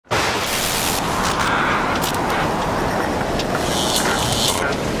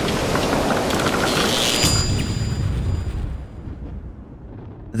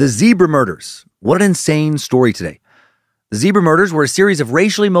The Zebra Murders. What an insane story today. The Zebra Murders were a series of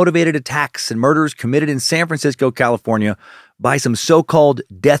racially motivated attacks and murders committed in San Francisco, California by some so-called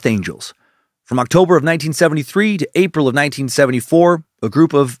death angels. From October of 1973 to April of 1974, a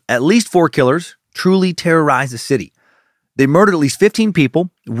group of at least 4 killers truly terrorized the city. They murdered at least 15 people,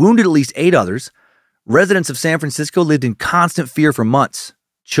 wounded at least 8 others. Residents of San Francisco lived in constant fear for months.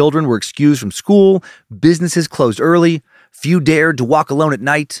 Children were excused from school, businesses closed early, few dared to walk alone at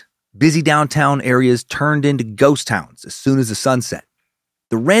night. Busy downtown areas turned into ghost towns as soon as the sun set.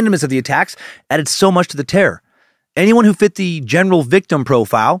 The randomness of the attacks added so much to the terror. Anyone who fit the general victim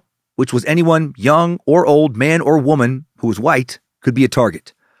profile, which was anyone young or old, man or woman who was white, could be a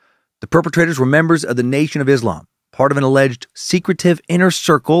target. The perpetrators were members of the Nation of Islam, part of an alleged secretive inner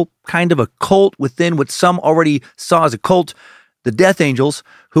circle, kind of a cult within what some already saw as a cult, the Death Angels,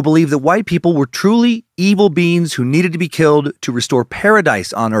 who believed that white people were truly evil beings who needed to be killed to restore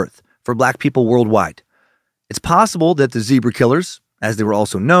paradise on earth for black people worldwide. It's possible that the Zebra Killers, as they were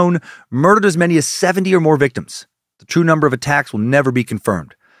also known, murdered as many as 70 or more victims. The true number of attacks will never be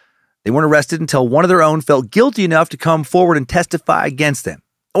confirmed. They weren't arrested until one of their own felt guilty enough to come forward and testify against them,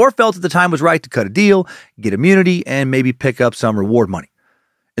 or felt that the time was right to cut a deal, get immunity, and maybe pick up some reward money.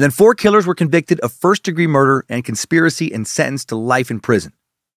 And then 4 killers were convicted of first-degree murder and conspiracy and sentenced to life in prison.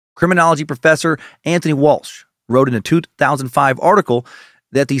 Criminology professor Anthony Walsh wrote in a 2005 article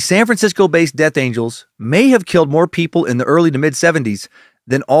that the San Francisco-based Death Angels may have killed more people in the early to mid-70s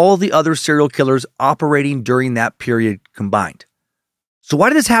than all the other serial killers operating during that period combined. So why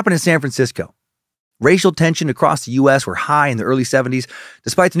did this happen in San Francisco? Racial tension across the U.S. were high in the early 70s.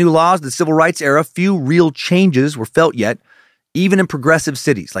 Despite the new laws of the Civil Rights era, few real changes were felt yet, even in progressive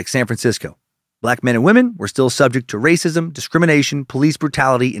cities like San Francisco. Black men and women were still subject to racism, discrimination, police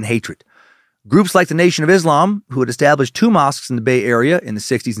brutality, and hatred. Groups like the Nation of Islam, who had established 2 mosques in the Bay Area in the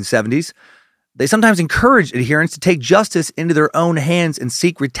 60s and 70s, they sometimes encouraged adherents to take justice into their own hands and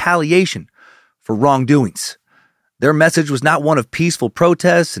seek retaliation for wrongdoings. Their message was not one of peaceful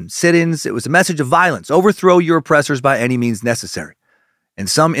protests and sit-ins. It was a message of violence. Overthrow your oppressors by any means necessary. And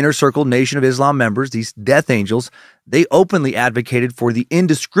some inner-circle Nation of Islam members, these Death Angels, they openly advocated for the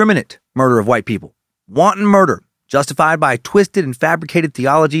indiscriminate murder of white people. Wanton murder, justified by twisted and fabricated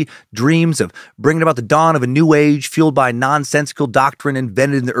theology, dreams of bringing about the dawn of a new age fueled by nonsensical doctrine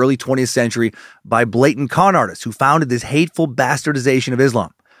invented in the early 20th century by blatant con artists who founded this hateful bastardization of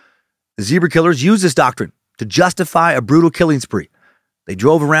Islam. The Zebra Killers used this doctrine to justify a brutal killing spree. They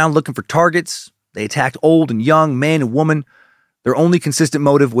drove around looking for targets. They attacked old and young, man and woman. Their only consistent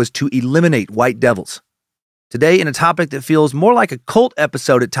motive was to eliminate white devils. Today, in a topic that feels more like a cult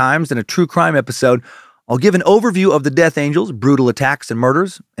episode at times than a true crime episode, I'll give an overview of the Death Angels' brutal attacks and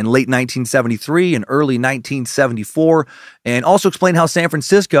murders in late 1973 and early 1974, and also explain how San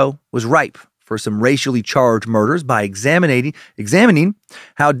Francisco was ripe for some racially charged murders by examining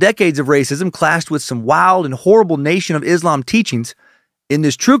how decades of racism clashed with some wild and horrible Nation of Islam teachings. In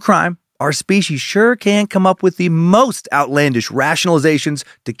this true crime, our species sure can come up with the most outlandish rationalizations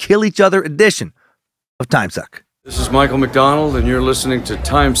to kill each other edition of Timesuck. This is Michael McDonald, and you're listening to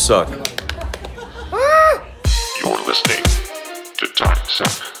Timesuck. You're listening to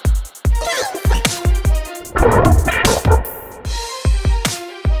Timesuck.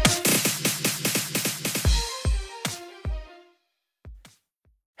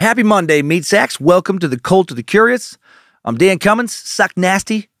 Happy Monday, meat sacks. Welcome to the Cult of the Curious. I'm Dan Cummins, suck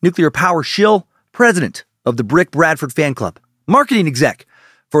nasty, nuclear power shill, president of the Brick Bradford fan club, marketing exec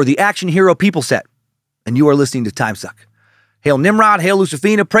for the action hero people set, and you are listening to Timesuck. Hail Nimrod, hail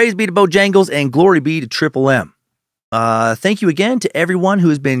Lucifina, praise be to Bojangles, and glory be to Triple M. Thank you again to everyone who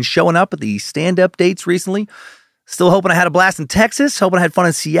has been showing up at the stand-up dates recently. Still hoping I had a blast in Texas, hoping I had fun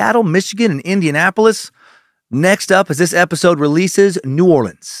in Seattle, Michigan, and Indianapolis. Next up, as this episode releases, New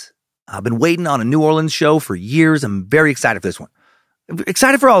Orleans. I've been waiting on a New Orleans show for years. I'm very excited for this one. I'm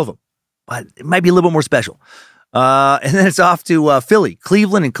excited for all of them, but it might be a little bit more special. And then it's off to Philly,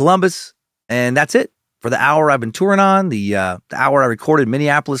 Cleveland, and Columbus. And that's it for the hour I've been touring on, the hour I recorded in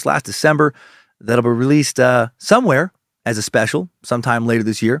Minneapolis last December. That'll be released somewhere as a special sometime later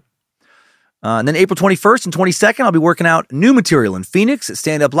this year. And then April 21st and 22nd, I'll be working out new material in Phoenix at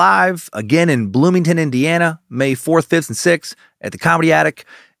Stand Up Live, again in Bloomington, Indiana, May 4th, 5th, and 6th at the Comedy Attic,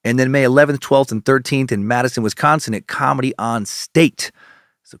 and then May 11th, 12th, and 13th in Madison, Wisconsin at Comedy on State.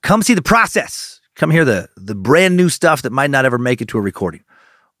 So come see the process. Come hear the brand new stuff that might not ever make it to a recording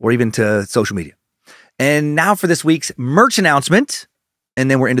or even to social media. And now for this week's merch announcement,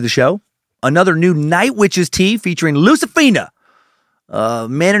 and then we're into the show. Another new Night Witches tee featuring Lucifina.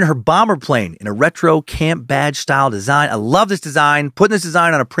 Man in her bomber plane in a retro camp badge style design. I love this design. Putting this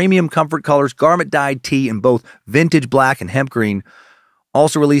design on a premium comfort colors garment dyed tee in both vintage black and hemp green.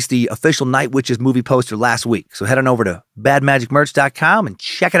 Also released the official Night Witches movie poster last week. So head on over to badmagicmerch.com and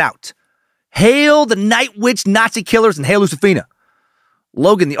check it out. Hail the Night Witch Nazi killers and hail Lucifina.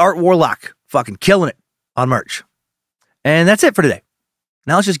 Logan, the art warlock, fucking killing it on merch. And that's it for today.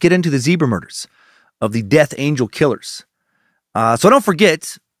 Now let's just get into the zebra murders of the Death Angel killers. So don't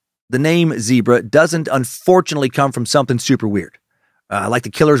forget, the name zebra doesn't unfortunately come from something super weird, like the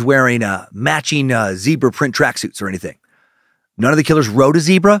killers wearing matching zebra print tracksuits or anything. None of the killers rode a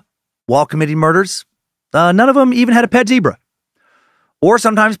zebra while committing murders. None of them even had a pet zebra. Or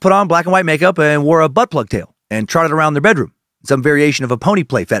sometimes put on black and white makeup and wore a butt plug tail and trotted around their bedroom, some variation of a pony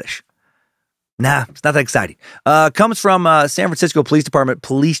play fetish. Nah, it's not that exciting. Comes from San Francisco Police Department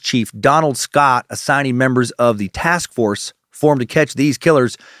Police Chief Donald Scott assigning members of the task force formed to catch these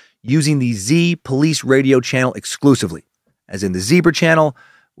killers using the Z Police radio channel exclusively, as in the Zebra channel,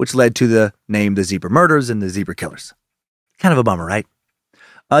 which led to the name the Zebra Murders and the Zebra Killers. Kind of a bummer, right?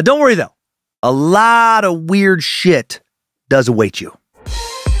 Don't worry, though. A lot of weird shit does await you.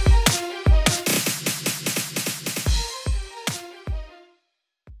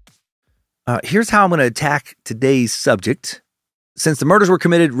 Here's how I'm going to attack today's subject. Since the murders were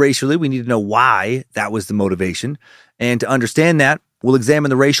committed racially, we need to know why that was the motivation. And to understand that, we'll examine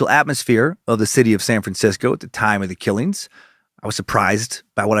the racial atmosphere of the city of San Francisco at the time of the killings. I was surprised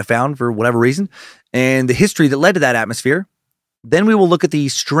by what I found for whatever reason, and the history that led to that atmosphere. Then we will look at the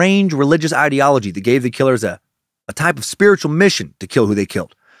strange religious ideology that gave the killers a type of spiritual mission to kill who they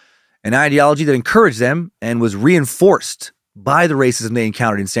killed. An ideology that encouraged them and was reinforced by the racism they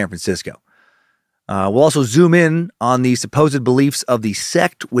encountered in San Francisco. We'll also zoom in on the supposed beliefs of the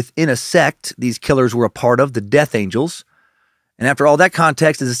sect within a sect these killers were a part of, the Death Angels. And after all that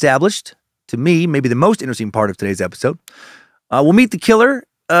context is established, to me, maybe the most interesting part of today's episode, we'll meet the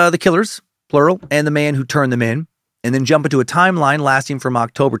killers, plural, and the man who turned them in, and then jump into a timeline lasting from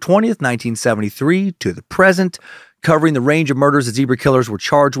October 20th, 1973 to the present, covering the range of murders the Zebra Killers were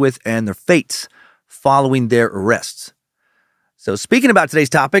charged with and their fates following their arrests. So speaking about today's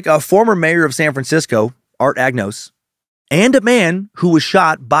topic, a former mayor of San Francisco, Art Agnos, and a man who was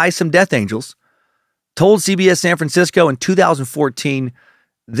shot by some Death Angels, told CBS San Francisco in 2014,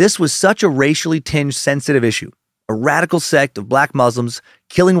 this was such a racially tinged sensitive issue, a radical sect of black Muslims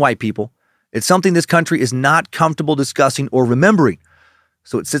killing white people. It's something this country is not comfortable discussing or remembering,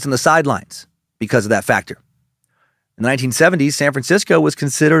 so it sits on the sidelines because of that factor. In the 1970s, San Francisco was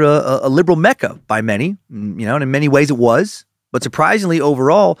considered a liberal mecca by many, and in many ways it was. But surprisingly,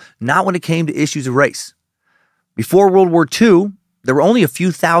 overall, not when it came to issues of race. Before World War II, there were only a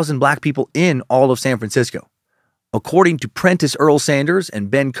few thousand black people in all of San Francisco. According to Prentice Earl Sanders and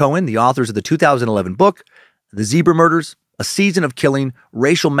Ben Cohen, the authors of the 2011 book, The Zebra Murders, A Season of Killing,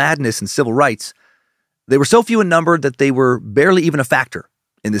 Racial Madness, and Civil Rights, they were so few in number that they were barely even a factor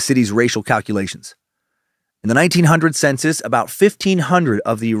in the city's racial calculations. In the 1900 census, about 1,500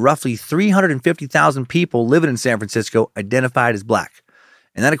 of the roughly 350,000 people living in San Francisco identified as black,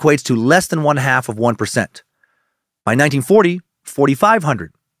 and that equates to less than 1/2 of 1%. By 1940,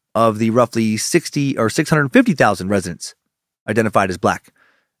 4,500 of the roughly 650,000 residents identified as black,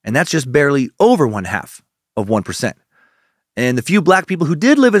 and that's just barely over 1/2 of 1%. And the few black people who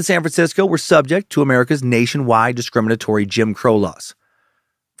did live in San Francisco were subject to America's nationwide discriminatory Jim Crow laws.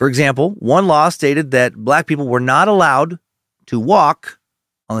 For example, one law stated that black people were not allowed to walk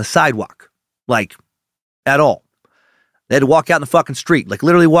on the sidewalk, like, at all. They had to walk out in the fucking street, like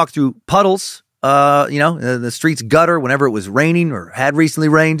literally walk through puddles, the street's gutter whenever it was raining or had recently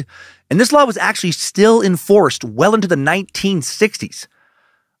rained. And this law was actually still enforced well into the 1960s.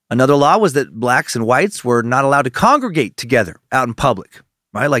 Another law was that blacks and whites were not allowed to congregate together out in public,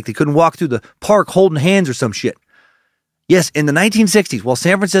 right? Like they couldn't walk through the park holding hands or some shit. Yes, in the 1960s, while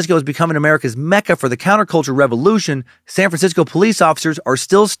San Francisco was becoming America's mecca for the counterculture revolution, San Francisco police officers are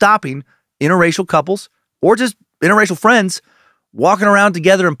still stopping interracial couples or just interracial friends walking around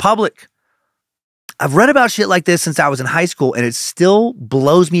together in public. I've read about shit like this since I was in high school, and it still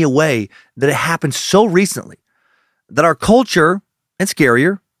blows me away that it happened so recently. That our culture, and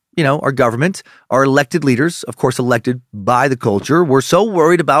scarier, our government, our elected leaders, of course elected by the culture, were so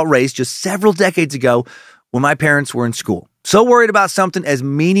worried about race just several decades ago when my parents were in school. So worried about something as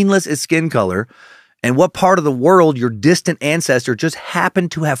meaningless as skin color and what part of the world your distant ancestor just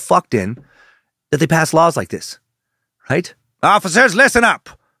happened to have fucked in that they passed laws like this, right? Officers, listen up.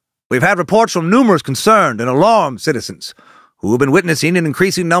 We've had reports from numerous concerned and alarmed citizens who have been witnessing an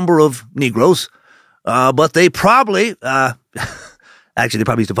increasing number of Negroes, but they probably Actually, they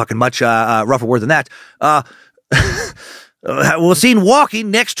probably used a fucking much rougher word than that. Was seen walking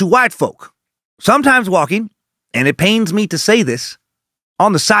next to white folk. Sometimes walking, and it pains me to say this,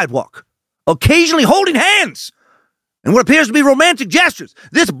 on the sidewalk. Occasionally holding hands. And what appears to be romantic gestures.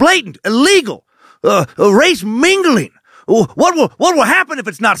 This blatant, illegal, race mingling. What will happen if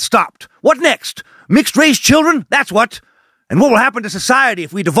it's not stopped? What next? Mixed race children? That's what. And what will happen to society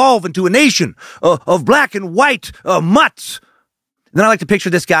if we devolve into a nation of black and white mutts? And then I like to picture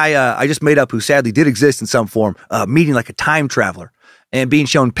this guy I just made up, who sadly did exist in some form, meeting like a time traveler and being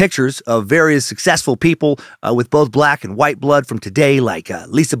shown pictures of various successful people with both black and white blood from today, like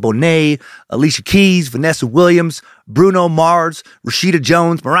Lisa Bonet, Alicia Keys, Vanessa Williams, Bruno Mars, Rashida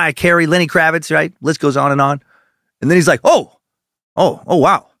Jones, Mariah Carey, Lenny Kravitz, right? List goes on. And then he's like, oh,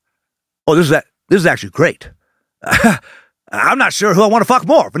 wow. Oh, this is actually great. I'm not sure who I want to fuck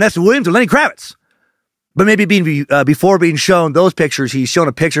more, Vanessa Williams or Lenny Kravitz. But maybe before being shown those pictures, he's shown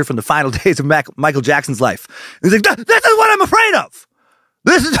a picture from the final days of Michael Jackson's life. He's like, this is what I'm afraid of.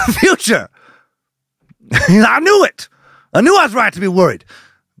 This is the future. I knew it. I knew I was right to be worried.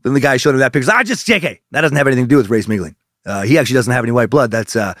 Then the guy showed him that picture. Just JK. That doesn't have anything to do with race mingling. He actually doesn't have any white blood.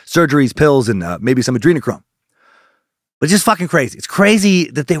 That's surgeries, pills, and maybe some adrenochrome. But it's just fucking crazy. It's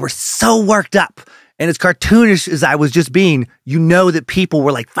crazy that they were so worked up. And as cartoonish as I was just being, you know that people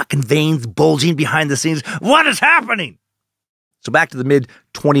were like fucking veins bulging behind the scenes. What is happening? So back to the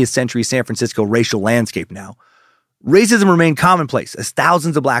mid-20th century San Francisco racial landscape now. Racism remained commonplace as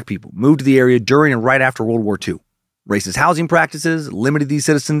thousands of black people moved to the area during and right after World War II. Racist housing practices limited these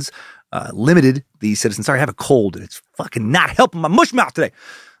citizens. Sorry, I have a cold and it's fucking not helping my mush mouth today.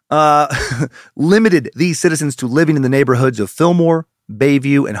 Limited these citizens to living in the neighborhoods of Fillmore,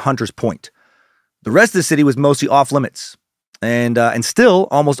 Bayview, and Hunters Point. The rest of the city was mostly off limits, and still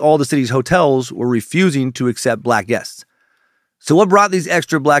almost all the city's hotels were refusing to accept black guests. So what brought these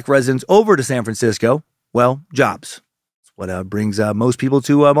extra black residents over to San Francisco? Well, jobs. It's what brings most people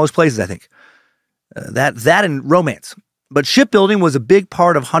to most places, I think. That and romance. But shipbuilding was a big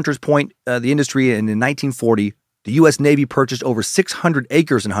part of Hunters Point, the industry, and in 1940, the U.S. Navy purchased over 600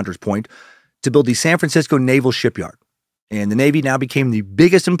 acres in Hunters Point to build the San Francisco Naval Shipyard. And the Navy now became the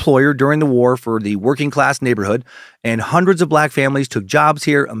biggest employer during the war for the working class neighborhood, and hundreds of black families took jobs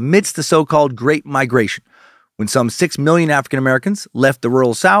here amidst the so-called Great Migration, when some 6 million African Americans left the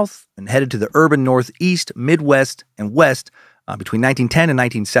rural South and headed to the urban Northeast, Midwest, and West between 1910 and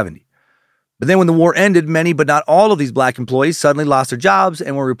 1970. But then when the war ended, many but not all of these black employees suddenly lost their jobs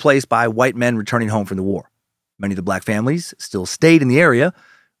and were replaced by white men returning home from the war. Many of the black families still stayed in the area,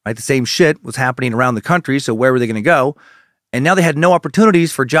 right? The same shit was happening around the country, so where were they going to go? And now they had no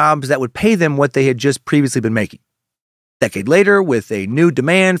opportunities for jobs that would pay them what they had just previously been making. A decade later, with a new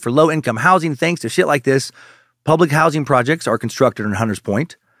demand for low-income housing thanks to shit like this, public housing projects are constructed in Hunters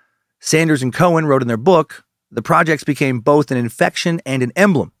Point. Sanders and Cohen wrote in their book, the projects became both an infection and an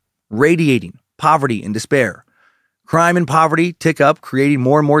emblem, radiating poverty and despair. Crime and poverty tick up, creating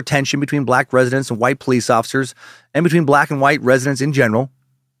more and more tension between black residents and white police officers, and between black and white residents in general.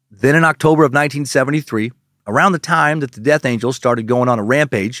 Then in October of 1973, around the time that the Death Angels started going on a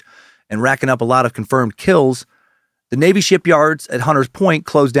rampage and racking up a lot of confirmed kills, the Navy shipyards at Hunters Point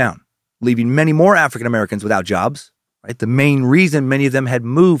closed down, leaving many more African Americans without jobs, right? The main reason many of them had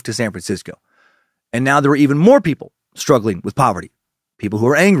moved to San Francisco. And now there were even more people struggling with poverty, people who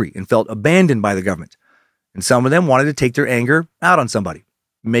were angry and felt abandoned by the government. And some of them wanted to take their anger out on somebody,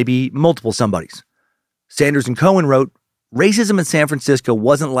 maybe multiple somebodies. Sanders and Cohen wrote, racism in San Francisco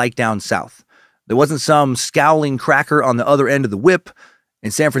wasn't like down south. There wasn't some scowling cracker on the other end of the whip.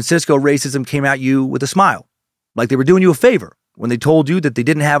 In San Francisco, racism came at you with a smile, like they were doing you a favor when they told you that they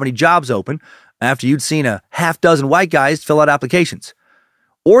didn't have any jobs open after you'd seen a half dozen white guys fill out applications,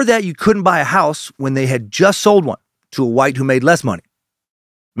 or that you couldn't buy a house when they had just sold one to a white who made less money.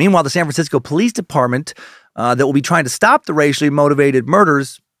 Meanwhile, the San Francisco Police Department that will be trying to stop the racially motivated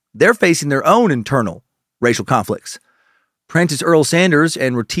murders, they're facing their own internal racial conflicts. Prentice Earl Sanders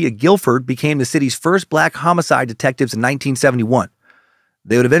and Ratia Guilford became the city's first black homicide detectives in 1971.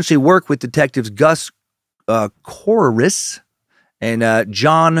 They would eventually work with detectives Gus Cororis and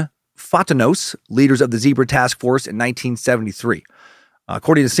John Fatanos, leaders of the Zebra Task Force, in 1973.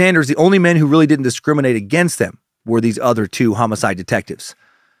 According to Sanders, the only men who really didn't discriminate against them were these other two homicide detectives.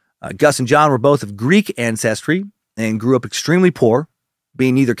 Gus and John were both of Greek ancestry and grew up extremely poor.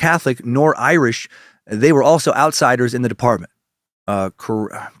 Being neither Catholic nor Irish, they were also outsiders in the department.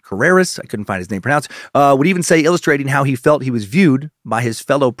 Carreras, I couldn't find his name pronounced, would even say, illustrating how he felt he was viewed by his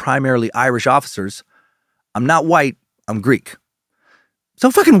fellow primarily Irish officers, I'm not white, I'm Greek.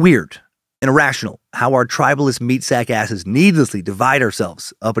 So fucking weird. and irrational how our tribalist meat sack asses needlessly divide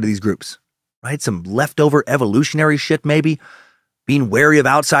ourselves up into these groups, right? Some leftover evolutionary shit, maybe. Being wary of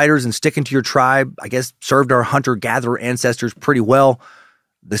outsiders and sticking to your tribe, I guess, served our hunter-gatherer ancestors pretty well.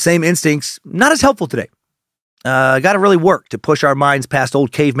 The same instincts, not as helpful today. Got to really work to push our minds past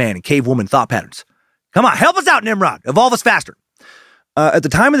old caveman and cavewoman thought patterns. Come on, help us out, Nimrod. Evolve us faster. At the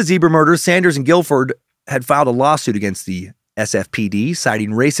time of the zebra murders, Sanders and Guilford had filed a lawsuit against the SFPD,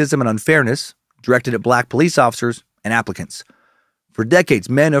 citing racism and unfairness directed at black police officers and applicants. For decades,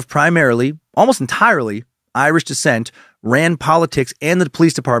 men of primarily, almost entirely, Irish descent ran politics and the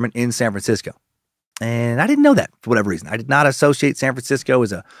police department in San Francisco. And I didn't know that for whatever reason. I did not associate San Francisco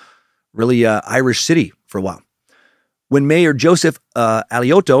as a really Irish city for a while. When Mayor Joseph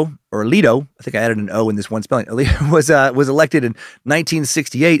Alito, I think I added an O in this one spelling, was elected in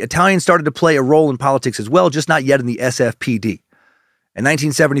 1968, Italians started to play a role in politics as well, just not yet in the SFPD. In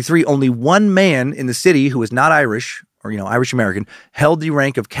 1973, only one man in the city who was not Irish, or Irish American, held the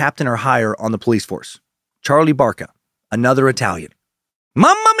rank of captain or higher on the police force. Charlie Barca, another Italian.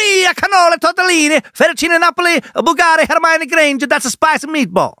 Mamma mia, cannoli, tortellini, fettuccine Napoli, Bulgari, Hermione Granger, that's a spicy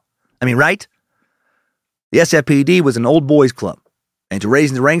meatball. I mean, right? The SFPD was an old boys club, and to raise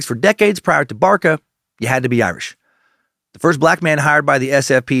in the ranks for decades prior to Barca, you had to be Irish. The first black man hired by the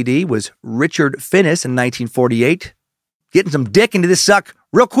SFPD was Richard Finnis in 1948. Getting some dick into this suck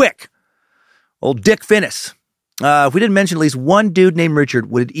real quick. Old Dick Finnis. If we didn't mention at least one dude named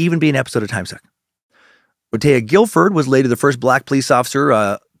Richard, would it even be an episode of Timesuck? Otea Guilford was later the first black police officer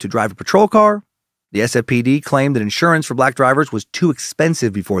to drive a patrol car. The SFPD claimed that insurance for black drivers was too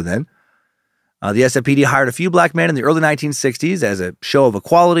expensive before then. The SFPD hired a few black men in the early 1960s as a show of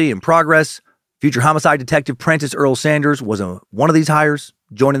equality and progress. Future homicide detective Prentice Earl Sanders was one of these hires,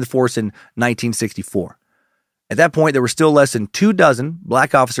 joining the force in 1964. At that point, there were still less than 24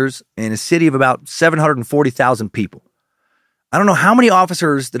 black officers in a city of about 740,000 people. I don't know how many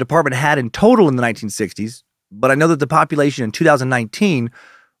officers the department had in total in the 1960s, but I know that the population in 2019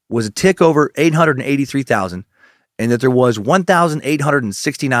 was a tick over 883,000, and that there was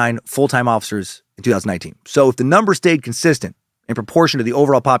 1,869 full-time officers in 2019. So if the number stayed consistent in proportion to the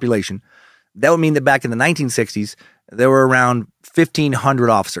overall population, that would mean that back in the 1960s, there were around 1,500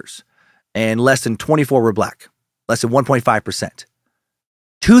 officers, and less than 24 were black, less than 1.5%.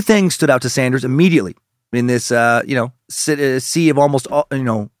 Two things stood out to Sanders immediately in this, sea of almost,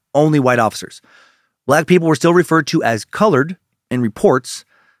 only white officers. Black people were still referred to as colored in reports,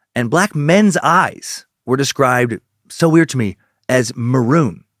 and black men's eyes were described, so weird to me, as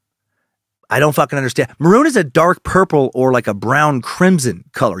maroon. I don't fucking understand. Maroon is a dark purple or like a brown crimson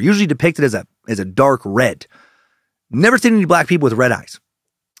color, usually depicted as a dark red. Never seen any black people with red eyes.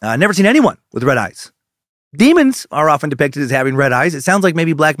 Never seen anyone with red eyes. Demons are often depicted as having red eyes. It sounds like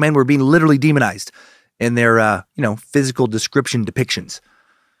maybe black men were being literally demonized in their, physical description depictions.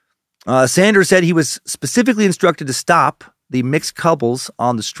 Sanders said he was specifically instructed to stop the mixed couples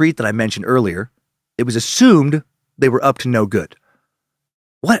on the street that I mentioned earlier. It was assumed they were up to no good.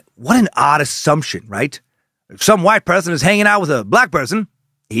 What an odd assumption, right? If some white person is hanging out with a black person,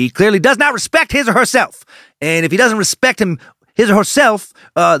 he clearly does not respect his or herself. And if he doesn't respect his or herself,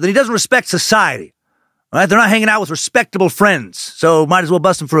 then he doesn't respect society. All right? They're not hanging out with respectable friends, so might as well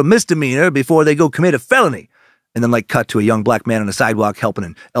bust them for a misdemeanor before they go commit a felony. And then cut to a young black man on a sidewalk helping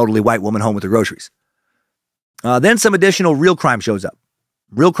an elderly white woman home with her groceries. Then some additional real crime shows up.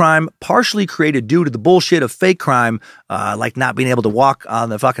 Real crime partially created due to the bullshit of fake crime, like not being able to walk on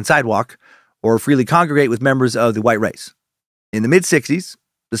the fucking sidewalk or freely congregate with members of the white race. In the mid-60s,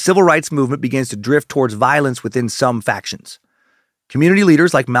 the civil rights movement begins to drift towards violence within some factions. Community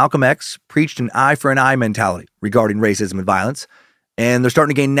leaders like Malcolm X preached an eye for an eye mentality regarding racism and violence, and they're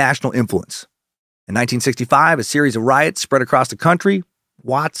starting to gain national influence. In 1965, a series of riots spread across the country.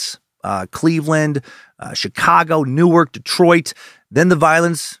 Watts, Cleveland, Chicago, Newark, Detroit. Then the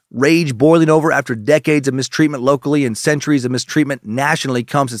violence, rage boiling over after decades of mistreatment locally and centuries of mistreatment nationally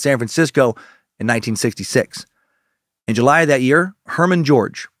comes to San Francisco in 1966. In July of that year, Herman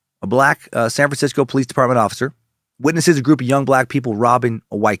George, a black San Francisco Police Department officer, witnesses a group of young black people robbing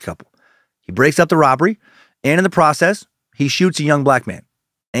a white couple. He breaks up the robbery, and in the process, he shoots a young black man.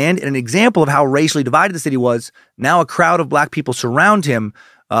 And in an example of how racially divided the city was, now a crowd of black people surround him,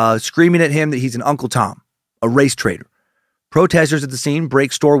 screaming at him that he's an Uncle Tom, a race traitor. Protesters at the scene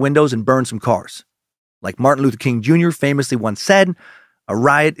break store windows and burn some cars. Like Martin Luther King Jr. famously once said, a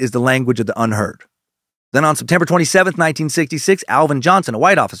riot is the language of the unheard. Then on September 27th, 1966, Alvin Johnson, a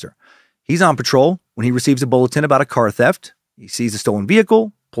white officer, he's on patrol when he receives a bulletin about a car theft. He sees a stolen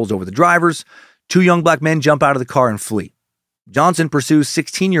vehicle, pulls over the drivers. Two young black men jump out of the car and flee. Johnson pursues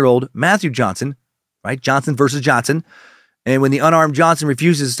 16-year-old Matthew Johnson, right? Johnson versus Johnson. And when the unarmed Johnson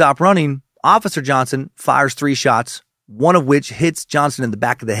refuses to stop running, Officer Johnson fires 3 shots, one of which hits Johnson in the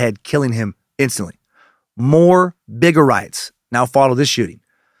back of the head, killing him instantly. More bigger riots now follow this shooting.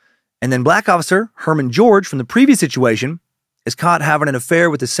 And then Black Officer Herman George from the previous situation is caught having an affair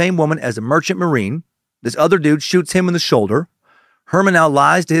with the same woman as a merchant marine. This other dude shoots him in the shoulder. Herman now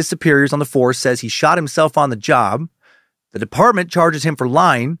lies to his superiors on the force, says he shot himself on the job. The department charges him for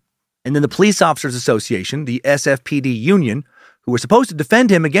lying. And then the Police Officers Association, the SFPD union, who were supposed to defend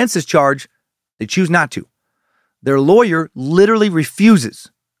him against this charge, they choose not to. Their lawyer literally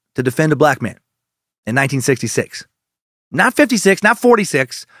refuses to defend a black man in 1966. Not 56, not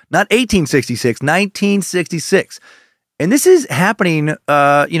 46, not 1866, 1966. And this is happening,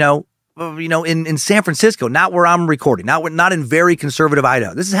 in San Francisco, not where I'm recording, not in very conservative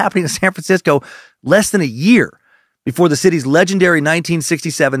Idaho. This is happening in San Francisco less than a year before the city's legendary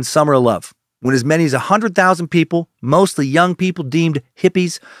 1967 Summer of Love, when as many as 100,000 people, mostly young people deemed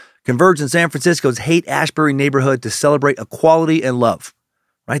hippies, converged in San Francisco's Haight-Ashbury neighborhood to celebrate equality and love.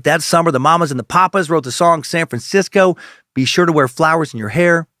 Right? That summer, the Mamas and the Papas wrote the song San Francisco, Be Sure to Wear Flowers in Your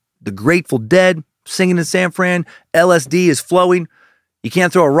Hair. The Grateful Dead singing in San Fran. LSD is flowing. You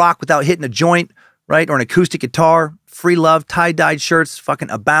can't throw a rock without hitting a joint, right? Or an acoustic guitar. Free love, tie-dyed shirts fucking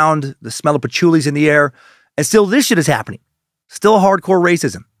abound. The smell of patchoulis in the air. And still this shit is happening. Still hardcore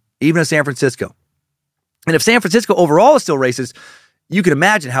racism, even in San Francisco. And if San Francisco overall is still racist, you can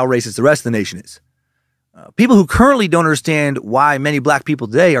imagine how racist the rest of the nation is. People who currently don't understand why many black people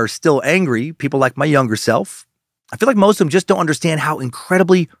today are still angry, people like my younger self, I feel like most of them just don't understand how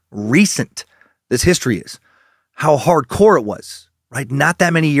incredibly recent this history is, how hardcore it was, right? Not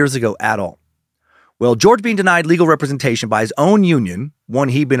that many years ago at all. Well, George being denied legal representation by his own union, one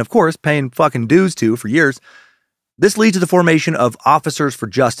he'd been, of course, paying fucking dues to for years, this leads to the formation of Officers for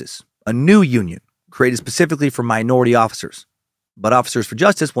Justice, a new union created specifically for minority officers. But Officers for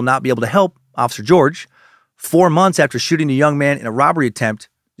Justice will not be able to help Officer George. 4 months after shooting a young man in a robbery attempt,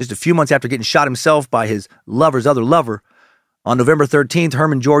 just a few months after getting shot himself by his lover's other lover, on November 13th,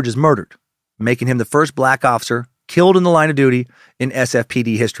 Herman George is murdered, making him the first black officer killed in the line of duty in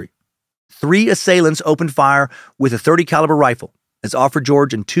SFPD history. 3 assailants opened fire with a .30 caliber rifle as Officer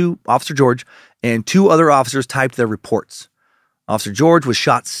George and 2 other officers typed their reports. Officer George was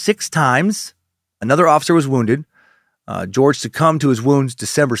shot 6 times. Another officer was wounded. George succumbed to his wounds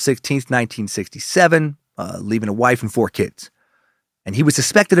December 16th, 1967, leaving a wife and 4 kids. And he was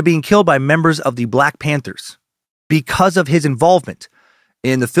suspected of being killed by members of the Black Panthers because of his involvement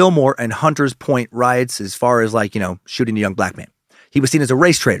in the Fillmore and Hunters Point riots as far as shooting a young black man. He was seen as a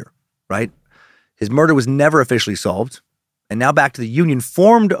race traitor, right? His murder was never officially solved. And now back to the union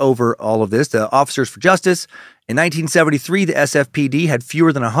formed over all of this, the Officers for Justice. In 1973, the SFPD had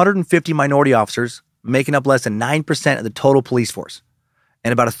fewer than 150 minority officers, making up less than 9% of the total police force.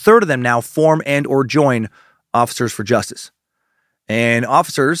 And about a third of them now form and or join Officers for Justice. And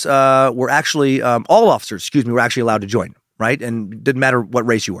officers all officers were actually allowed to join, right? And it didn't matter what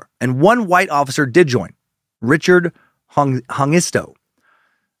race you were. And one white officer did join, Richard Hongisto.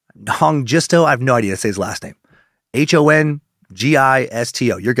 I have no idea how to say his last name. Hongisto.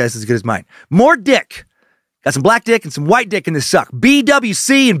 Your guess is as good as mine. More dick. Got some black dick and some white dick in this suck.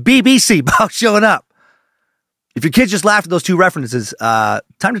 BWC and BBC both showing up. If your kids just laughed at those 2 references, time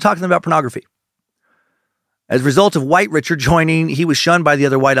to talk to them about pornography. As a result of white Richard joining, he was shunned by the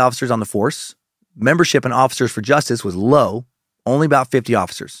other white officers on the force. Membership in Officers for Justice was low, only about 50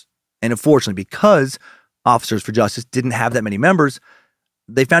 officers. And unfortunately, because Officers for Justice didn't have that many members,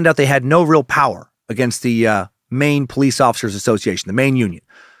 they found out they had no real power against the Maine Police Officers Association, the Maine Union,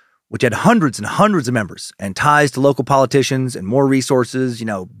 which had hundreds and hundreds of members and ties to local politicians and more resources,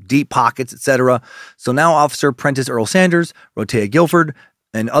 deep pockets, etc. So now Officer Prentice Earl Sanders, Rotea Guilford,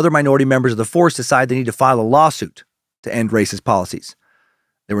 and other minority members of the force decide they need to file a lawsuit to end racist policies.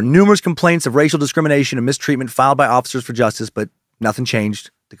 There were numerous complaints of racial discrimination and mistreatment filed by Officers for Justice, but nothing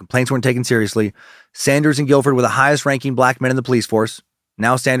changed. The complaints weren't taken seriously. Sanders and Guilford were the highest-ranking black men in the police force.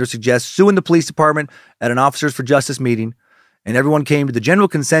 Now Sanders suggests suing the police department at an Officers for Justice meeting, and everyone came to the general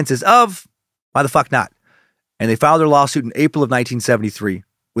consensus of, why the fuck not? And they filed their lawsuit in April of 1973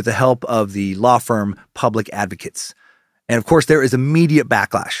 with the help of the law firm Public Advocates. And of course, there is immediate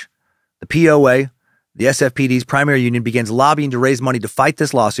backlash. The POA, the SFPD's primary union, begins lobbying to raise money to fight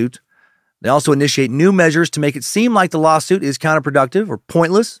this lawsuit. They also initiate new measures to make it seem like the lawsuit is counterproductive or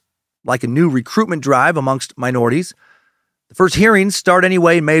pointless, like a new recruitment drive amongst minorities. The first hearings start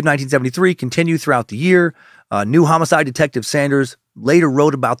anyway in May of 1973, continue throughout the year. New homicide detective Sanders later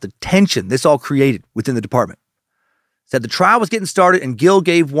wrote about the tension this all created within the department. said the trial was getting started and Gill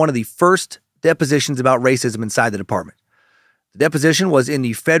gave one of the first depositions about racism inside the department. The deposition was in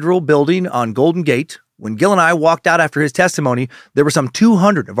the federal building on Golden Gate. When Gill and I walked out after his testimony, there were some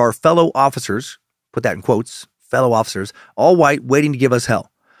 200 of our fellow officers, put that in quotes, fellow officers, all white, waiting to give us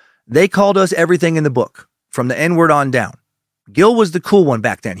hell. They called us everything in the book, from the N-word on down. Gill was the cool one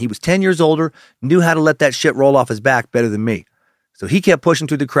back then. He was 10 years older, knew how to let that shit roll off his back better than me. So he kept pushing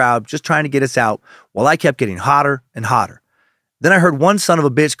through the crowd, just trying to get us out, while I kept getting hotter and hotter. Then I heard one son of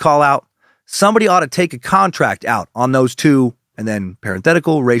a bitch call out, somebody ought to take a contract out on those two, and then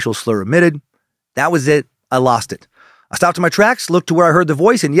parenthetical, racial slur omitted. That was it. I lost it. I stopped in my tracks, looked to where I heard the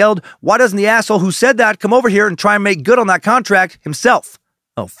voice, and yelled, why doesn't the asshole who said that come over here and try and make good on that contract himself?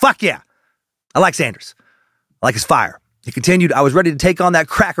 Oh, fuck yeah. I like Sanders. I like his fire. He continued, I was ready to take on that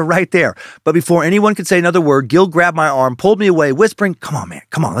cracker right there. But before anyone could say another word, Gill grabbed my arm, pulled me away, whispering, come on, man,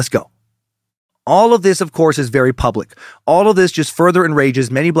 come on, let's go. All of this, of course, is very public. All of this just further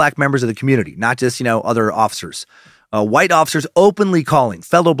enrages many black members of the community, not just, other officers. White officers openly calling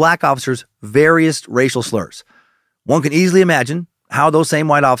fellow black officers various racial slurs. One can easily imagine how those same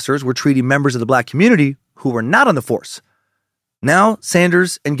white officers were treating members of the black community who were not on the force. Now,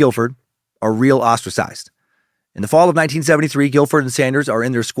 Sanders and Guilford are real ostracized. In the fall of 1973, Guilford and Sanders are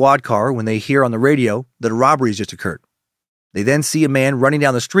in their squad car when they hear on the radio that a robbery has just occurred. They then see a man running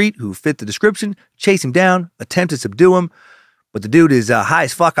down the street who fit the description, chase him down, attempt to subdue him. But the dude is high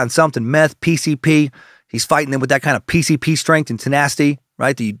as fuck on something, meth, PCP. He's fighting them with that kind of PCP strength and tenacity,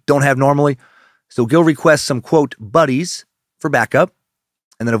 right, that you don't have normally. So Gill requests some, quote, buddies for backup.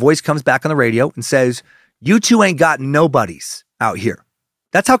 And then a voice comes back on the radio and says, you two ain't got no buddies out here.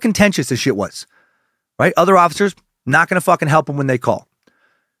 That's how contentious this shit was, right? Other officers not going to fucking help them when they call.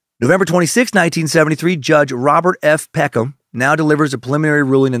 November 26, 1973, Judge Robert F. Peckham now delivers a preliminary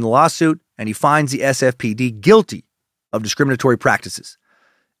ruling in the lawsuit, and he finds the SFPD guilty of discriminatory practices.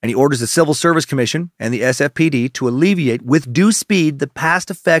 And he orders the Civil Service Commission and the SFPD to alleviate with due speed the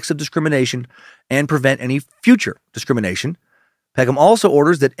past effects of discrimination and prevent any future discrimination. Peckham also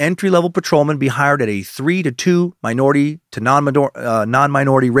orders that entry-level patrolmen be hired at a 3-to-2 minority to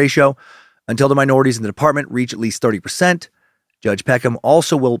non-minority ratio until the minorities in the department reach at least 30%. Judge Peckham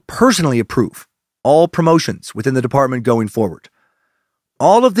also will personally approve all promotions within the department going forward.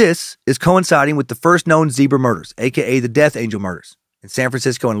 All of this is coinciding with the first known zebra murders, aka the Death Angel murders, in San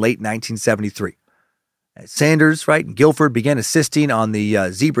Francisco in late 1973. As Sanders, and Guilford began assisting on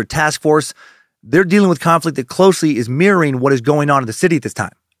the Zebra Task Force, they're dealing with conflict that closely is mirroring what is going on in the city at this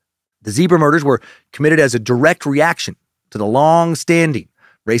time. The zebra murders were committed as a direct reaction to the long-standing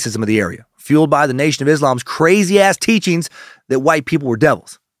racism of the area, fueled by the Nation of Islam's crazy-ass teachings that white people were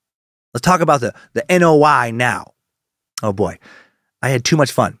devils. Let's talk about the NOI now. Oh boy, I had too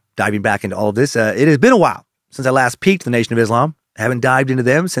much fun diving back into all of this. It has been a while since I last peeked the Nation of Islam. I haven't dived into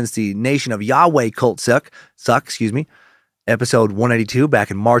them since the Nation of Yahweh cult suck, episode 182 back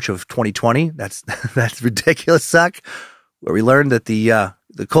in March of 2020. That's ridiculous suck, where we learned that the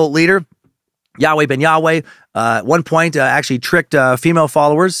cult leader, Yahweh ben Yahweh, at one point actually tricked female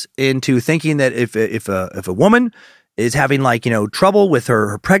followers into thinking that if a woman is having trouble with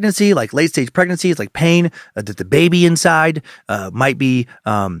her pregnancy, like late stage pregnancy, it's like pain, that the baby inside might be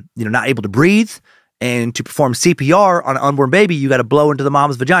not able to breathe, and to perform CPR on an unborn baby, you got to blow into the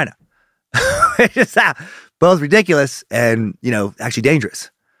mom's vagina. It's both ridiculous and actually dangerous.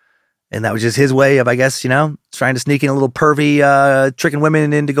 And that was just his way of, I guess, trying to sneak in a little pervy, tricking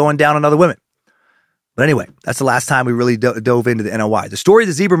women into going down on other women. But anyway, that's the last time we really dove into the NOI. The story of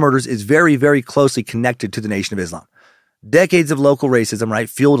the zebra murders is very, very closely connected to the Nation of Islam. Decades of local racism,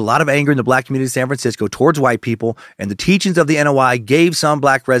 fueled a lot of anger in the black community of San Francisco towards white people, and the teachings of the NOI gave some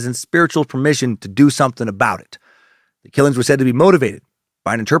black residents spiritual permission to do something about it. The killings were said to be motivated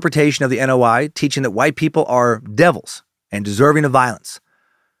by an interpretation of the NOI teaching that white people are devils and deserving of violence.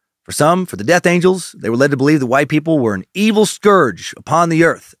 For some, for the Death Angels, they were led to believe that white people were an evil scourge upon the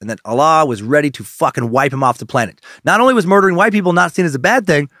earth and that Allah was ready to fucking wipe him off the planet. Not only was murdering white people not seen as a bad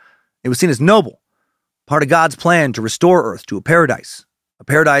thing, it was seen as noble. Part of God's plan to restore Earth to a paradise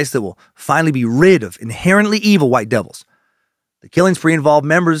that will finally be rid of inherently evil white devils. The killing spree involved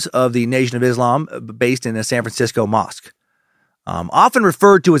members of the Nation of Islam based in a San Francisco mosque. Often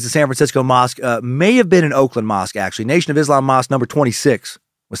referred to as the San Francisco Mosque, may have been an Oakland mosque, actually. Nation of Islam Mosque number 26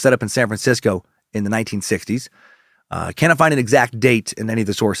 was set up in San Francisco in the 1960s. Cannot find an exact date in any of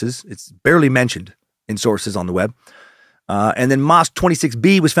the sources. It's barely mentioned in sources on the web. And then Mosque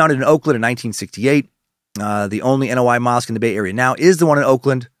 26B was founded in Oakland in 1968. The only NOI mosque in the Bay Area now is the one in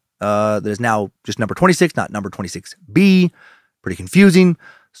Oakland that is now just number 26, not number 26B. Pretty confusing.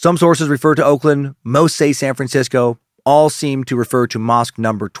 Some sources refer to Oakland. Most say San Francisco. all seem to refer to mosque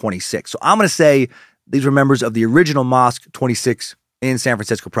number 26. So I'm going to say these were members of the original Mosque 26 in San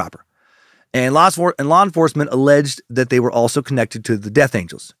Francisco proper. And law enforcement alleged that they were also connected to the Death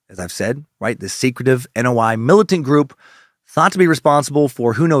Angels, as I've said, right? This secretive NOI militant group thought to be responsible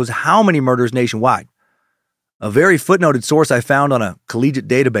for who knows how many murders nationwide. A very footnoted source I found on a collegiate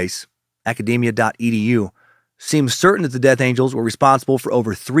database, academia.edu, seems certain that the Death Angels were responsible for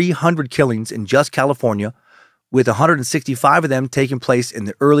over 300 killings in just California, with 165 of them taking place in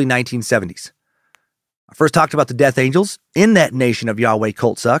the early 1970s. I first talked about the Death Angels in that Nation of Yahweh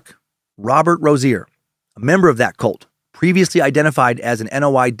cult suck. Robert Rozier, a member of that cult, previously identified as an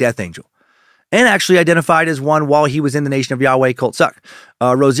NOI Death Angel, and actually identified as one while he was in the Nation of Yahweh cult suck.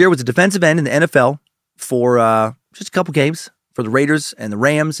 Rozier was a defensive end in the NFL for just a couple games for the Raiders and the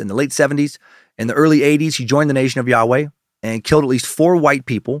Rams in the late 70s. In the early 80s, he joined the Nation of Yahweh and killed at least 4 white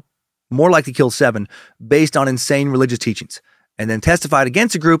people, more likely killed 7, based on insane religious teachings, and then testified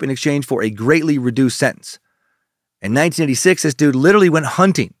against the group in exchange for a greatly reduced sentence. In 1986, this dude literally went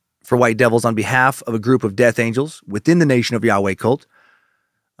hunting for white devils on behalf of a group of Death Angels within the Nation of Yahweh cult.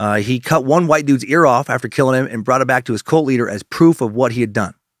 He cut one white dude's ear off after killing him and brought it back to his cult leader as proof of what he had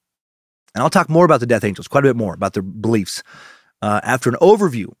done. And I'll talk more about the Death Angels, quite a bit more about their beliefs, after an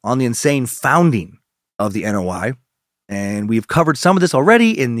overview on the insane founding of the NOI. And we've covered some of this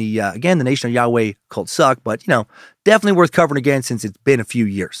already in the, again, the Nation of Yahweh cult suck, but, definitely worth covering again since it's been a few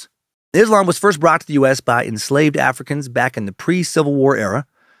years. Islam was first brought to the U.S. by enslaved Africans back in the pre-Civil War era,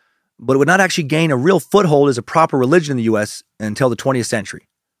 but it would not actually gain a real foothold as a proper religion in the U.S. until the 20th century.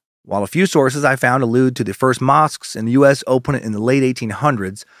 While a few sources I found allude to the first mosques in the U.S. opening in the late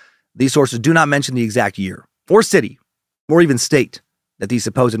 1800s, these sources do not mention the exact year, or city, or even state that these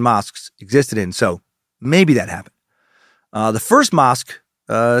supposed mosques existed in, so maybe that happened. The first mosque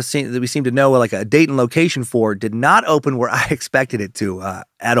that we seem to know like a date and location for did not open where I expected it to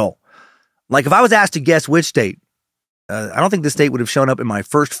at all. Like if I was asked to guess which state, I don't think this state would have shown up in my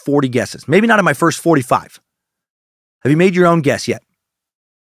first 40 guesses. Maybe not in my first 45. Have you made your own guess yet?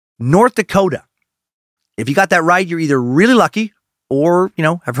 North Dakota. If you got that right, you're either really lucky or,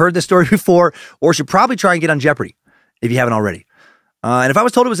 have heard this story before, or should probably try and get on Jeopardy if you haven't already. And if I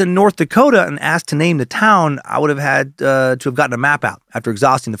was told it was in North Dakota and asked to name the town, I would have had to have gotten a map out. After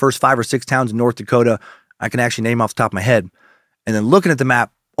exhausting the first 5 or 6 towns in North Dakota, I can actually name off the top of my head. And then looking at the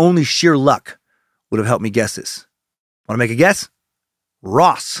map, only sheer luck would have helped me guess this. Want to make a guess?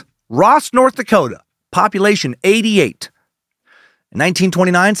 Ross, North Dakota. Population 88. In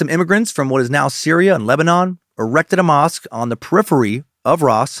 1929, some immigrants from what is now Syria and Lebanon erected a mosque on the periphery of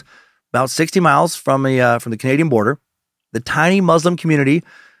Ross, about 60 miles from the Canadian border. The tiny Muslim community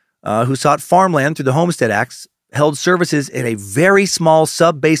who sought farmland through the Homestead Acts held services in a very small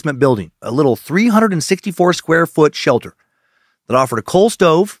sub-basement building, a little 364 square foot shelter that offered a coal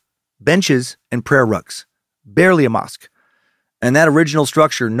stove, benches, and prayer rugs. Barely a mosque. And that original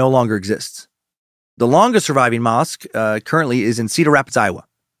structure no longer exists. The longest surviving mosque currently is in Cedar Rapids, Iowa,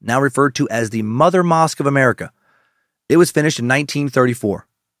 now referred to as the Mother Mosque of America. It was finished in 1934.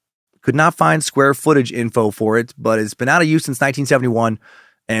 Could not find square footage info for it, but it's been out of use since 1971,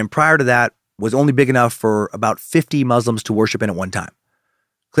 and prior to that was only big enough for about 50 Muslims to worship in at one time.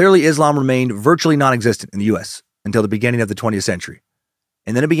 Clearly, Islam remained virtually non-existent in the U.S. until the beginning of the 20th century.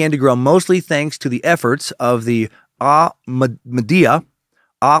 And then it began to grow mostly thanks to the efforts of the Ahmadiyya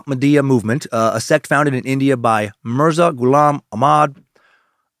movement, a sect founded in India by Mirza Ghulam Ahmad.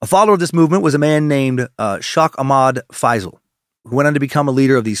 A follower of this movement was a man named Shah Ahmad Faisal, who went on to become a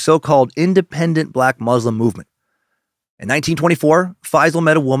leader of the so-called independent black Muslim movement. In 1924, Faisal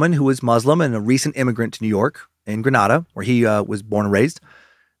met a woman who was Muslim and a recent immigrant to New York, in Grenada, where he was born and raised.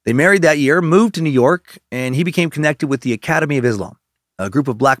 They married that year, moved to New York, and he became connected with the Academy of Islam, a group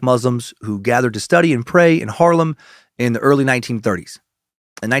of black Muslims who gathered to study and pray in Harlem in the early 1930s.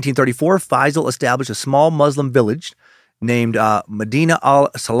 In 1934, Faisal established a small Muslim village named Medina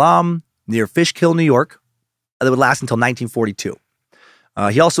al-Salam near Fishkill, New York, that would last until 1942.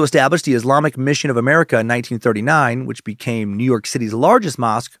 He also established the Islamic Mission of America in 1939, which became New York City's largest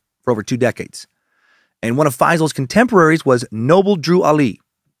mosque for over 2 decades. And one of Faisal's contemporaries was Noble Drew Ali,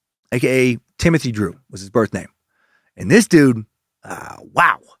 a.k.a. Timothy Drew was his birth name. And this dude,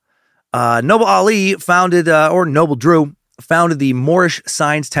 Noble Ali Noble Drew founded the Moorish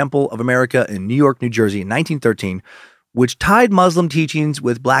Science Temple of America in New York, New Jersey in 1913, which tied Muslim teachings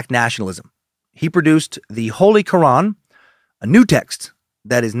with black nationalism. He produced the Holy Quran, a new text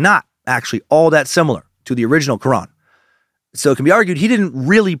that is not actually all that similar to the original Quran. So it can be argued he didn't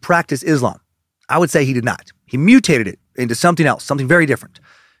really practice Islam. I would say he did not. He mutated it into something else, something very different.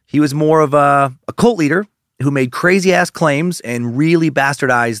 He was more of a cult leader who made crazy-ass claims and really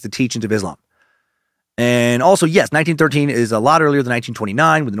bastardized the teachings of Islam. And also, yes, 1913 is a lot earlier than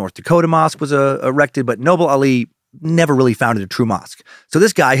 1929 when the North Dakota Mosque was erected, but Noble Ali never really founded a true mosque. So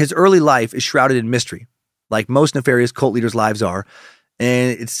this guy, his early life is shrouded in mystery, like most nefarious cult leaders' lives are.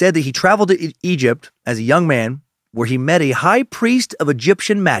 And it's said that he traveled to Egypt as a young man where he met a high priest of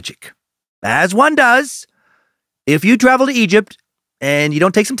Egyptian magic. As one does. If you travel to Egypt and you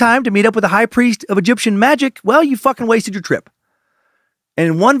don't take some time to meet up with a high priest of Egyptian magic, well, you fucking wasted your trip. And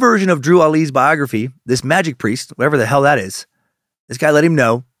in one version of Drew Ali's biography, this magic priest, whatever the hell that is, this guy let him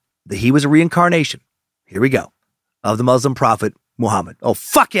know that he was a reincarnation. Here we go. Of the Muslim prophet Muhammad. Oh,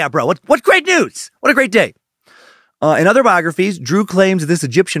 fuck yeah, bro. What great news. What a great day. In other biographies, Drew claims that this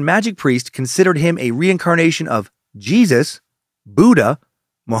Egyptian magic priest considered him a reincarnation of Jesus, Buddha,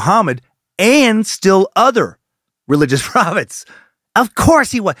 Muhammad, and still other religious prophets. Of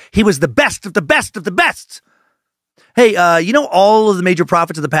course he was. He was the best of the best of the best. Hey, you know all of the major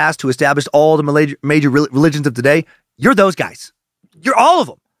prophets of the past who established all the major religions of today? You're those guys. You're all of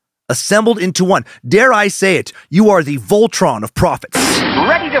them. Assembled into one. Dare I say it, you are the Voltron of prophets.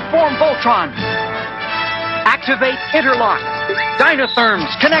 Ready to form Voltron. Activate interlock. Dynatherms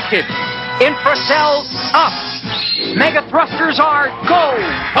connected. Infracells up. Mega thrusters are go.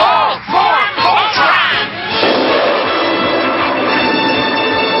 All form Voltron!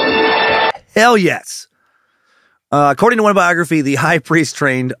 Hell yes. According to one biography, the high priest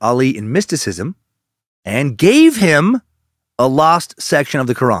trained Ali in mysticism and gave him a lost section of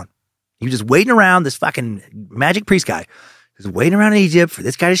the Quran. He was just waiting around, this fucking magic priest guy, just waiting around in Egypt for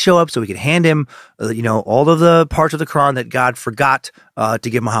this guy to show up so he could hand him, all of the parts of the Quran that God forgot to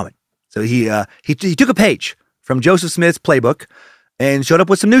give Muhammad. So he took a page from Joseph Smith's playbook and showed up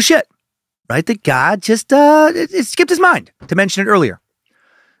with some new shit, right? That God just it skipped his mind to mention it earlier.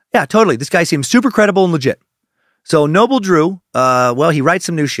 Yeah, totally. This guy seems super credible and legit. So Noble Drew, he writes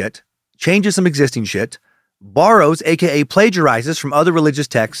some new shit, changes some existing shit, borrows, aka plagiarizes from other religious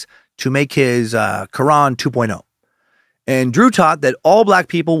texts to make his Quran 2.0. And Drew taught that all black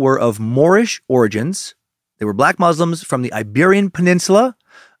people were of Moorish origins. They were black Muslims from the Iberian Peninsula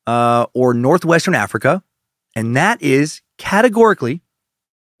or northwestern Africa. And that is categorically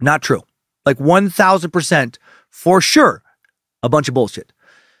not true. Like 1,000% for sure a bunch of bullshit.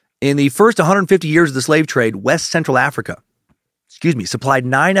 In the first 150 years of the slave trade, West Central Africa, supplied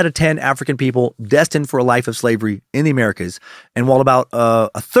 9 out of 10 African people destined for a life of slavery in the Americas. And while about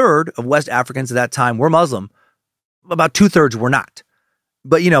a third of West Africans at that time were Muslim, about 2/3 were not.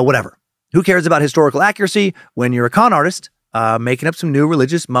 But, whatever. Who cares about historical accuracy when you're a con artist making up some new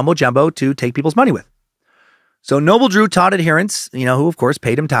religious mumbo jumbo to take people's money with? So Noble Drew taught adherents, who of course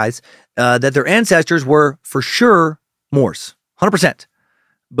paid him tithes, that their ancestors were for sure Moors, 100%.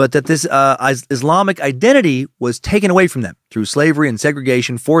 But that this Islamic identity was taken away from them through slavery and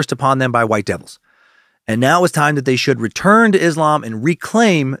segregation forced upon them by white devils. And now it was time that they should return to Islam and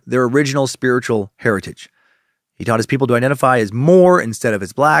reclaim their original spiritual heritage. He taught his people to identify as Moor instead of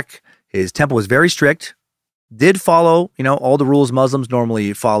as black. His temple was very strict, did follow, all the rules Muslims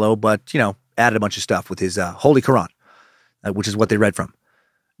normally follow, but, added a bunch of stuff with his Holy Quran, which is what they read from.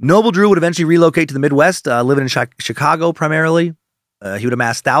 Noble Drew would eventually relocate to the Midwest, living in Chicago primarily. He would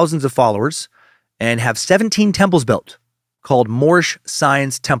amass thousands of followers and have 17 temples built called Moorish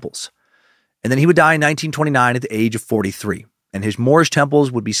Science Temples. And then he would die in 1929 at the age of 43. And his Moorish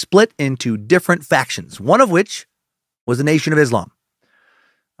temples would be split into different factions, one of which was the Nation of Islam.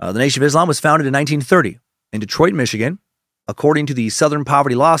 The Nation of Islam was founded in 1930 in Detroit, Michigan. According to the Southern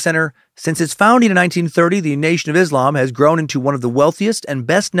Poverty Law Center, since its founding in 1930, the Nation of Islam has grown into one of the wealthiest and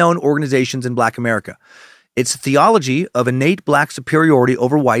best-known organizations in Black America. Its theology of innate black superiority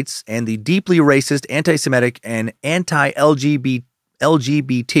over whites and the deeply racist, anti-Semitic, and anti-LGBT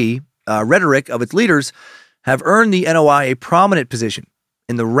rhetoric of its leaders have earned the NOI a prominent position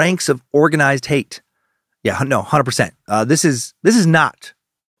in the ranks of organized hate. Yeah, no, 100%. This is not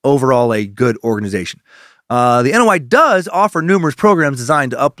overall a good organization. The NOI does offer numerous programs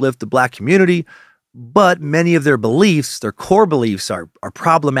designed to uplift the black community, but many of their beliefs, their core beliefs, are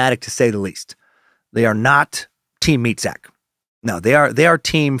problematic to say the least. They are not Team Meat Sack. No, they are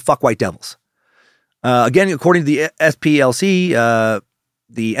Team Fuck White Devils. Again, according to the SPLC,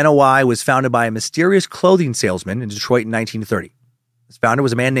 the NOI was founded by a mysterious clothing salesman in Detroit in 1930. Its founder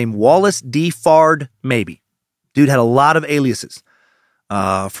was a man named Wallace D. Fard Maybe. Dude had a lot of aliases.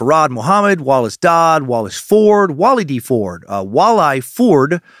 Farad Muhammad, Wallace Dodd, Wallace Ford, Wally D. Ford, Walleye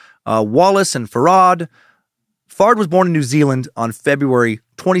Ford, Wallace and Farad. Fard was born in New Zealand on February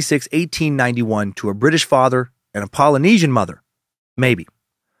 26, 1891 to a British father and a Polynesian mother. Maybe.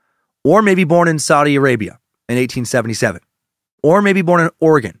 Or maybe born in Saudi Arabia in 1877. Or maybe born in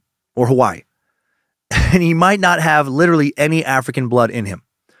Oregon or Hawaii. And he might not have literally any African blood in him.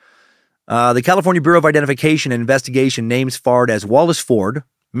 The California Bureau of Identification and Investigation names Fard as Wallace Ford.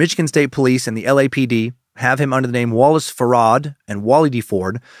 Michigan State Police and the LAPD have him under the name Wallace Farad and Wally D.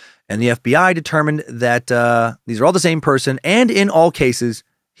 Ford. And the FBI determined that these are all the same person. And in all cases,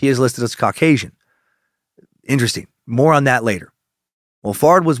 he is listed as Caucasian. Interesting. More on that later. Well,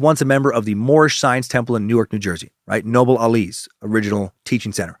 Fard was once a member of the Moorish Science Temple in Newark, New Jersey, right? Noble Ali's original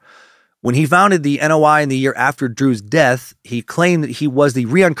teaching center. When he founded the NOI in the year after Drew's death, he claimed that he was the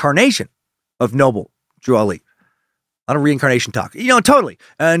reincarnation of Noble Drew Ali. On a reincarnation talk. Totally.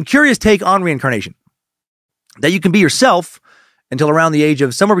 And curious take on reincarnation. That you can be yourself until around the age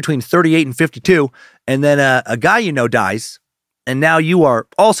of somewhere between 38 and 52, and then a guy dies, and now you are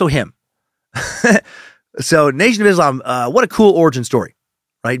also him. So Nation of Islam, what a cool origin story,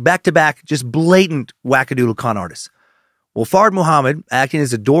 right? Back to back, just blatant wackadoodle con artists. Well, Fard Muhammad, acting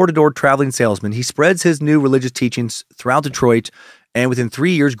as a door-to-door traveling salesman, he spreads his new religious teachings throughout Detroit, and within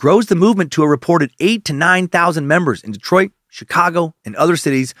 3 years grows the movement to a reported 8,000 to 9,000 members in Detroit, Chicago, and other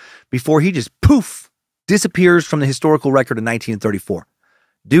cities before he just poof, disappears from the historical record in 1934.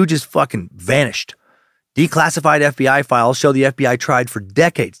 Dude just fucking vanished. Declassified FBI files show the FBI tried for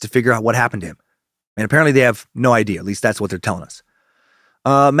decades to figure out what happened to him. And apparently they have no idea. At least that's what they're telling us.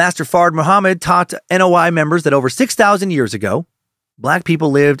 Master Fard Muhammad taught NOI members that over 6,000 years ago, black people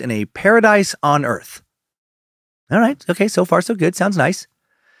lived in a paradise on earth. All right. Okay. So far, so good. Sounds nice.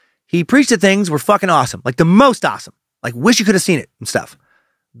 He preached that things were fucking awesome. Like the most awesome. Like wish you could have seen it and stuff.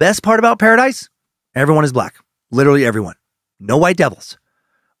 Best part about paradise? Everyone is black. Literally everyone. No white devils.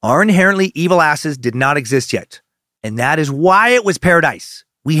 Our inherently evil asses did not exist yet. And that is why it was paradise.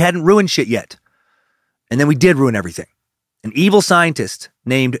 We hadn't ruined shit yet. And then we did ruin everything. An evil scientist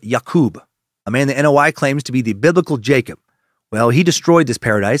named Yaqub, a man the NOI claims to be the biblical Jacob. Well, he destroyed this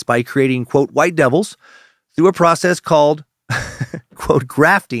paradise by creating, quote, white devils through a process called, quote,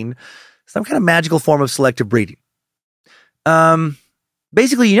 grafting, some kind of magical form of selective breeding.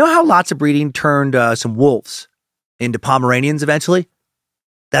 Basically, you know how lots of breeding turned some wolves into Pomeranians eventually?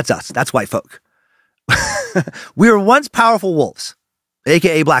 That's us. That's white folk. We were once powerful wolves,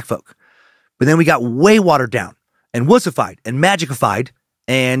 aka black folk. But then we got way watered down and wussified and magicified.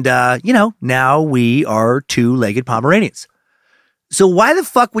 And, now we are two-legged Pomeranians. So why the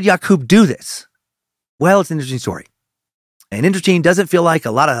fuck would Yaqub do this? Well, it's an interesting story. And interesting doesn't feel like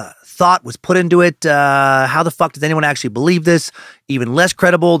a lot of thought was put into it. How the fuck does anyone actually believe this? Even less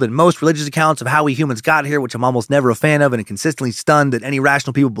credible than most religious accounts of how we humans got here, which I'm almost never a fan of and consistently stunned that any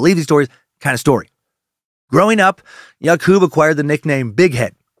rational people believe these stories kind of story. Growing up, Yaqub acquired the nickname Big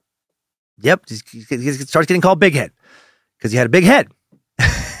Head. Yep, he starts getting called Big Head because he had a big head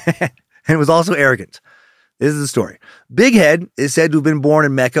and was also arrogant. This is the story. Big Head is said to have been born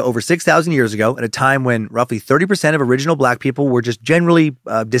in Mecca over 6,000 years ago at a time when roughly 30% of original black people were just generally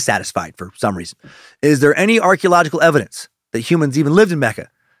dissatisfied for some reason. Is there any archaeological evidence that humans even lived in Mecca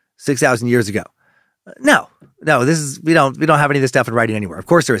 6,000 years ago? No, we don't have any of this stuff in writing anywhere. Of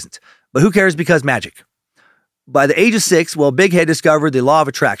course there isn't. But who cares because magic. By the age of 6, Big Head discovered the law of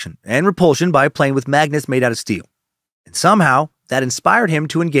attraction and repulsion by playing with magnets made out of steel. And somehow that inspired him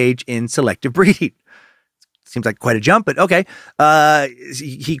to engage in selective breeding. Seems like quite a jump, but okay.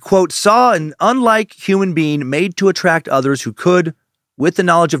 He, quote, saw an unlike human being made to attract others who could, with the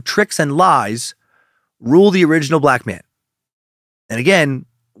knowledge of tricks and lies, rule the original black man. And again,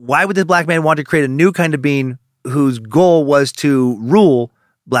 why would this black man want to create a new kind of being whose goal was to rule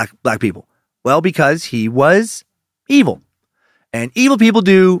black people? Well, because he was evil. And evil people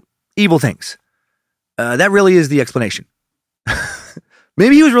do evil things. That really is the explanation.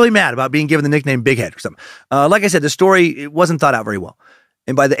 Maybe he was really mad about being given the nickname Big Head or something. Like I said, the story it wasn't thought out very well.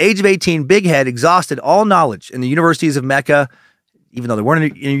 And by the age of 18, Big Head exhausted all knowledge in the universities of Mecca, even though there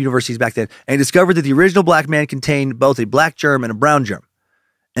weren't any universities back then, and discovered that the original black man contained both a black germ and a brown germ.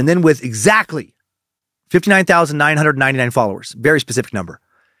 And then with exactly 59,999 followers, very specific number,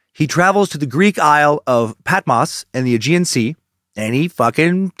 he travels to the Greek Isle of Patmos in the Aegean Sea, and he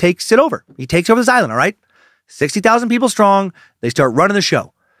fucking takes it over. He takes over this island, all right? 60,000 people strong. They start running the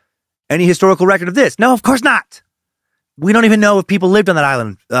show. Any historical record of this? No, of course not. We don't even know if people lived on that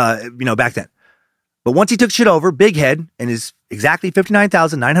island, back then. But once he took shit over, Big Head and his exactly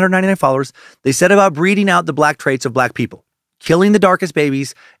 59,999 followers, they set about breeding out the black traits of black people, killing the darkest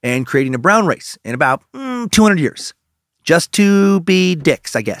babies and creating a brown race in about 200 years. Just to be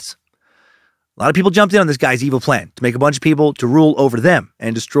dicks, I guess. A lot of people jumped in on this guy's evil plan to make a bunch of people to rule over them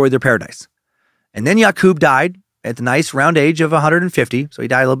and destroy their paradise. And then Yaqub died at the nice round age of 150. So he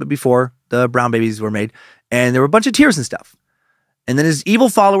died a little bit before the brown babies were made. And there were a bunch of tears and stuff. And then his evil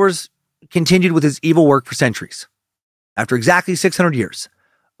followers continued with his evil work for centuries. After exactly 600 years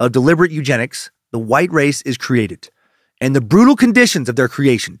of deliberate eugenics, the white race is created. And the brutal conditions of their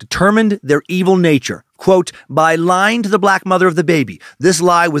creation determined their evil nature. Quote, by lying to the black mother of the baby, this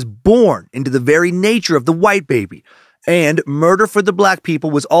lie was born into the very nature of the white baby. And murder for the black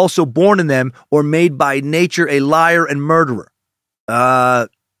people was also born in them or made by nature a liar and murderer.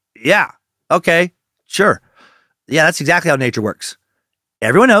 Yeah. Okay. Sure. Yeah, that's exactly how nature works.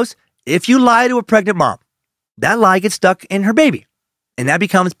 Everyone knows if you lie to a pregnant mom, that lie gets stuck in her baby. And that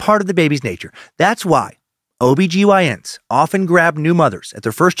becomes part of the baby's nature. That's why OBGYNs often grab new mothers at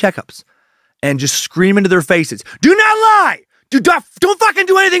their first checkups and just scream into their faces, do not lie! Don't fucking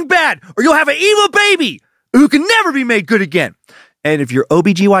do anything bad, or you'll have an evil baby who can never be made good again. And if your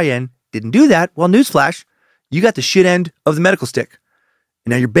OBGYN didn't do that, well, newsflash, you got the shit end of the medical stick.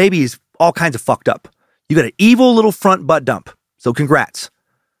 And now your baby is all kinds of fucked up. You got an evil little front butt dump. So congrats.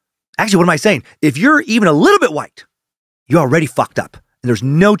 Actually, what am I saying? If you're even a little bit white, you're already fucked up. And there's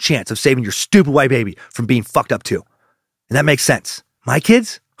no chance of saving your stupid white baby from being fucked up too. And that makes sense. My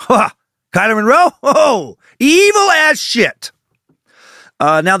kids? Ha! Kyler Monroe? Oh, evil as shit.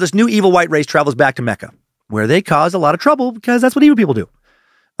 Now this new evil white race travels back to Mecca, where they cause a lot of trouble because that's what evil people do.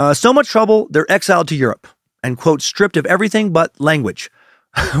 So much trouble, they're exiled to Europe and, quote, stripped of everything but language.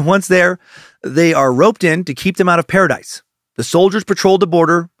 Once there, they are roped in to keep them out of paradise. The soldiers patrol the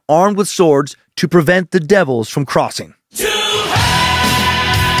border, armed with swords, to prevent the devils from crossing.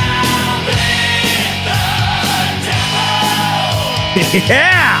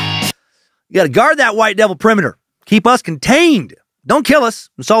 Yeah! You got to guard that white devil perimeter. Keep us contained. Don't kill us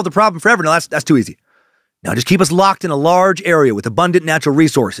and solve the problem forever. No, that's too easy. Now just keep us locked in a large area with abundant natural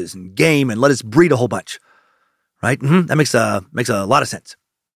resources and game and let us breed a whole bunch. Right? That makes a lot of sense.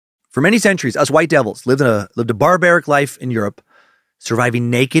 For many centuries, us white devils lived a barbaric life in Europe, surviving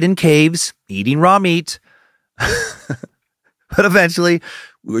naked in caves, eating raw meat. But eventually,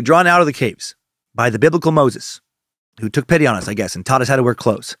 we were drawn out of the caves by the biblical Moses, who took pity on us, I guess, and taught us how to wear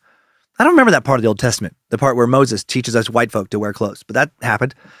clothes. I don't remember that part of the Old Testament, the part where Moses teaches us white folk to wear clothes, but that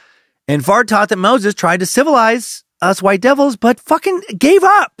happened. And Fard taught that Moses tried to civilize us white devils, but fucking gave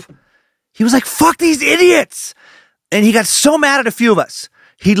up. He was like, fuck these idiots. And he got so mad at a few of us,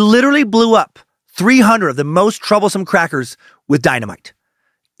 he literally blew up 300 of the most troublesome crackers with dynamite.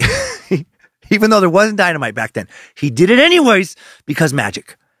 Even though there wasn't dynamite back then. He did it anyways because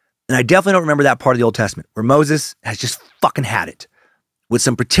magic. And I definitely don't remember that part of the Old Testament where Moses has just fucking had it with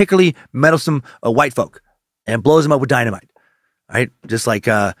some particularly meddlesome white folk and blows them up with dynamite. Right? Just like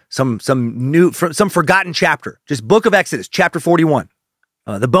some forgotten chapter. Just Book of Exodus, chapter 41.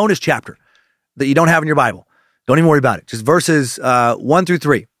 The bonus chapter that you don't have in your Bible. Don't even worry about it. Just verses 1 through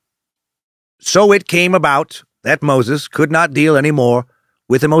 3. So it came about that Moses could not deal any more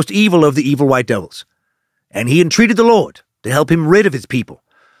with the most evil of the evil white devils. And he entreated the Lord to help him rid of his people.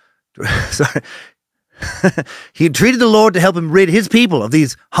 Sorry. He entreated the Lord to help him rid his people of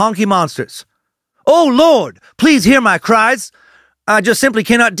these honky monsters. Oh, Lord, please hear my cries. I just simply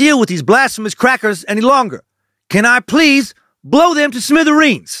cannot deal with these blasphemous crackers any longer. Can I please blow them to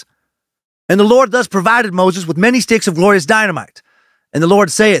smithereens? And the Lord thus provided Moses with many sticks of glorious dynamite. And the Lord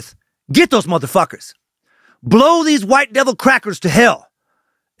saith, get those motherfuckers. Blow these white devil crackers to hell.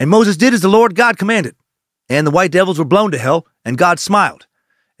 And Moses did as the Lord God commanded. And the white devils were blown to hell, and God smiled.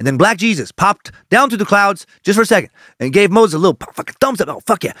 And then Black Jesus popped down through the clouds just for a second and gave Moses a little fucking thumbs up. Oh,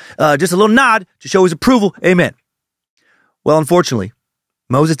 fuck yeah. Just a little nod to show his approval. Amen. Well, unfortunately,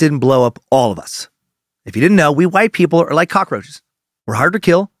 Moses didn't blow up all of us. If you didn't know, we white people are like cockroaches. We're hard to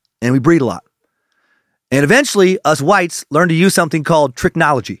kill, and we breed a lot. And eventually, us whites learned to use something called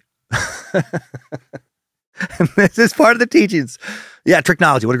technology. This is part of the teachings. Yeah,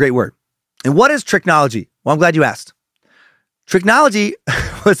 technology. What a great word. And what is technology? Well, I'm glad you asked. Technology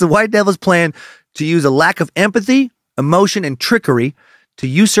was the white devil's plan to use a lack of empathy, emotion, and trickery to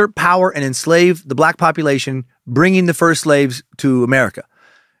usurp power and enslave the black population, bringing the first slaves to America.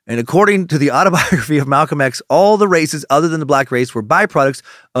 And according to the autobiography of Malcolm X, all the races other than the black race were byproducts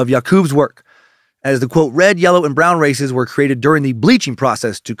of Yaqub's work, as the, quote, red, yellow, and brown races were created during the bleaching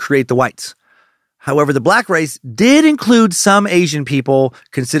process to create the whites. However, the black race did include some Asian people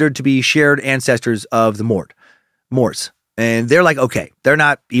considered to be shared ancestors of the Moors. And they're like, okay, they're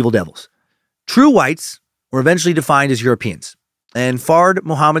not evil devils. True whites were eventually defined as Europeans. And Fard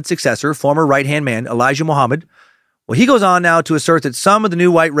Muhammad's successor, former right-hand man Elijah Muhammad, well, he goes on now to assert that some of the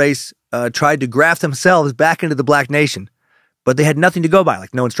new white race tried to graft themselves back into the black nation, but they had nothing to go by,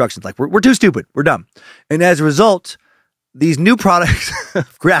 like no instructions, like we're too stupid, we're dumb. And as a result, these new products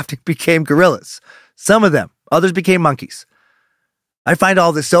of grafting became guerrillas. Some of them. Others became monkeys. I find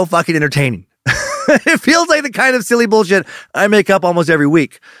all this so fucking entertaining. It feels like the kind of silly bullshit I make up almost every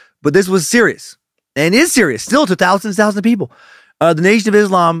week. But this was serious. And is serious still to thousands of people. The Nation of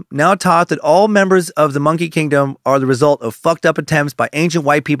Islam now taught that all members of the monkey kingdom are the result of fucked up attempts by ancient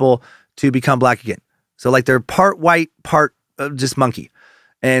white people to become black again. So like they're part white, part just monkey.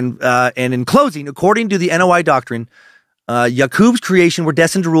 And in closing, according to the NOI doctrine, Yaqub's creation were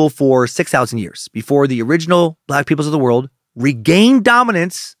destined to rule for 6,000 years before the original black peoples of the world regained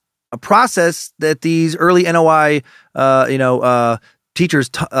dominance, a process that these early NOI teachers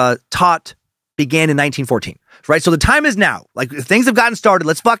taught began in 1914. Right? So the time is now. Like, if things have gotten started,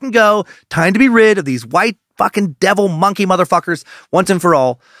 let's fucking go. Time to be rid of these white fucking devil monkey motherfuckers once and for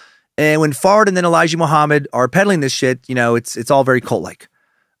all. And when Fard and then Elijah Muhammad are peddling this shit, it's all very cult-like.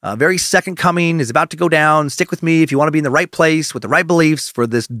 Very second coming is about to go down. Stick with me if you want to be in the right place with the right beliefs for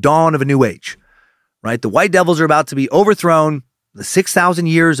this dawn of a new age. Right? The white devils are about to be overthrown. The 6,000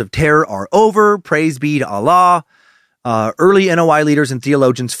 years of terror are over. Praise be to Allah. Early NOI leaders and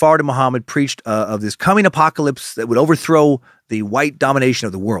theologians, Fard and Muhammad, preached of this coming apocalypse that would overthrow the white domination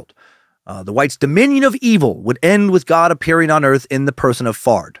of the world. The whites' dominion of evil would end with God appearing on earth in the person of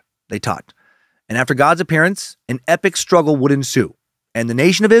Fard, they taught. And after God's appearance, an epic struggle would ensue. And the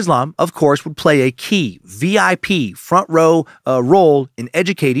Nation of Islam, of course, would play a key, VIP, front row role in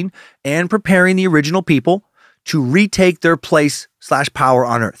educating and preparing the original people to retake their place/power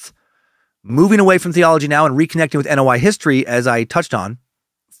on earth. Moving away from theology now and reconnecting with NOI history, as I touched on,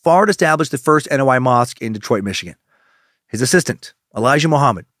 Fard established the first NOI mosque in Detroit, Michigan. His assistant, Elijah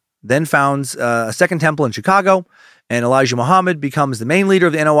Muhammad, then founds a second temple in Chicago, and Elijah Muhammad becomes the main leader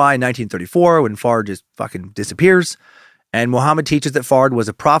of the NOI in 1934 when Fard just fucking disappears. And Muhammad teaches that Fard was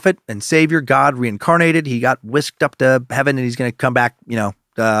a prophet and savior, God reincarnated. He got whisked up to heaven and he's going to come back,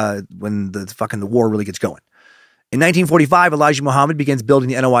 when the war really gets going. In 1945, Elijah Muhammad begins building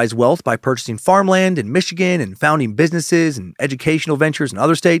the NOI's wealth by purchasing farmland in Michigan and founding businesses and educational ventures in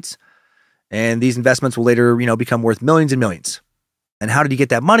other states. And these investments will later, become worth millions and millions. And how did he get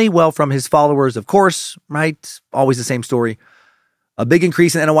that money? Well, from his followers, of course, right? Always the same story. A big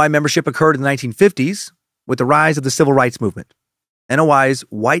increase in NOI membership occurred in the 1950s with the rise of the civil rights movement. NOI's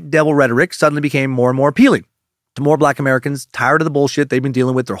white devil rhetoric suddenly became more and more appealing to more black Americans tired of the bullshit they've been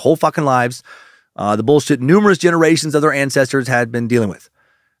dealing with their whole fucking lives. The bullshit numerous generations of their ancestors had been dealing with,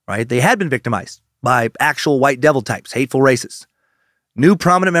 right? They had been victimized by actual white devil types, hateful racists. New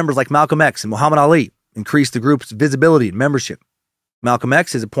prominent members like Malcolm X and Muhammad Ali increased the group's visibility and membership. Malcolm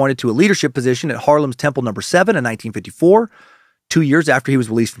X is appointed to a leadership position at Harlem's Temple No. 7 in 1954, 2 years after he was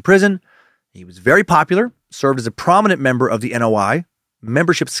released from prison. He was very popular, served as a prominent member of the NOI.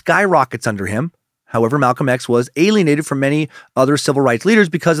 Membership skyrockets under him. However, Malcolm X was alienated from many other civil rights leaders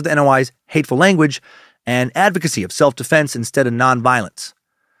because of the NOI's hateful language and advocacy of self-defense instead of nonviolence.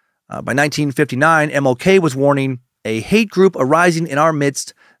 By 1959, MLK was warning a hate group arising in our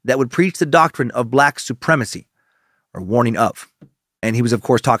midst that would preach the doctrine of black supremacy, or warning of. And he was, of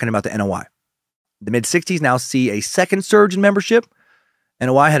course, talking about the NOI. The mid-60s now see a second surge in membership.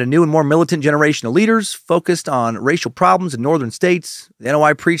 NOI had a new and more militant generation of leaders focused on racial problems in northern states. The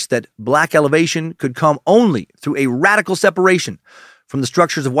NOI preached that black elevation could come only through a radical separation from the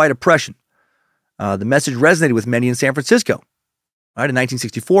structures of white oppression. The message resonated with many in San Francisco. Right, in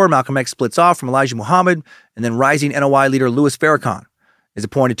 1964, Malcolm X splits off from Elijah Muhammad, and then rising NOI leader Louis Farrakhan is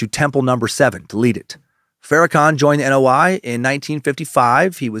appointed to Temple No. 7 to lead it. Farrakhan joined the NOI in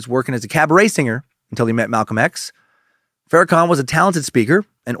 1955. He was working as a cabaret singer until he met Malcolm X. Farrakhan was a talented speaker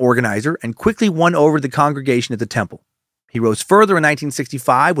and organizer and quickly won over the congregation at the temple. He rose further in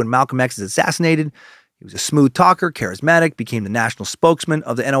 1965 when Malcolm X is assassinated. He was a smooth talker, charismatic, became the national spokesman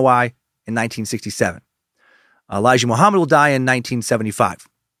of the NOI in 1967. Elijah Muhammad will die in 1975.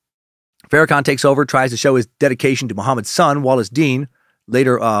 Farrakhan takes over, tries to show his dedication to Muhammad's son, Wallace Dean,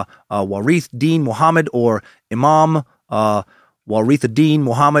 later Warith Dean Muhammad, or Imam Warith Dean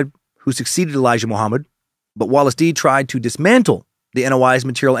Muhammad, who succeeded Elijah Muhammad. But Wallace D tried to dismantle the NOI's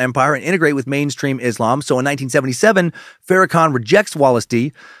material empire and integrate with mainstream Islam. So in 1977, Farrakhan rejects Wallace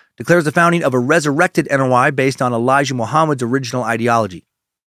D, declares the founding of a resurrected NOI based on Elijah Muhammad's original ideology.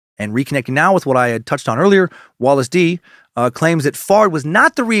 And reconnecting now with what I had touched on earlier, Wallace D claims that Fard was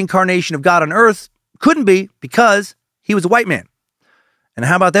not the reincarnation of God on earth, couldn't be, because he was a white man. And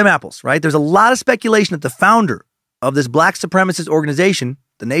how about them apples, right? There's a lot of speculation that the founder of this black supremacist organization,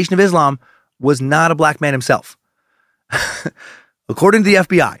 the Nation of Islam, was not a black man himself. According to the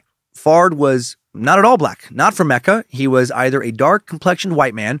FBI, Fard was not at all black, not from Mecca. He was either a dark-complexioned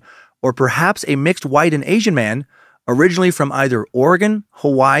white man or perhaps a mixed white and Asian man, originally from either Oregon,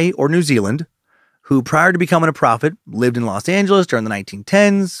 Hawaii, or New Zealand. who prior to becoming a prophet lived in Los Angeles during the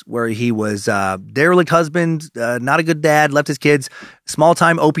 1910s, where he was a derelict husband, not a good dad, left his kids,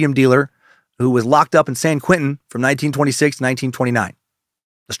 small-time opium dealer who was locked up in San Quentin from 1926 to 1929.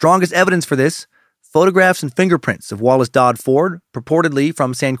 The strongest evidence for this, photographs and fingerprints of Wallace Dodd Ford, purportedly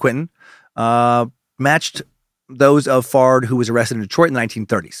from San Quentin, matched those of Fard, who was arrested in Detroit in the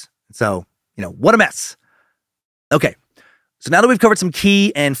 1930s. So, what a mess. Okay, so now that we've covered some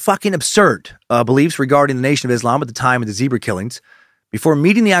key and fucking absurd beliefs regarding the Nation of Islam at the time of the zebra killings, before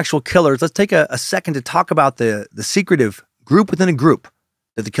meeting the actual killers, let's take a second to talk about the secretive group within a group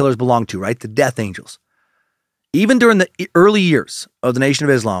that the killers belonged to, right? The Death Angels. Even during the early years of the Nation of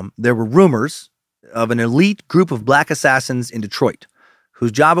Islam, there were rumors of an elite group of black assassins in Detroit,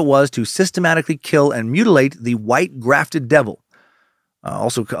 whose job it was to systematically kill and mutilate the white grafted devil,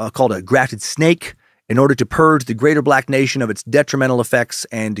 also called a grafted snake, in order to purge the greater black nation of its detrimental effects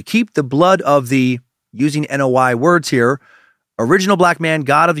and to keep the blood of the, using NOI words here, original black man,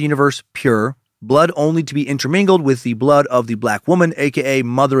 God of the universe, pure, blood only to be intermingled with the blood of the black woman, aka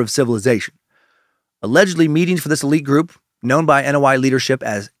mother of civilization. Allegedly, meetings for this elite group, known by NOI leadership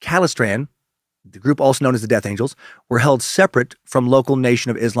as Calistran, the group also known as the Death Angels, were held separate from local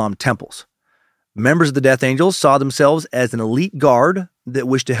Nation of Islam temples. Members of the Death Angels saw themselves as an elite guard that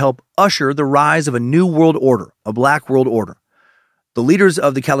wished to help usher the rise of a new world order, a black world order. The leaders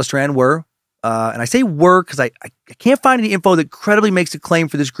of the Calistran were, and I say were because I can't find any info that credibly makes a claim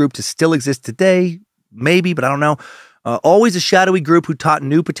for this group to still exist today. Maybe, but I don't know. Always a shadowy group who taught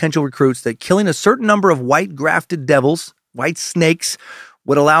new potential recruits that killing a certain number of white grafted devils, white snakes,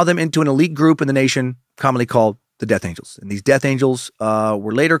 would allow them into an elite group in the nation commonly called the Death Angels. And these Death Angels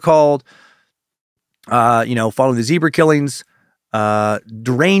were later called, following the zebra killings,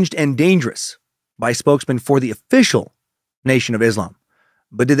 deranged and dangerous by spokesmen for the official Nation of Islam.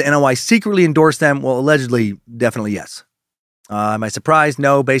 But did the NOI secretly endorse them? Well, allegedly, definitely yes. Am I surprised?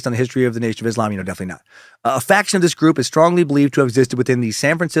 No. Based on the history of the Nation of Islam, definitely not. A faction of this group is strongly believed to have existed within the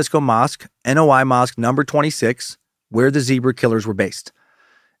San Francisco Mosque, NOI Mosque number 26, where the zebra killers were based.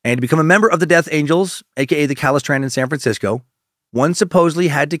 And to become a member of the Death Angels, aka the Calistran in San Francisco, one supposedly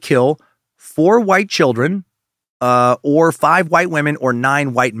had to kill 4 white children, or 5 white women, or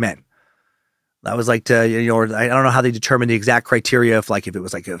 9 white men. That was like I don't know how they determined the exact criteria. If it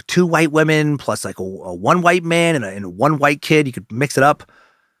was 2 white women plus a 1 white man and a 1 white kid, you could mix it up.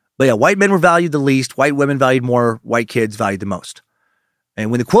 But yeah, white men were valued the least, white women valued more, white kids valued the most.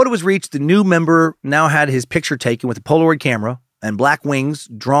 And when the quota was reached, the new member now had his picture taken with a Polaroid camera and black wings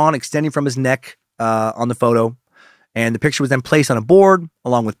drawn extending from his neck on the photo. And the picture was then placed on a board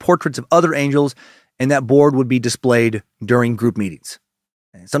along with portraits of other angels, and that board would be displayed during group meetings.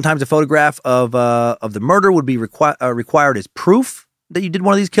 And sometimes a photograph of the murder would be required as proof that you did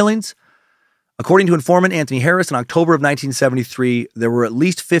one of these killings. According to informant Anthony Harris, in October of 1973, there were at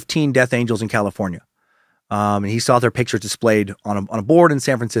least 15 Death Angels in California. And he saw their pictures displayed on a board in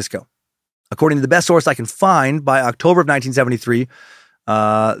San Francisco. According to the best source I can find, by October of 1973,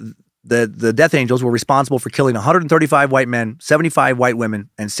 the Death Angels were responsible for killing 135 white men, 75 white women,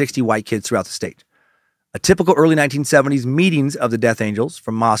 and 60 white kids throughout the state. A typical early 1970s meetings of the Death Angels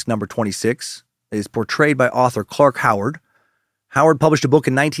from Mosque number 26 is portrayed by author Clark Howard. Howard published a book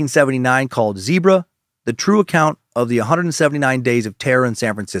in 1979 called Zebra, the true account of the 179 days of terror in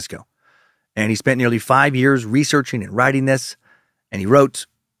San Francisco. And he spent nearly 5 years researching and writing this. And he wrote,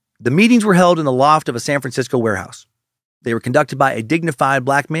 "The meetings were held in the loft of a San Francisco warehouse. They were conducted by a dignified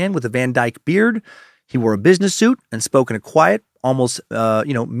black man with a Van Dyke beard. He wore a business suit and spoke in a quiet, almost,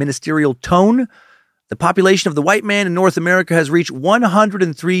 ministerial tone. The population of the white man in North America has reached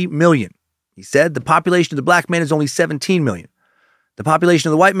 103 million. He said the population of the black man is only 17 million. The population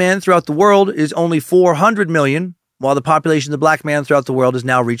of the white man throughout the world is only 400 million, while the population of the black man throughout the world has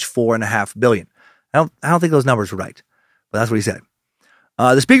now reached 4.5 billion. I don't think those numbers were right, but that's what he said.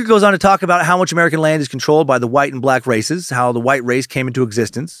 The speaker goes on to talk about how much American land is controlled by the white and black races, how the white race came into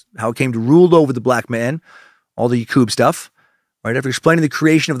existence, how it came to rule over the black man, all the Yakub stuff. Right, after explaining the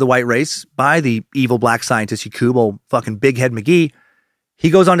creation of the white race by the evil black scientist Yakub, old fucking Big Head McGee,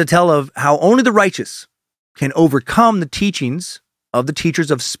 he goes on to tell of how only the righteous can overcome the teachings of the teachers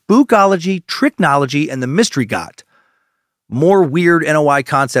of spookology, tricknology, and the mystery god. More weird NOI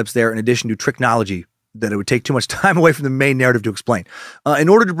concepts there in addition to tricknology that it would take too much time away from the main narrative to explain, in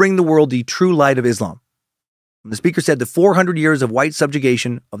order to bring the world the true light of Islam. The speaker said the 400 years of white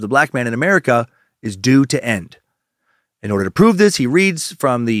subjugation of the black man in America is due to end. In order to prove this, he reads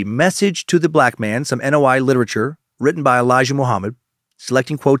from the Message to the Black Man, some NOI literature written by Elijah Muhammad,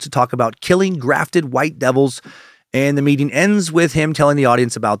 selecting quotes to talk about killing grafted white devils, and the meeting ends with him telling the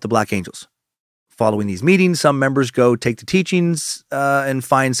audience about the Black Angels. Following these meetings, some members go take the teachings and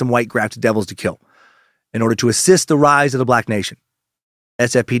find some white grafted devils to kill in order to assist the rise of the black nation.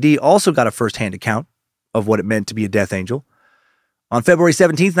 SFPD also got a first-hand account of what it meant to be a death angel. On February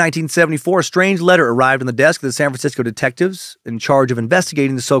 17th, 1974, a strange letter arrived on the desk of the San Francisco detectives in charge of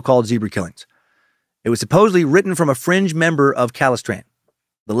investigating the so-called zebra killings. It was supposedly written from a fringe member of Calistran.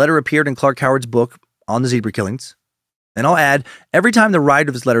 The letter appeared in Clark Howard's book on the zebra killings. And I'll add, every time the writer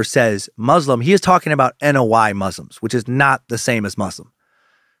of this letter says Muslim, he is talking about NOI Muslims, which is not the same as Muslim.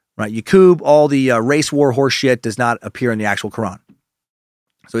 Right? Yaqub, all the race war horse shit does not appear in the actual Quran.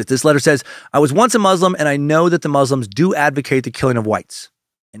 So this letter says, I was once a Muslim, and I know that the Muslims do advocate the killing of whites.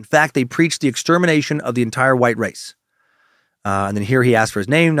 In fact, they preach the extermination of the entire white race. And then here he asks for his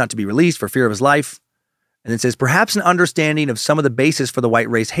name not to be released for fear of his life. And it says, perhaps an understanding of some of the basis for the white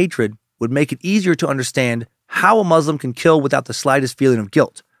race hatred would make it easier to understand how a Muslim can kill without the slightest feeling of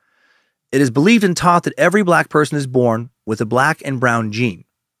guilt. It is believed and taught that every black person is born with a black and brown gene.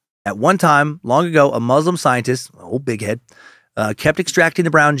 At one time, long ago, a Muslim scientist, old big head, kept extracting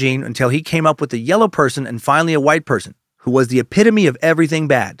the brown gene until he came up with a yellow person and finally a white person, who was the epitome of everything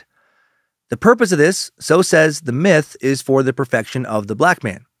bad. The purpose of this, so says the myth, is for the perfection of the black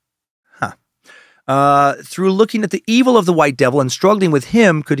man. Through looking at the evil of the white devil and struggling with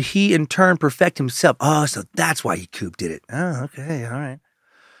him, could he in turn perfect himself? Oh, so that's why Yaqub did it. Oh, okay, all right.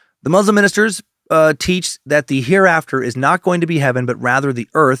 The Muslim ministers teach that the hereafter is not going to be heaven, but rather the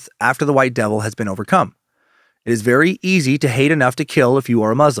earth after the white devil has been overcome. It is very easy to hate enough to kill if you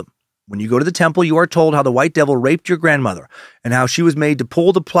are a Muslim. When you go to the temple, you are told how the white devil raped your grandmother and how she was made to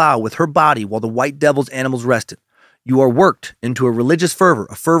pull the plow with her body while the white devil's animals rested. You are worked into a religious fervor,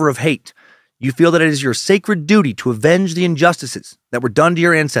 a fervor of hate. You feel that it is your sacred duty to avenge the injustices that were done to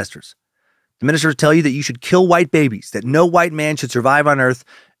your ancestors. The ministers tell you that you should kill white babies, that no white man should survive on earth,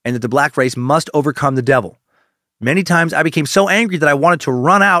 and that the black race must overcome the devil. Many times I became so angry that I wanted to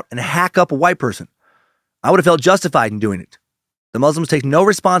run out and hack up a white person. I would have felt justified in doing it. The Muslims take no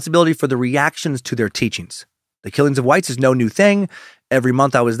responsibility for the reactions to their teachings. The killings of whites is no new thing. Every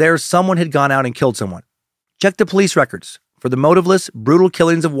month I was there, someone had gone out and killed someone. Check the police records for the motiveless, brutal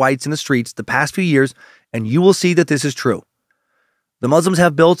killings of whites in the streets the past few years, and you will see that this is true. The Muslims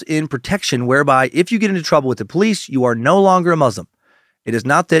have built-in protection whereby if you get into trouble with the police, you are no longer a Muslim. It is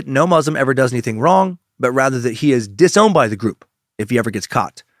not that no Muslim ever does anything wrong, but rather that he is disowned by the group if he ever gets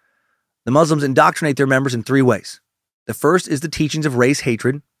caught. The Muslims indoctrinate their members in three ways. The first is the teachings of race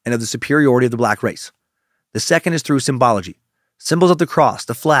hatred and of the superiority of the black race. The second is through symbology. Symbols of the cross,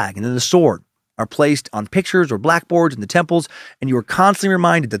 the flag, and then the sword are placed on pictures or blackboards in the temples, and you are constantly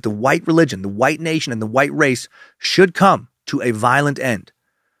reminded that the white religion, the white nation, and the white race should come to a violent end.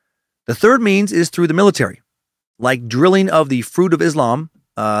 The third means is through the military, like drilling of the Fruit of Islam.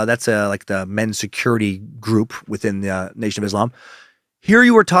 That's like the men's security group within the Nation of Islam. Here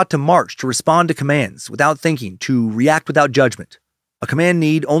you are taught to march, to respond to commands without thinking, to react without judgment. A command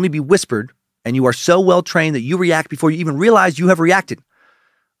need only be whispered, and you are so well trained that you react before you even realize you have reacted.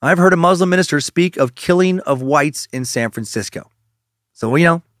 I've heard a Muslim minister speak of killing of whites in San Francisco. So,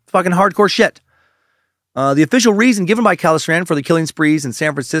 fucking hardcore shit. The official reason given by Calistran for the killing sprees in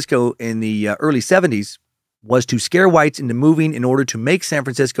San Francisco in the early 70s was to scare whites into moving in order to make San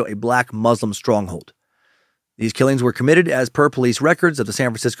Francisco a black Muslim stronghold. These killings were committed as per police records of the San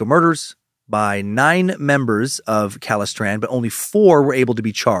Francisco murders by 9 members of Calistran, but only 4 were able to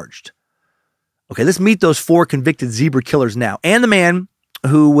be charged. Okay, let's meet those 4 convicted zebra killers now, and the man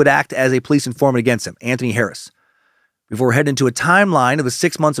who would act as a police informant against him, Anthony Harris, before we head into a timeline of the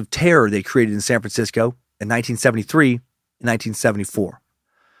 6 months of terror they created in San Francisco in 1973 and 1974.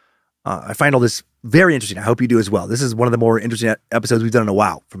 I find all this very interesting. I hope you do as well. This is one of the more interesting episodes we've done in a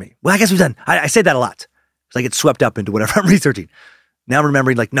while for me. Well, I guess we've done. I say that a lot. So I get swept up into whatever I'm researching. Now I'm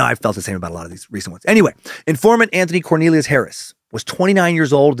remembering, no, I felt the same about a lot of these recent ones. Anyway, informant Anthony Cornelius Harris was 29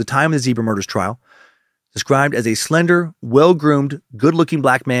 years old at the time of the zebra murders trial, described as a slender, well-groomed, good-looking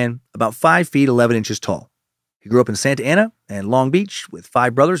black man, about 5 feet 11 inches tall. He grew up in Santa Ana and Long Beach with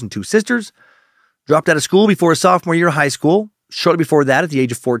 5 brothers and 2 sisters, dropped out of school before his sophomore year of high school. Shortly before that, at the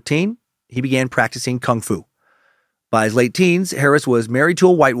age of 14, he began practicing kung fu. By his late teens, Harris was married to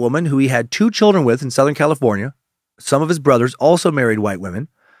a white woman who he had 2 children with in Southern California. Some of his brothers also married white women,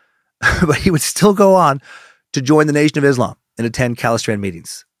 but he would still go on to join the Nation of Islam and attend Calistran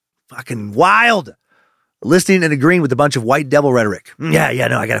meetings. Fucking wild. Listening and agreeing with a bunch of white devil rhetoric. No, I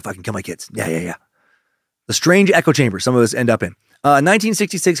gotta fucking kill my kids. Yeah. The strange echo chamber some of us end up in. In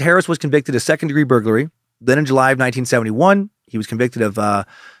 1966, Harris was convicted of second-degree burglary. Then in July of 1971, he was convicted of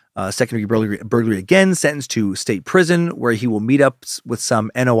second-degree burglary again, sentenced to state prison, where he will meet up with some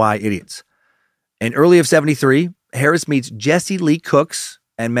NOI idiots. In early of 73, Harris meets Jesse Lee Cooks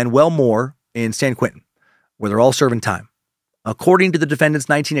and Manuel Moore in San Quentin, where they're all serving time. According to the defendant's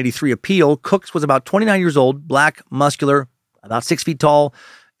 1983 appeal, Cooks was about 29 years old, black, muscular, about 6 feet tall,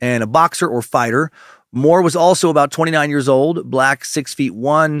 and a boxer or fighter. Moore was also about 29 years old, black, 6 feet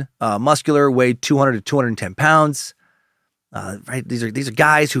 1, muscular, weighed 200 to 210 pounds. Right? These are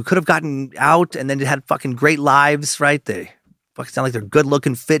guys who could have gotten out and then had fucking great lives, right? They fucking sound like they're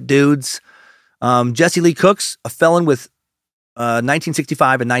good-looking, fit dudes. Jesse Lee Cooks, a felon with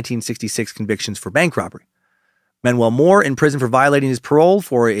 1965 and 1966 convictions for bank robbery. Manuel Moore in prison for violating his parole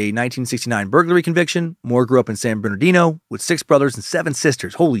for a 1969 burglary conviction. Moore grew up in San Bernardino with 6 brothers and 7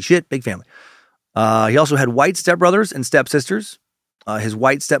 sisters. Holy shit, big family. He also had white stepbrothers and stepsisters, his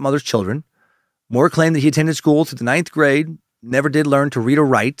white stepmother's children. Moore claimed that he attended school through the 9th grade, never did learn to read or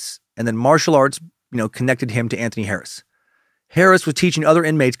write, and then martial arts, connected him to Anthony Harris. Harris was teaching other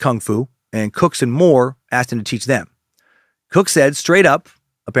inmates kung fu, and Cooks and Moore asked him to teach them. Cooks said straight up,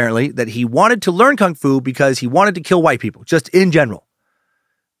 apparently, that he wanted to learn kung fu because he wanted to kill white people, just in general.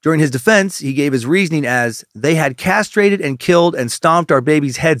 During his defense, he gave his reasoning as, they had castrated and killed and stomped our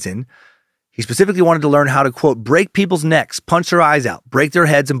babies' heads in. He specifically wanted to learn how to, quote, break people's necks, punch their eyes out, break their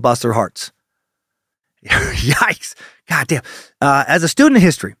heads, and bust their hearts. Yikes. God damn. As a student of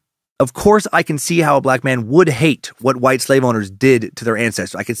history, of course, I can see how a black man would hate what white slave owners did to their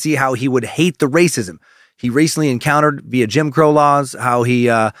ancestors. I can see how he would hate the racism he recently encountered via Jim Crow laws, how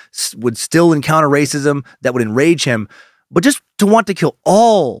he would still encounter racism that would enrage him. But just to want to kill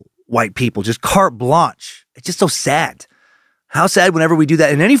all white people, just carte blanche, it's just so sad. How sad whenever we do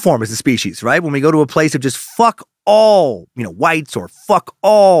that in any form as a species, right? When we go to a place of just fuck all, whites, or fuck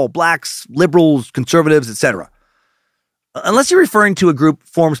all blacks, liberals, conservatives, etc. Unless you're referring to a group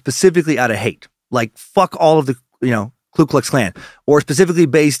formed specifically out of hate, like fuck all of the, Ku Klux Klan, or specifically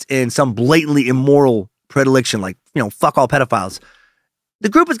based in some blatantly immoral predilection, like, fuck all pedophiles. The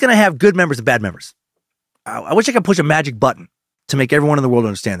group is going to have good members and bad members. I wish I could push a magic button to make everyone in the world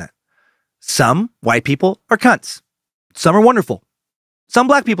understand that. Some white people are cunts. Some are wonderful. Some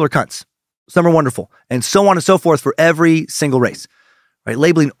black people are cunts. Some are wonderful. And so on and so forth for every single race. Right?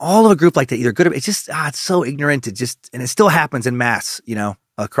 Labeling all of a group like that, either good or it's just, it's so ignorant. And it still happens in mass,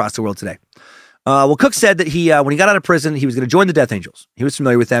 across the world today. Well, Cook said that when he got out of prison, he was going to join the Death Angels. He was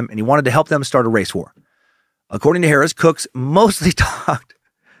familiar with them and he wanted to help them start a race war. According to Harris, Cooks mostly talked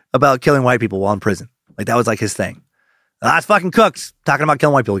about killing white people while in prison. Like that was like his thing. That's fucking Cooks talking about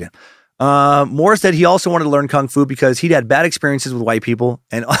killing white people again. Moore said he also wanted to learn kung fu because he'd had bad experiences with white people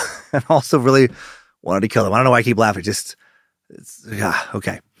and also really wanted to kill them. I don't know why I keep laughing.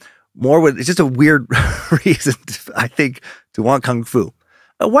 Okay. It's just a weird reason, I think, to want kung fu.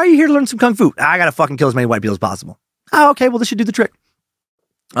 Why are you here to learn some kung fu? I gotta fucking kill as many white people as possible. Oh, okay. Well, this should do the trick.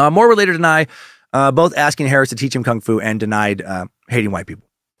 Moore would later deny both asking Harris to teach him kung fu and denied hating white people.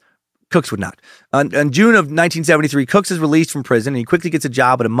 Cooks would not. In June of 1973, Cooks is released from prison and he quickly gets a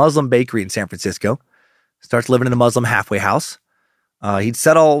job at a Muslim bakery in San Francisco. Starts living in a Muslim halfway house. He'd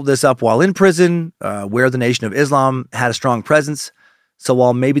set all this up while in prison, where the Nation of Islam had a strong presence. So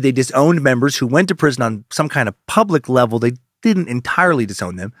while maybe they disowned members who went to prison on some kind of public level, they didn't entirely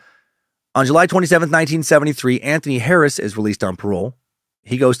disown them. On July 27th, 1973, Anthony Harris is released on parole.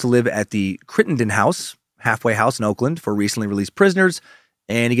 He goes to live at the Crittenden House, halfway house in Oakland, for recently released prisoners.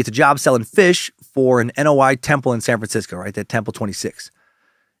 And he gets a job selling fish for an NOI temple in San Francisco, right? That Temple 26.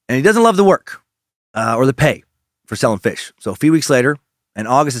 And he doesn't love the work or the pay for selling fish. So a few weeks later, in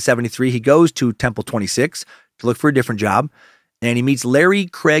August of 73, he goes to Temple 26 to look for a different job. And he meets Larry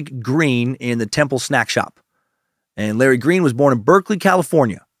Craig Green in the Temple snack shop. And Larry Green was born in Berkeley,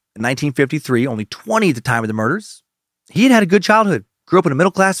 California in 1953, only 20 at the time of the murders. He had a good childhood, grew up in a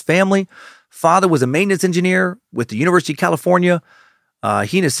middle-class family. Father was a maintenance engineer with the University of California. He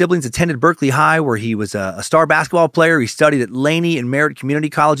and his siblings attended Berkeley High, where he was a star basketball player. He studied at Laney and Merritt Community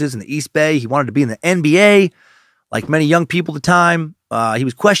Colleges in the East Bay. He wanted to be in the NBA. Like many young people at the time, he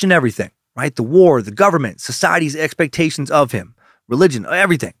was questioning everything, right? The war, the government, society's expectations of him, religion,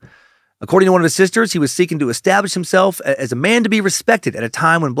 everything. According to one of his sisters, he was seeking to establish himself as a man to be respected at a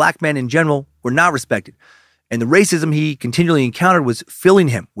time when black men in general were not respected. And the racism he continually encountered was filling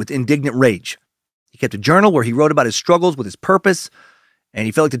him with indignant rage. He kept a journal where he wrote about his struggles with his purpose. And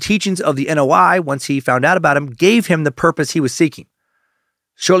he felt like the teachings of the NOI, once he found out about him, gave him the purpose he was seeking.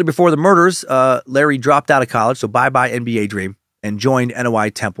 Shortly before the murders, Larry dropped out of college, so bye-bye NBA dream, and joined NOI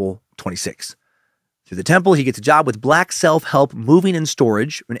Temple 26. Through the temple, he gets a job with Black Self-Help Moving and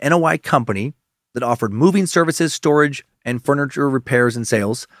Storage, an NOI company that offered moving services, storage, and furniture repairs and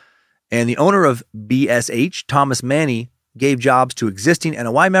sales. And the owner of BSH, Thomas Manny, gave jobs to existing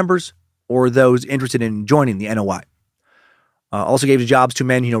NOI members or those interested in joining the NOI. Also gave the jobs to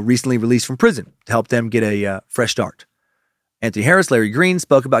men, recently released from prison to help them get a fresh start. Anthony Harris, Larry Green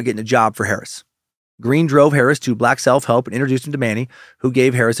spoke about getting a job for Harris. Green drove Harris to Black Self-Help and introduced him to Manny, who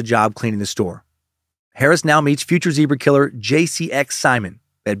gave Harris a job cleaning the store. Harris now meets future zebra killer JCX Simon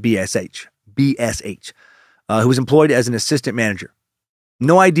at BSH, who was employed as an assistant manager.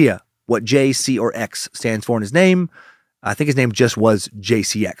 No idea what J, C, or X stands for in his name. I think his name just was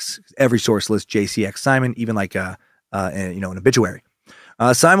JCX. Every source lists JCX Simon, even like an obituary.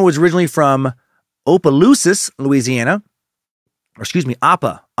 Simon was originally from Opelousas, Louisiana.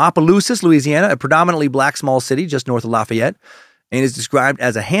 Opelousas, Louisiana, a predominantly black small city just north of Lafayette, and is described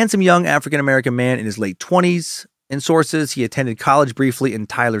as a handsome young African-American man in his late 20s. In sources, he attended college briefly in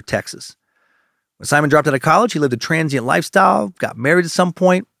Tyler, Texas. When Simon dropped out of college, he lived a transient lifestyle, got married at some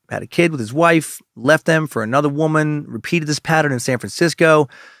point, had a kid with his wife, left them for another woman, repeated this pattern in San Francisco.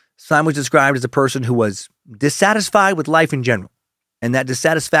 Simon was described as a person who was dissatisfied with life in general, and that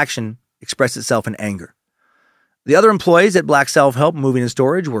dissatisfaction expressed itself in anger. The other employees at Black Self-Help Moving and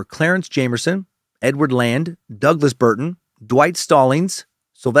Storage were Clarence Jamerson, Edward Land, Douglas Burton, Dwight Stallings,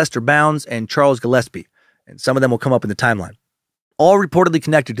 Sylvester Bounds, and Charles Gillespie. And some of them will come up in the timeline. All reportedly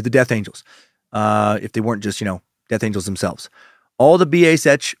connected to the Death Angels, if they weren't just, Death Angels themselves. All the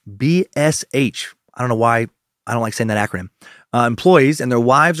BSH, I don't know why I don't like saying that acronym, employees and their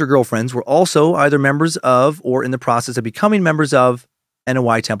wives or girlfriends were also either members of or in the process of becoming members of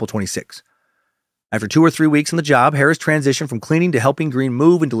NOI Temple 26. After 2 or 3 weeks on the job, Harris transitioned from cleaning to helping Green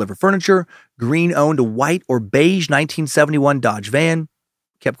move and deliver furniture. Green owned a white or beige 1971 Dodge van,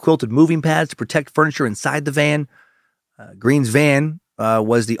 kept quilted moving pads to protect furniture inside the van. Green's van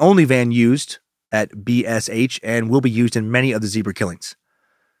was the only van used at BSH and will be used in many of the zebra killings.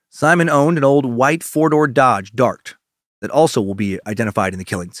 Simon owned an old white 4-door Dodge Dart that also will be identified in the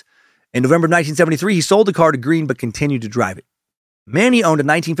killings. In November of 1973, he sold the car to Green but continued to drive it. Manny owned a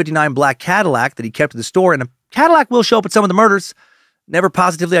 1959 black Cadillac that he kept at the store, and a Cadillac will show up at some of the murders. Never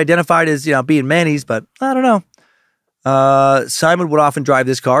positively identified as, being Manny's, but I don't know. Simon would often drive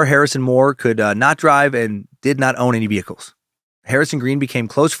this car. Harris and Moore could not drive and did not own any vehicles. Harris and Green became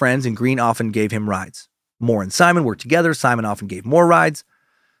close friends, and Green often gave him rides. Moore and Simon worked together. Simon often gave Moore rides.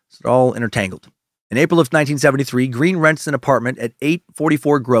 So they're all intertangled. In April of 1973, Green rents an apartment at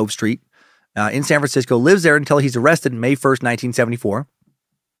 844 Grove Street in San Francisco, lives there until he's arrested May 1st, 1974.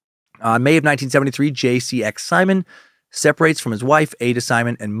 May of 1973, JCX Simon separates from his wife, Ada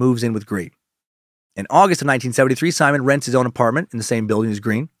Simon, and moves in with Green. In August of 1973, Simon rents his own apartment in the same building as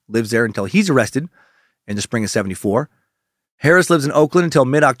Green, lives there until he's arrested in the spring of 74. Harris lives in Oakland until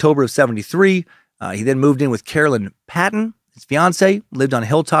mid-October of 73. He then moved in with Carolyn Patton, his fiancée, lived on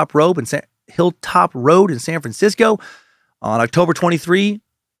Hilltop Road in San Francisco. On October 23,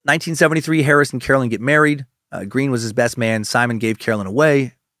 1973, Harris and Carolyn get married. Green was his best man. Simon gave Carolyn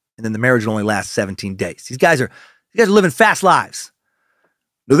away, and then the marriage would only last 17 days. These guys are living fast lives.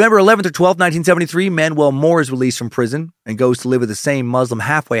 November 11th or 12th, 1973, Manuel Moore is released from prison and goes to live at the same Muslim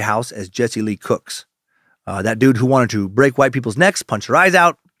halfway house as Jesse Lee Cooks. That dude who wanted to break white people's necks, punch their eyes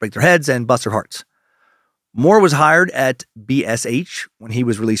out, break their heads, and bust their hearts. Moore was hired at BSH when he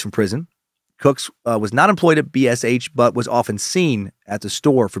was released from prison. Cooks was not employed at BSH, but was often seen at the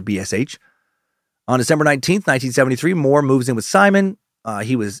store for BSH. On December 19th, 1973, Moore moves in with Simon.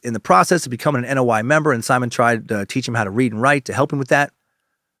 He was in the process of becoming an NOI member, and Simon tried to teach him how to read and write to help him with that.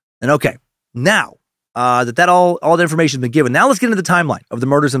 And okay, now that all the information has been given, now let's get into the timeline of the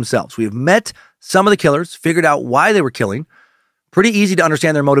murders themselves. We have met some of the killers, figured out why they were killing. Pretty easy to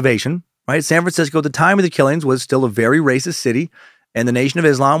understand their motivation, right? San Francisco at the time of the killings was still a very racist city, and the Nation of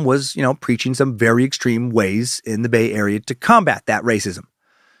Islam was, preaching some very extreme ways in the Bay Area to combat that racism.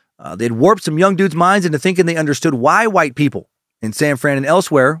 They'd warped some young dudes' minds into thinking they understood why white people in San Fran and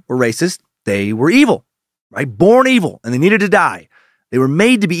elsewhere were racist. They were evil, right? Born evil, and they needed to die. They were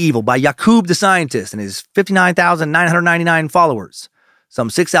made to be evil by Yaqub the scientist and his 59,999 followers some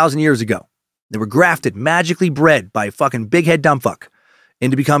 6,000 years ago. They were grafted, magically bred by fucking big head dumbfuck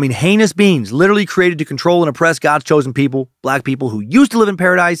into becoming heinous beings, literally created to control and oppress God's chosen people, black people who used to live in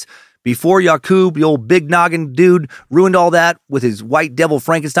paradise before Yaqub, the old big noggin dude, ruined all that with his white devil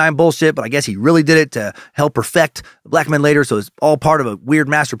Frankenstein bullshit, but I guess he really did it to help perfect the black men later, so it's all part of a weird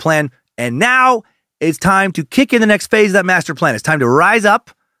master plan. And now it's time to kick in the next phase of that master plan. It's time to rise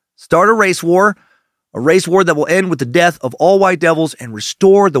up, start a race war that will end with the death of all white devils and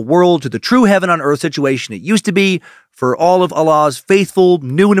restore the world to the true heaven on earth situation it used to be for all of Allah's faithful,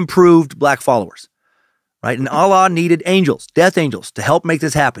 new and improved black followers. Right? And Allah needed angels, death angels, to help make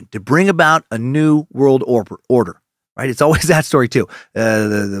this happen, to bring about a new world order. right? It's always that story too.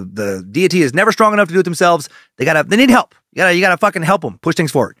 The deity is never strong enough to do it themselves. They need help. You gotta fucking help them push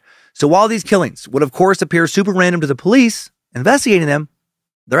things forward. So while these killings would of course appear super random to the police investigating them,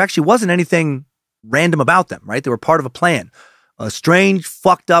 there actually wasn't anything random about them, right? They were part of a plan, a strange,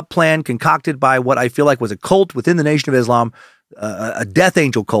 fucked up plan concocted by what I feel like was a cult within the Nation of Islam, a death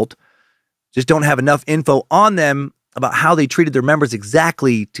angel cult. Just don't have enough info on them about how they treated their members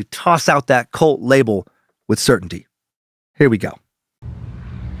exactly to toss out that cult label with certainty. Here we go.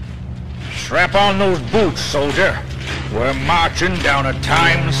 Strap on those boots, soldier. We're marching down a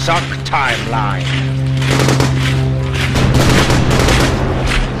Timesuck timeline.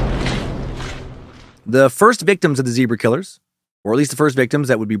 The first victims of the zebra killers, or at least the first victims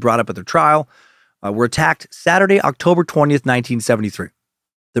that would be brought up at their trial, were attacked Saturday, October 20th, 1973.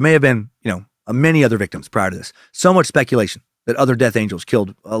 There may have been, many other victims prior to this. So much speculation that other death angels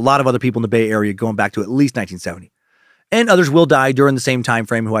killed a lot of other people in the Bay Area going back to at least 1970. And others will die during the same time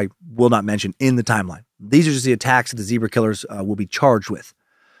frame who I will not mention in the timeline. These are just the attacks that the zebra killers will be charged with.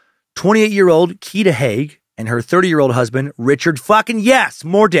 28-year-old Keita Haig and her 30-year-old husband, Richard fucking yes,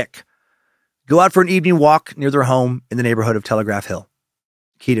 more dick, go out for an evening walk near their home in the neighborhood of Telegraph Hill.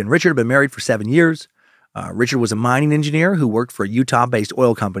 Keita and Richard have been married for 7 years. Richard was a mining engineer who worked for a Utah-based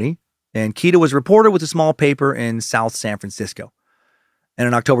oil company, and Keita was a reporter with a small paper in South San Francisco. And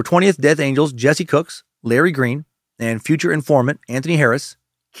on October 20th, death angels Jesse Cooks, Larry Green, and future informant Anthony Harris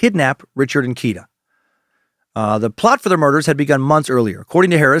kidnap Richard and Keita. The plot for their murders had begun months earlier.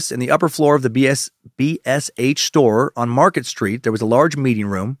 According to Harris, in the upper floor of the BSH store on Market Street, there was a large meeting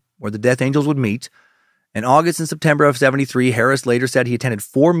room where the death angels would meet. In August and September of 73, Harris later said he attended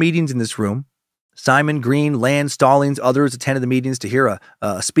 4 meetings in this room. Simon, Green, Land, Stallings, others attended the meetings to hear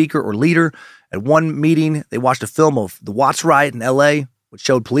a speaker or leader. At one meeting, they watched a film of the Watts riot in L.A., which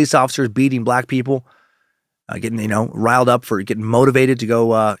showed police officers beating black people, getting, riled up for getting motivated to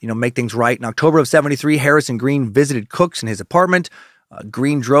go, make things right. In October of 73, Harris and Green visited Cooks in his apartment.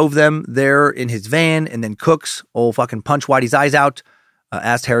 Green drove them there in his van, and then Cooks, old fucking punch Whitey's eyes out,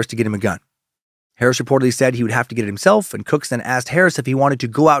 asked Harris to get him a gun. Harris reportedly said he would have to get it himself, and Cooks then asked Harris if he wanted to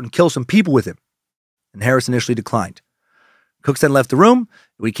go out and kill some people with him. And Harris initially declined. Cooks then left the room.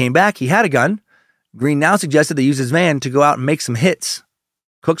 When he came back, he had a gun. Green now suggested they use his van to go out and make some hits.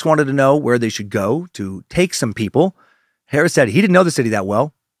 Cooks wanted to know where they should go to take some people. Harris said he didn't know the city that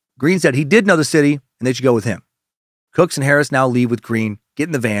well. Green said he did know the city and they should go with him. Cooks and Harris now leave with Green, get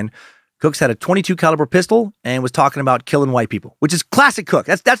in the van. Cooks had a .22 caliber pistol and was talking about killing white people, which is classic Cook.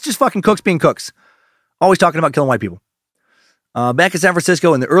 That's just fucking Cooks being Cooks. Always talking about killing white people. Back in San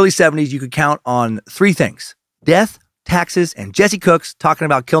Francisco in the early 70s, you could count on 3 things: death, taxes, and Jesse Cooks talking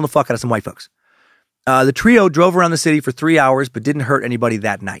about killing the fuck out of some white folks. The trio drove around the city for 3 hours, but didn't hurt anybody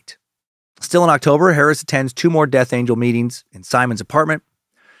that night. Still in October, Harris attends 2 more Death Angel meetings in Simon's apartment.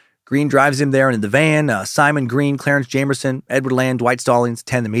 Green drives him there in the van. Simon, Green, Clarence Jamerson, Edward Land, Dwight Stallings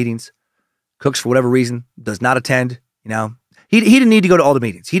attend the meetings. Cooks, for whatever reason, does not attend. He didn't need to go to all the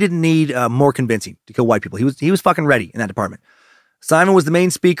meetings. He didn't need more convincing to kill white people. He was fucking ready in that department. Simon was the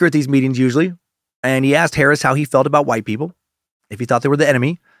main speaker at these meetings usually, and he asked Harris how he felt about white people, if he thought they were the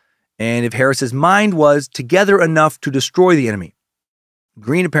enemy, and if Harris's mind was together enough to destroy the enemy.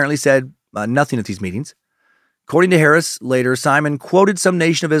 Green apparently said nothing at these meetings. According to Harris, later, Simon quoted some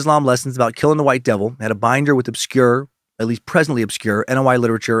Nation of Islam lessons about killing the white devil, had a binder with obscure, at least presently obscure, NOI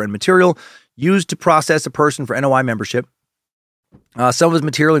literature and material used to process a person for NOI membership. Some of his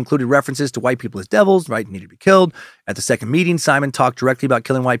material included references to white people as devils, right, needed to be killed. At the second meeting, Simon talked directly about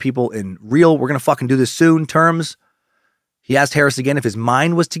killing white people in real, we're going to fucking do this soon terms. He asked Harris again if his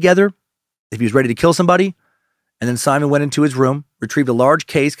mind was together, if he was ready to kill somebody. And then Simon went into his room, retrieved a large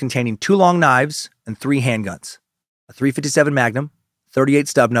case containing 2 long knives and 3 handguns, a .357 Magnum, 38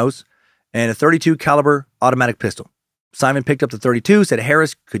 stub nose, and a .32 caliber automatic pistol. Simon picked up the .32, said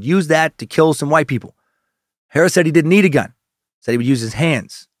Harris could use that to kill some white people. Harris said he didn't need a gun, said he would use his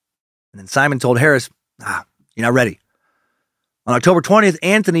hands. And then Simon told Harris, you're not ready. On October 20th,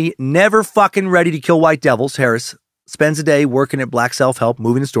 Anthony, never fucking ready to kill white devils, Harris, spends a day working at Black Self-Help,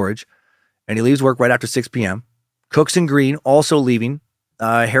 moving and storage, and he leaves work right after 6 p.m. Cooks and Green also leaving.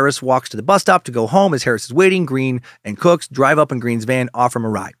 Harris walks to the bus stop to go home. As Harris is waiting, Green and Cooks drive up in Green's van, offer him a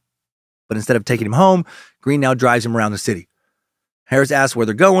ride. But instead of taking him home, Green now drives him around the city. Harris asks where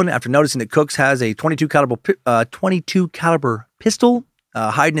they're going after noticing that Cooks has a .22 caliber pistol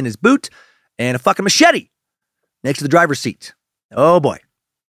hiding in his boot and a fucking machete next to the driver's seat. Oh boy.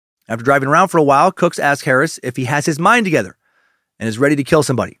 After driving around for a while, Cooks asks Harris if he has his mind together and is ready to kill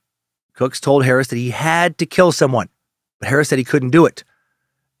somebody. Cooks told Harris that he had to kill someone, but Harris said he couldn't do it.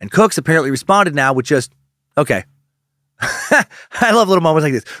 And Cooks apparently responded now with just, okay, I love little moments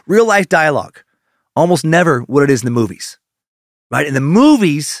like this. Real life dialogue. Almost never what it is in the movies. Right? In the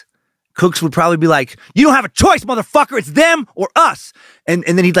movies, Cooks would probably be like, you don't have a choice, motherfucker. It's them or us. And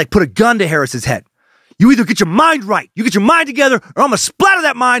then he'd like put a gun to Harris's head. You either get your mind right, you get your mind together, or I'm going to splatter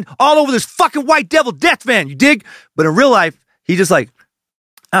that mind all over this fucking white devil death van. You dig? But in real life, he's just like,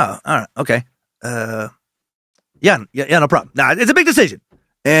 oh, all right, okay. Yeah, no problem. Nah, it's a big decision.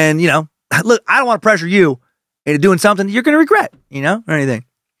 And, look, I don't want to pressure you into doing something you're going to regret, or anything.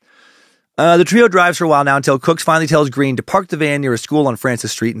 The trio drives for a while now until Cooks finally tells Green to park the van near a school on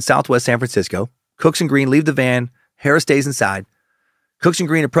Francis Street in southwest San Francisco. Cooks and Green leave the van. Harris stays inside. Cooks and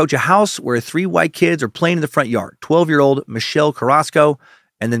Green approach a house where 3 white kids are playing in the front yard. 12-year-old Michelle Carrasco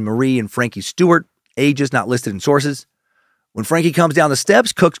and then Marie and Frankie Stewart, ages not listed in sources. When Frankie comes down the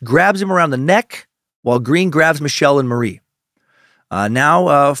steps, Cooks grabs him around the neck while Green grabs Michelle and Marie.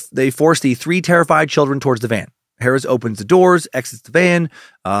 Now they force the 3 terrified children towards the van. Harris opens the doors, exits the van.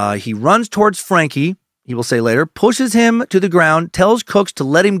 He runs towards Frankie, he will say later, pushes him to the ground, tells Cooks to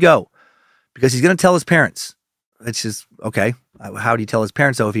let him go because he's going to tell his parents. It's just, okay, how do you tell his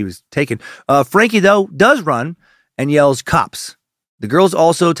parents, though, if he was taken? Frankie, though, does run and yells, cops. The girls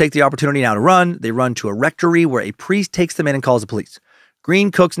also take the opportunity now to run. They run to a rectory where a priest takes them in and calls the police. Green,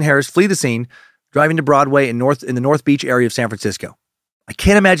 Cooks, and Harris flee the scene, driving to Broadway in the North Beach area of San Francisco. I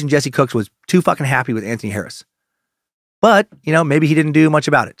can't imagine Jesse Cooks was too fucking happy with Anthony Harris. But, maybe he didn't do much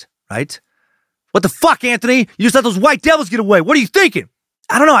about it, right? What the fuck, Anthony? You just let those white devils get away. What are you thinking?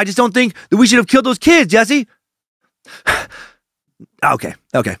 I don't know. I just don't think that we should have killed those kids, Jesse. Okay.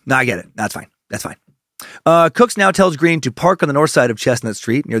 No, I get it. That's fine. Cooks now tells Green to park on the north side of Chestnut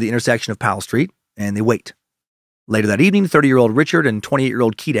Street near the intersection of Powell Street, and they wait. Later that evening, 30-year-old Richard and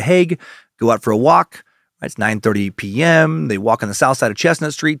 28-year-old Keita Haig go out for a walk. It's 9:30 p.m. They walk on the south side of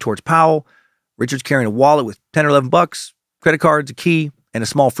Chestnut Street towards Powell. Richard's carrying a wallet with 10 or 11 bucks, credit cards, a key, and a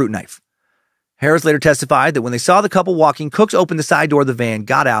small fruit knife. Harris later testified that when they saw the couple walking, Cooks opened the side door of the van,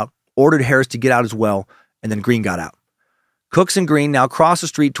 got out, ordered Harris to get out as well, and then Green got out. Cooks and Green now cross the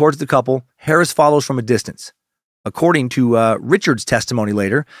street towards the couple. Harris follows from a distance. According to Richard's testimony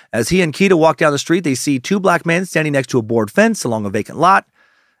later, as he and Keita walk down the street, they see 2 black men standing next to a board fence along a vacant lot.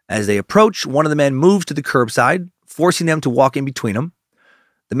 As they approach, one of the men moves to the curbside, forcing them to walk in between them.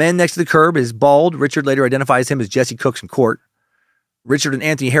 The man next to the curb is bald. Richard later identifies him as Jesse Cooks in court. Richard and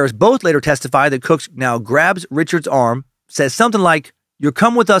Anthony Harris both later testify that Cooks now grabs Richard's arm, says something like, "You're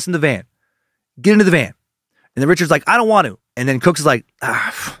coming with us in the van. Get into the van." And then Richard's like, "I don't want to." And then Cooks is like,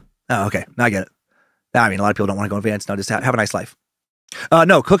 okay, now I get it. I mean, a lot of people don't want to go in vans. No, just have a nice life.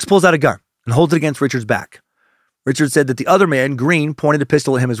 No, Cooks pulls out a gun and holds it against Richard's back. Richard said that the other man, Green, pointed a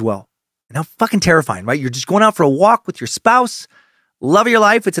pistol at him as well. And how fucking terrifying, right? You're just going out for a walk with your spouse. Love of your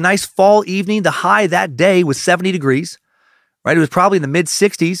life. It's a nice fall evening. The high that day was 70 degrees, right? It was probably in the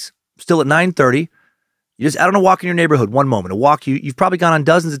mid-60s, still at 9:30. You're just out on a walk in your neighborhood, one moment, a walk you've probably gone on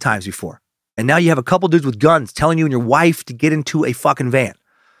dozens of times before. And now you have a couple dudes with guns telling you and your wife to get into a fucking van.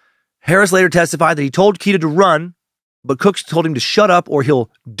 Harris later testified that he told Keita to run, but Cooks told him to shut up or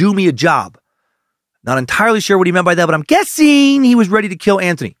he'll do me a job. Not entirely sure what he meant by that, but I'm guessing he was ready to kill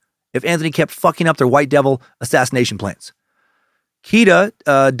Anthony if Anthony kept fucking up their white devil assassination plans. Keita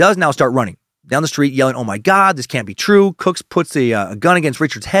does now start running down the street, yelling, "Oh my God, this can't be true." Cooks puts a gun against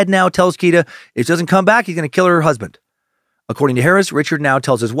Richard's head now, tells Keita if she doesn't come back, he's going to kill her husband. According to Harris, Richard now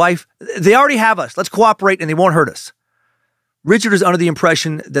tells his wife, "They already have us. Let's cooperate and they won't hurt us." Richard is under the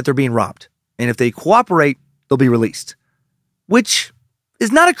impression that they're being robbed, and if they cooperate, they'll be released. Which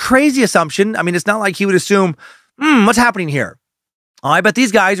is not a crazy assumption. I mean, it's not like he would assume, what's happening here? I bet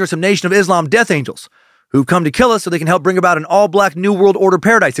these guys are some Nation of Islam death angels who've come to kill us so they can help bring about an all-black New World Order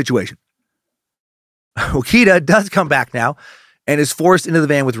paradise situation. Keita does come back now and is forced into the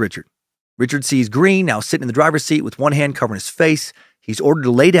van with Richard. Richard sees Green now sitting in the driver's seat with one hand covering his face. He's ordered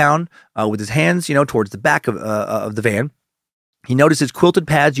to lay down with his hands, towards the back of the van. He notices quilted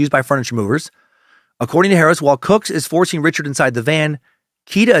pads used by furniture movers. According to Harris, while Cooks is forcing Richard inside the van,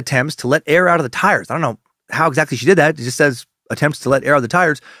 Keita attempts to let air out of the tires. I don't know how exactly she did that. It just says attempts to let air out of the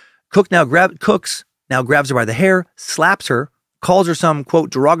tires. Cooks now grabs her by the hair, slaps her, calls her some,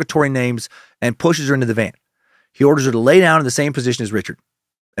 quote, derogatory names, and pushes her into the van. He orders her to lay down in the same position as Richard.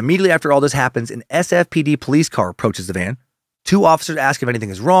 Immediately after all this happens, an SFPD police car approaches the van. 2 officers ask if anything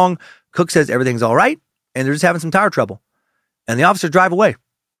is wrong. Cooks says everything's all right, and they're just having some tire trouble. And the officers drive away.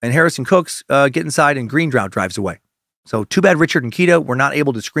 And Harris and Cooks get inside, and Green drives away. So too bad Richard and Keita were not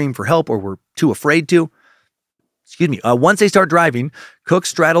able to scream for help or were too afraid to. Once they start driving, Cooks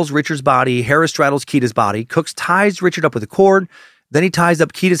straddles Richard's body. Harris straddles Keita's body. Cooks ties Richard up with a cord. Then he ties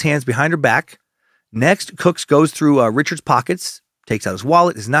up Keita's hands behind her back. Next, Cooks goes through Richard's pockets, takes out his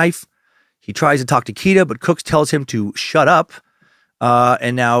wallet, his knife. He tries to talk to Keita, but Cooks tells him to shut up.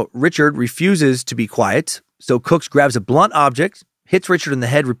 And now Richard refuses to be quiet. So Cooks grabs a blunt object, hits Richard in the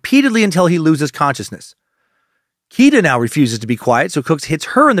head repeatedly until he loses consciousness. Keita now refuses to be quiet, so Cooks hits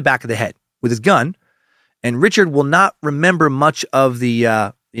her in the back of the head with his gun. And Richard will not remember much of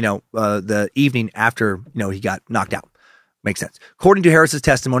the evening after, he got knocked out. Makes sense. According to Harris's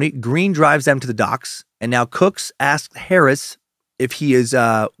testimony, Green drives them to the docks, and now Cooks asks Harris if he is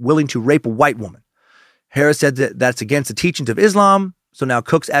willing to rape a white woman. Harris said that that's against the teachings of Islam, so now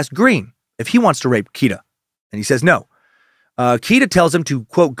Cooks asks Green if he wants to rape Keita, and he says no. Keita tells him to,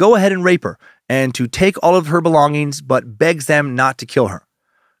 quote, go ahead and rape her, and to take all of her belongings, but begs them not to kill her.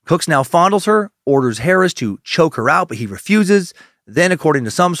 Cooks now fondles her, orders Harris to choke her out, but he refuses. Then, according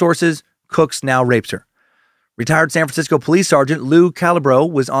to some sources, Cooks now rapes her. Retired San Francisco Police Sergeant Lou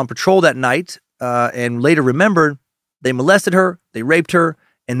Calabro was on patrol that night and later remembered they molested her, they raped her,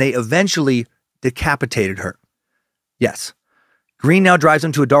 and they eventually decapitated her. Yes. Green now drives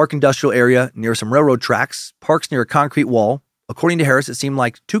them to a dark industrial area near some railroad tracks, parks near a concrete wall. According to Harris, it seemed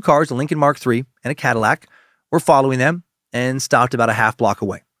like two cars, a Lincoln Mark III and a Cadillac, were following them and stopped about a half block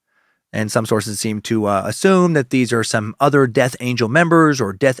away. And some sources seem to assume that these are some other Death Angel members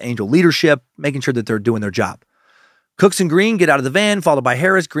or Death Angel leadership, making sure that they're doing their job. Cooks and Green get out of the van, followed by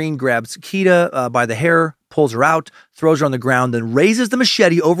Harris. Green grabs Keita by the hair, pulls her out, throws her on the ground, then raises the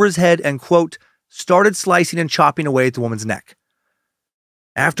machete over his head and, quote, started slicing and chopping away at the woman's neck.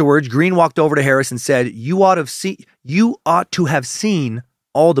 Afterwards, Green walked over to Harris and said, you ought to have seen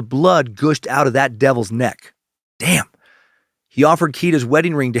all the blood gushed out of that devil's neck. Damn. He offered Keita's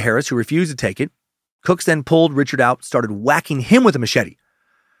wedding ring to Harris, who refused to take it. Cooks then pulled Richard out, started whacking him with a machete.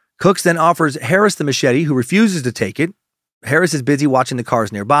 Cooks then offers Harris the machete, who refuses to take it. Harris is busy watching the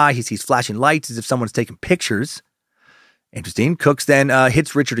cars nearby. He sees flashing lights as if someone's taking pictures. Interesting. Cooks then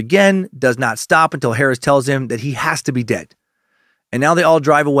hits Richard again, does not stop until Harris tells him that he has to be dead. And now they all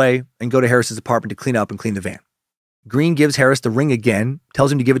drive away and go to Harris's apartment to clean up and clean the van. Green gives Harris the ring again,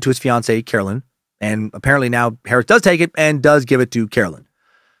 tells him to give it to his fiancée, Carolyn. And apparently now Harris does take it and does give it to Carolyn.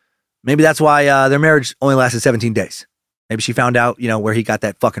 Maybe that's why their marriage only lasted 17 days. Maybe she found out, where he got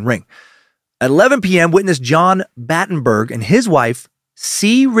that fucking ring. At 11 p.m., witness John Battenberg and his wife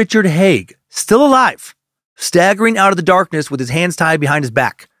see Richard Haig, still alive, staggering out of the darkness with his hands tied behind his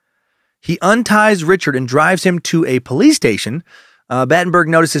back. He unties Richard and drives him to a police station. Battenberg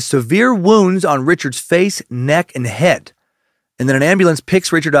notices severe wounds on Richard's face, neck, and head. And then an ambulance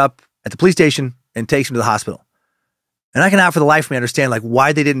picks Richard up at the police station and takes him to the hospital. And I cannot for the life of me understand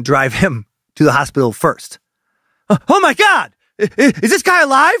why they didn't drive him to the hospital first. Oh my God! Is this guy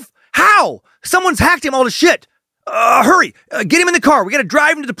alive? How? Someone's hacked him all to shit. Hurry! Get him in the car. We gotta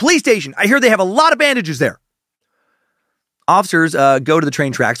drive him to the police station. I hear they have a lot of bandages there. Officers go to the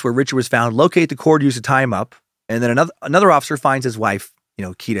train tracks where Richard was found, locate the cord used to tie him up, and then another officer finds his wife,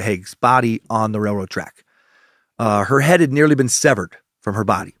 Keita Haig's body on the railroad track. Her head had nearly been severed from her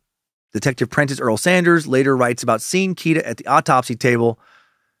body. Detective Prentice Earl Sanders later writes about seeing Keita at the autopsy table.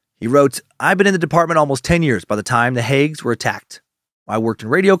 He wrote, I've been in the department almost 10 years by the time the Haigs were attacked. I worked in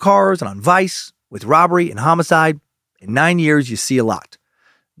radio cars and on Vice, with robbery and homicide. In 9 years, you see a lot.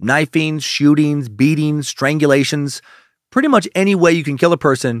 Knifings, shootings, beatings, strangulations. Pretty much any way you can kill a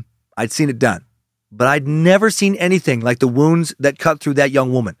person, I'd seen it done. But I'd never seen anything like the wounds that cut through that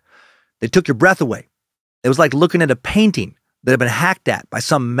young woman. They took your breath away. It was like looking at a painting that had been hacked at by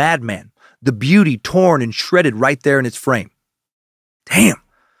some madman. The beauty torn and shredded right there in its frame. Damn.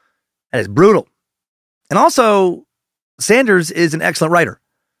 That is brutal. And also, Sanders is an excellent writer.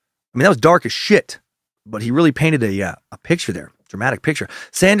 I mean, that was dark as shit, but he really painted a picture there, dramatic picture.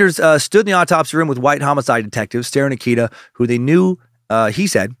 Sanders stood in the autopsy room with white homicide detectives staring at Keita, who they knew, he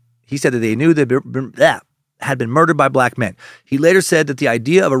said that they knew that had been murdered by black men. He later said that the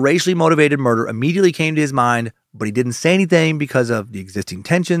idea of a racially motivated murder immediately came to his mind, but he didn't say anything because of the existing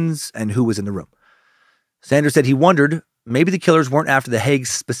tensions and who was in the room. Sanders said he wondered, maybe the killers weren't after the Haigs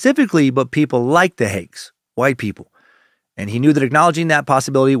specifically, but people like the Haigs, white people. And he knew that acknowledging that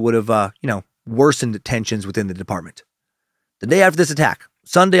possibility would have, worsened the tensions within the department. The day after this attack,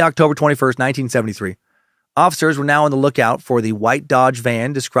 Sunday, October 21st, 1973, officers were now on the lookout for the white Dodge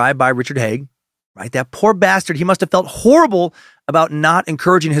van described by Richard Haig. Right, that poor bastard, he must have felt horrible about not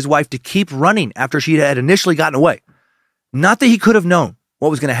encouraging his wife to keep running after she had initially gotten away. Not that he could have known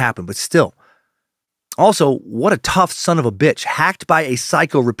what was going to happen, but still. Also, what a tough son of a bitch, hacked by a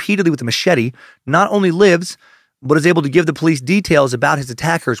psycho repeatedly with a machete, not only lives, but is able to give the police details about his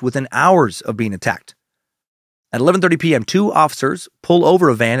attackers within hours of being attacked. At 11:30 p.m., two officers pull over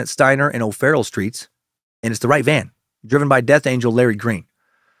a van at Steiner and O'Farrell Streets, and it's the right van, driven by Death Angel Larry Green.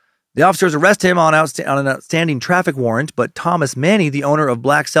 The officers arrest him on an outstanding traffic warrant, but Thomas Manny, the owner of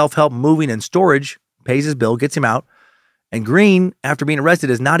Black Self-Help Moving and Storage, pays his bill, gets him out, and Green, after being arrested,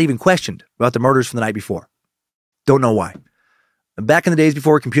 is not even questioned about the murders from the night before. Don't know why. Back in the days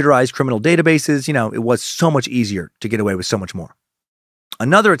before computerized criminal databases, it was so much easier to get away with so much more.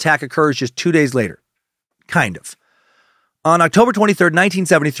 Another attack occurs just 2 days later. Kind of. On October 23rd,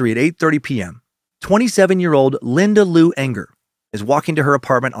 1973 at 8:30 p.m., 27-year-old Linda Lou Enger is walking to her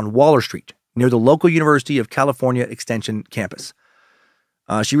apartment on Waller Street near the local University of California Extension campus.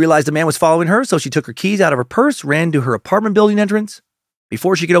 She realized a man was following her, so she took her keys out of her purse, ran to her apartment building entrance.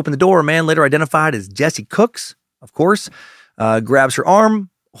 Before she could open the door, a man later identified as Jesse Cooks, of course, grabs her arm,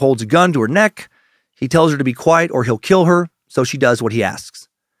 holds a gun to her neck. He tells her to be quiet or he'll kill her, so she does what he asks.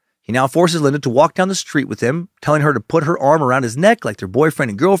 He now forces Linda to walk down the street with him, telling her to put her arm around his neck like their boyfriend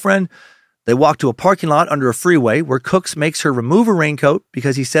and girlfriend. They walk to a parking lot under a freeway where Cooks makes her remove her raincoat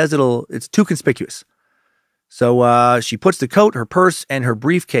because he says it's too conspicuous. So she puts the coat, her purse, and her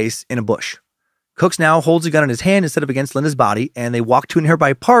briefcase in a bush. Cooks now holds a gun in his hand instead of against Linda's body, and they walk to a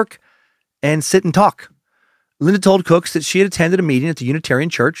nearby park and sit and talk. Linda told Cooks that she had attended a meeting at the Unitarian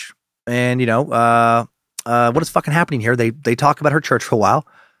Church, and, what is fucking happening here? They talk about her church for a while.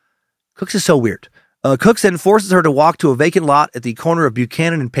 Cooks is so weird. Cooks then forces her to walk to a vacant lot at the corner of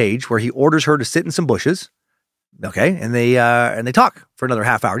Buchanan and Page, where he orders her to sit in some bushes. Okay, and they talk for another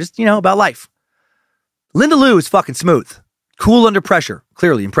half hour, just, about life. Linda Lou is fucking smooth. Cool under pressure.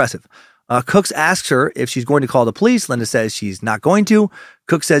 Clearly impressive. Cooks asks her if she's going to call the police. Linda says she's not going to.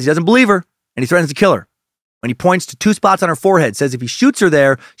 Cooks says he doesn't believe her, and he threatens to kill her. When he points to two spots on her forehead, says if he shoots her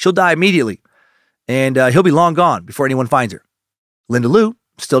there, she'll die immediately, and he'll be long gone before anyone finds her. Linda Lou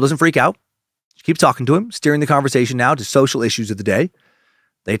still doesn't freak out. She keeps talking to him, steering the conversation now to social issues of the day.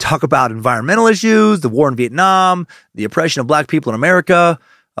 They talk about environmental issues, the war in Vietnam, the oppression of black people in America.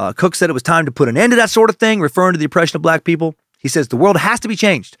 Cook said it was time to put an end to that sort of thing, referring to the oppression of black people. He says the world has to be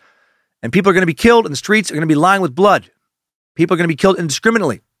changed, and people are going to be killed, and the streets are going to be lined with blood. People are going to be killed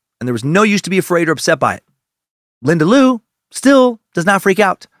indiscriminately, and there was no use to be afraid or upset by it. Linda Lou still does not freak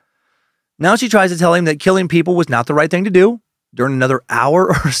out. Now she tries to tell him that killing people was not the right thing to do. During another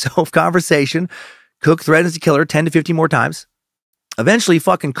hour or so of conversation, Cook threatens to kill her 10 to 15 more times. Eventually,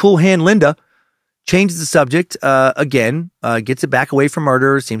 fucking cool hand Linda changes the subject again, gets it back away from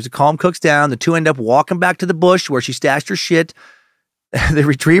murder, seems to calm Cooks down. The two end up walking back to the bush where she stashed her shit. They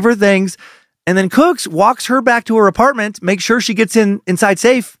retrieve her things, and then Cooks walks her back to her apartment, makes sure she gets inside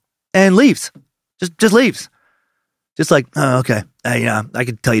safe, and leaves. Just leaves. Just like, oh, okay, I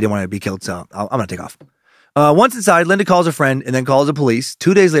could tell you didn't want to be killed, so I'm going to take off. Once inside, Linda calls a friend and then calls the police.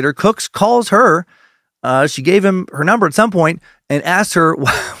 2 days later, Cooks calls her. She gave him her number at some point and asked her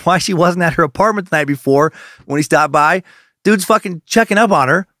why she wasn't at her apartment the night before when he stopped by. Dude's fucking checking up on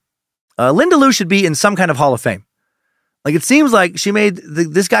her. Linda Lou should be in some kind of Hall of Fame. Like, it seems like she made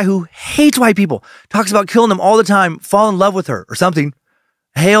this guy who hates white people, talks about killing them all the time, fall in love with her or something.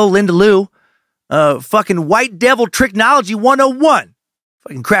 Hail Linda Lou. Fucking white devil technology 101.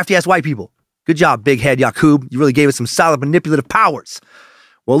 Fucking crafty ass white people. Good job, big head Yakub. You really gave us some solid manipulative powers.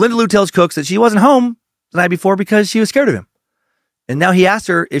 Well, Linda Lou tells Cooks that she wasn't home the night before because she was scared of him. And now he asked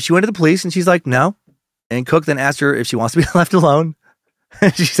her if she went to the police, and she's like, no. And Cook then asked her if she wants to be left alone.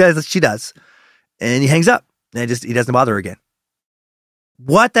 And she says that she does. And he hangs up. And he doesn't bother her again.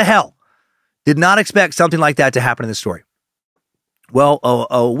 What the hell? Did not expect something like that to happen in this story. Well,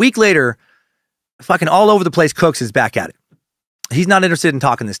 a week later, fucking all over the place, Cooks is back at it. He's not interested in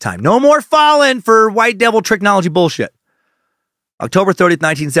talking this time. No more falling for white devil technology bullshit. October 30th,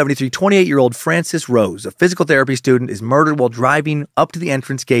 1973, 28-year-old Francis Rose, a physical therapy student, is murdered while driving up to the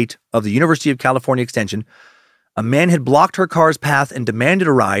entrance gate of the University of California Extension. A man had blocked her car's path and demanded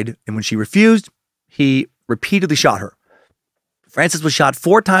a ride, and when she refused, he repeatedly shot her. Francis was shot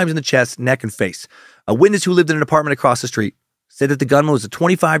 4 times in the chest, neck, and face. A witness who lived in an apartment across the street said that the gunman was a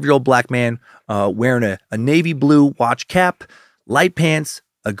 25-year-old black man wearing a navy blue watch cap, light pants,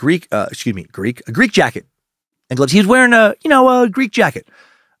 a Greek jacket, and gloves. He was wearing a Greek jacket.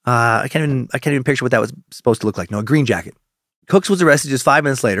 I can't even picture what that was supposed to look like. No, a green jacket. Cooks was arrested just 5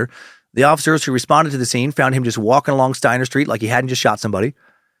 minutes later. The officers who responded to the scene found him just walking along Steiner Street like he hadn't just shot somebody.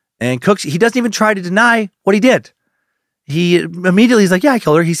 And Cooks, he doesn't even try to deny what he did. He immediately, he's like, yeah, I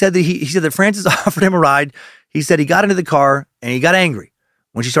killed her. He said that Francis offered him a ride. He said he got into the car and he got angry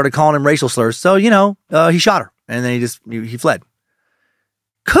when she started calling him racial slurs. So, he shot her and then he fled.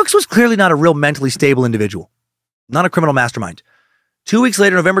 Cooks was clearly not a real mentally stable individual, not a criminal mastermind. 2 weeks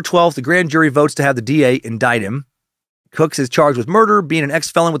later, November 12th, the grand jury votes to have the DA indict him. Cooks is charged with murder, being an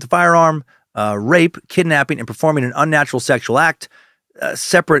ex-felon with a firearm, rape, kidnapping, and performing an unnatural sexual act.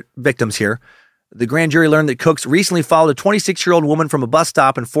 Separate victims here. The grand jury learned that Cooks recently followed a 26-year-old woman from a bus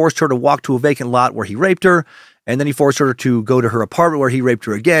stop and forced her to walk to a vacant lot where he raped her, and then he forced her to go to her apartment where he raped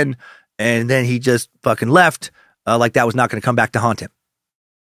her again, and then he just fucking left like that was not going to come back to haunt him.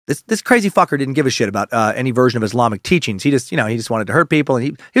 This crazy fucker didn't give a shit about any version of Islamic teachings. He just wanted to hurt people, and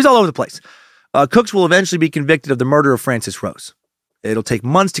he was all over the place. Cooks will eventually be convicted of the murder of Francis Rose. It'll take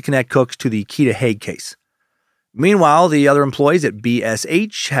months to connect Cooks to the Keita Hague case. Meanwhile, the other employees at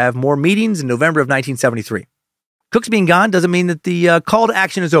BSH have more meetings in November of 1973. Cooks being gone doesn't mean that the call to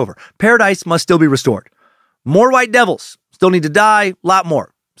action is over. Paradise must still be restored. More white devils still need to die. A lot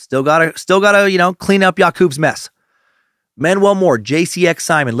more. Still gotta clean up Yaqub's mess. Manuel Moore, JCX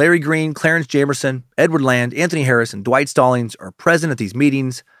Simon, Larry Green, Clarence Jamerson, Edward Land, Anthony Harris, and Dwight Stallings are present at these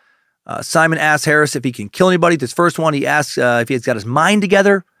meetings. Simon asks Harris if he can kill anybody. This first one, he asks if he has got his mind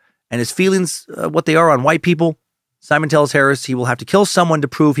together and his feelings, what they are on white people. Simon tells Harris he will have to kill someone to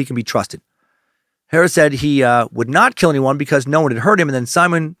prove he can be trusted. Harris said he would not kill anyone because no one had hurt him, and then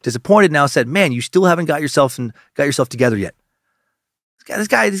Simon, disappointed now, said, "Man, you still haven't got yourself together yet."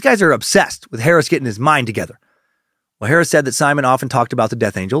 These guys are obsessed with Harris getting his mind together. Well, Harris said that Simon often talked about the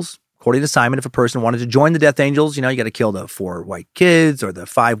Death Angels. According to Simon, if a person wanted to join the Death Angels, you got to kill the 4 white kids or the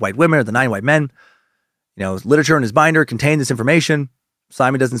 5 white women or the 9 white men. Literature in his binder contained this information.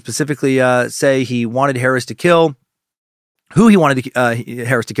 Simon doesn't specifically say he wanted Harris to kill, who he wanted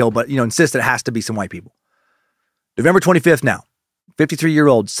Harris to kill, but, insists that it has to be some white people. November 25th now,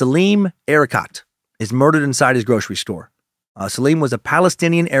 53-year-old Salim Erekat is murdered inside his grocery store. Salim was a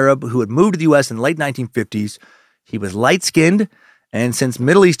Palestinian Arab who had moved to the U.S. in the late 1950s. He was light-skinned, and since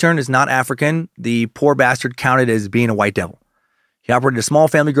Middle Eastern is not African, the poor bastard counted as being a white devil. He operated a small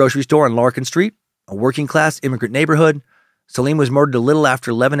family grocery store on Larkin Street, a working-class immigrant neighborhood. Salim was murdered a little after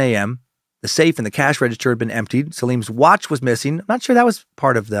 11 a.m. The safe and the cash register had been emptied. Salim's watch was missing. I'm not sure that was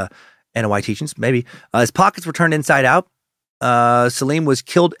part of the NOI teachings, maybe. His pockets were turned inside out. Salim was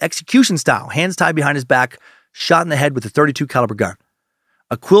killed execution style, hands tied behind his back, shot in the head with a .32 caliber gun.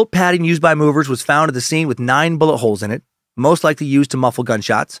 A quilt padding used by movers was found at the scene with 9 bullet holes in it, most likely used to muffle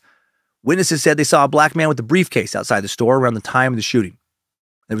gunshots. Witnesses said they saw a black man with a briefcase outside the store around the time of the shooting.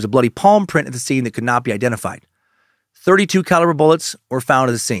 There was a bloody palm print at the scene that could not be identified. .32 caliber bullets were found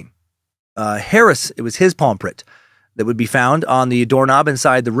at the scene. Harris, it was his palm print that would be found on the doorknob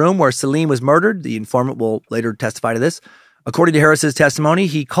inside the room where Salim was murdered. The informant will later testify to this. According to Harris's testimony,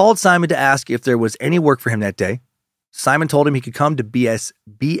 he called Simon to ask if there was any work for him that day. Simon told him he could come to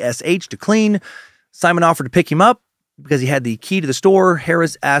BSH to clean. Simon offered to pick him up because he had the key to the store.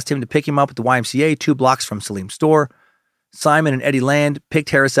 Harris asked him to pick him up at the YMCA 2 blocks from Salim's store. Simon and Eddie Land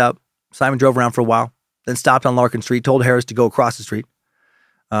picked Harris up. Simon drove around for a while, then stopped on Larkin Street, told Harris to go across the street.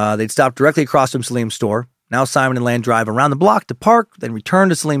 They'd stopped directly across from Salim's store. Now Simon and Land drive around the block to park, then return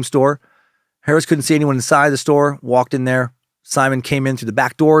to Salim's store. Harris couldn't see anyone inside the store, walked in there. Simon came in through the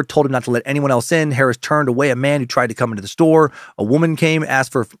back door, told him not to let anyone else in. Harris turned away a man who tried to come into the store. A woman came,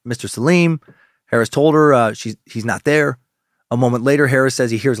 asked for Mr. Salim. Harris told her he's not there. A moment later, Harris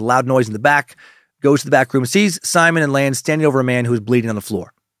says he hears a loud noise in the back, goes to the back room, sees Simon and Land standing over a man who was bleeding on the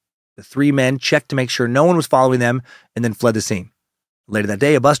floor. The 3 men checked to make sure no one was following them and then fled the scene. Later that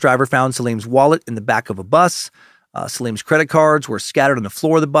day, a bus driver found Salim's wallet in the back of a bus. Salim's credit cards were scattered on the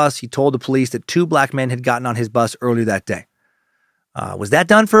floor of the bus. He told the police that 2 black men had gotten on his bus earlier that day. Was that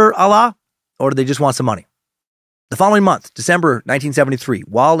done for Allah, or did they just want some money? The following month, December 1973,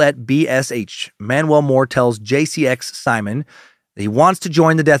 while at BSH, Manuel Moore tells JCX Simon that he wants to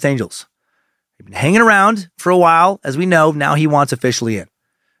join the Death Angels. They've been hanging around for a while, as we know. Now he wants officially in.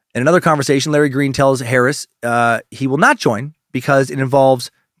 In another conversation, Larry Green tells Harris he will not join because it involves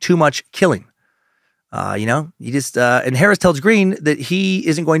too much killing. And Harris tells Green that he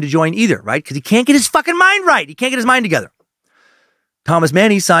isn't going to join either, right? Because he can't get his fucking mind right. He can't get his mind together. Thomas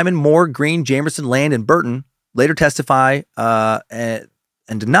Manny, Simon, Moore, Green, Jamerson, Land, and Burton later testify and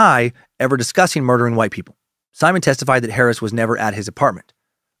deny ever discussing murdering white people. Simon testified that Harris was never at his apartment.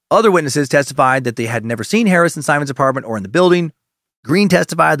 Other witnesses testified that they had never seen Harris in Simon's apartment or in the building. Green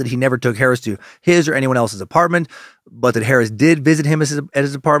testified that he never took Harris to his or anyone else's apartment, but that Harris did visit him at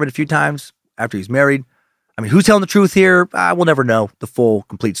his apartment a few times after he was married. I mean, who's telling the truth here? We'll never know the full,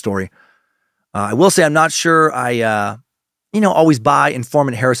 complete story. I will say I'm not sure I always buy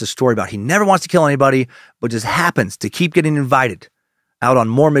informant Harris's story about he never wants to kill anybody, but just happens to keep getting invited out on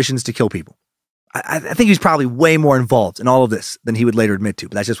more missions to kill people. I think he's probably way more involved in all of this than he would later admit to,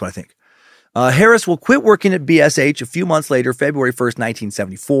 but that's just what I think. Harris will quit working at BSH a few months later, February 1st,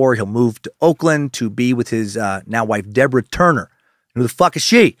 1974. He'll move to Oakland to be with his now wife, Deborah Turner. Who the fuck is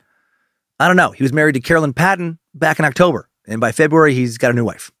she? I don't know. He was married to Carolyn Patton back in October, and by February, he's got a new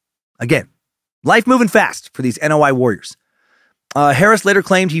wife. Again, life moving fast for these NOI warriors. Harris later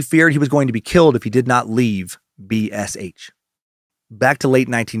claimed he feared he was going to be killed if he did not leave BSH. Back to late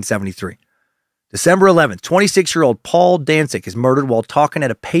 1973. December 11th, 26-year-old Paul Danzig is murdered while talking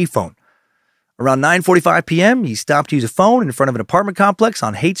at a payphone. Around 9:45 p.m., he stopped to use a phone in front of an apartment complex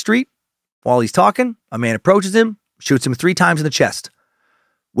on Haight Street. While he's talking, a man approaches him, shoots him 3 times in the chest.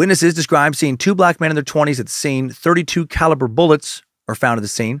 Witnesses describe seeing 2 black men in their 20s at the scene. 32 caliber bullets are found at the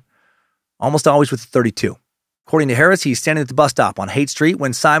scene, almost always with a 32. According to Harris, he's standing at the bus stop on Haight Street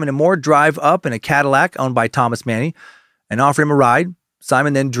when Simon and Moore drive up in a Cadillac owned by Thomas Manny and offer him a ride.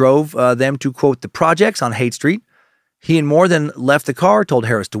 Simon then drove them to, quote, the projects on Haight Street. He and Moore then left the car, told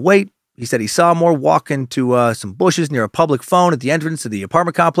Harris to wait. He said he saw Moore walk into some bushes near a public phone at the entrance to the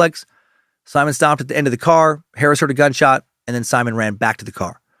apartment complex. Simon stopped at the end of the car. Harris heard a gunshot, and then Simon ran back to the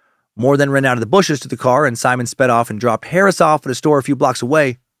car. Moore then ran out of the bushes to the car, and Simon sped off and dropped Harris off at a store a few blocks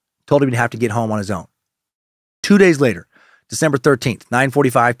away, told him he'd have to get home on his own. 2 days later, December 13th,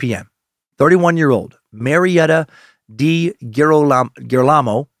 9:45 p.m., 31-year-old Marietta D.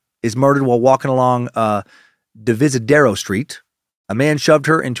 Girolamo is murdered while walking along Divisadero Street. A man shoved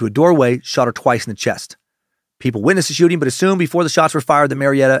her into a doorway, shot her twice in the chest. People witnessed the shooting, but assumed before the shots were fired that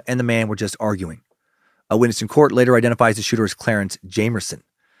Marietta and the man were just arguing. A witness in court later identifies the shooter as Clarence Jamerson.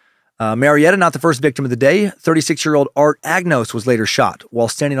 Marietta, not the first victim of the day. 36-year-old Art Agnos was later shot while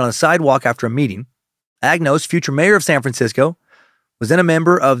standing on a sidewalk after a meeting. Agnos, future mayor of San Francisco, was then a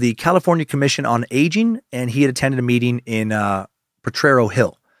member of the California Commission on Aging, and he had attended a meeting in Potrero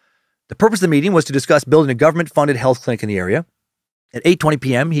Hill. The purpose of the meeting was to discuss building a government-funded health clinic in the area. At 8:20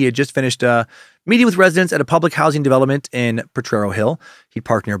 p.m., he had just finished meeting with residents at a public housing development in Potrero Hill. He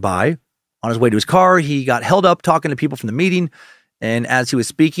parked nearby. On his way to his car, he got held up talking to people from the meeting, and as he was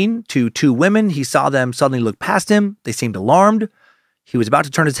speaking to 2 women, he saw them suddenly look past him. They seemed alarmed. He was about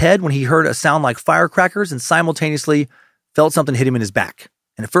to turn his head when he heard a sound like firecrackers and simultaneously felt something hit him in his back.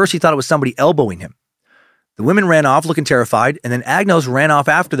 And at first, he thought it was somebody elbowing him. The women ran off looking terrified, and then Agnos ran off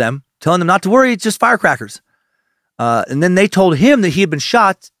after them, telling them not to worry, it's just firecrackers. And then they told him that he had been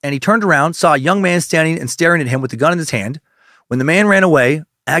shot, and he turned around, saw a young man standing and staring at him with the gun in his hand. When the man ran away,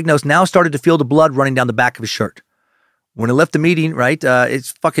 Agnos now started to feel the blood running down the back of his shirt. When he left the meeting, right,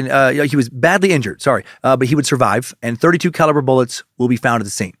 he was badly injured, but he would survive, and 32 caliber bullets will be found at the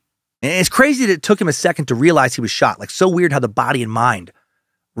scene. And it's crazy that it took him a second to realize he was shot. Like, so weird how the body and mind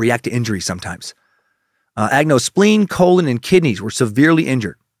react to injury sometimes. Agnos' spleen, colon, and kidneys were severely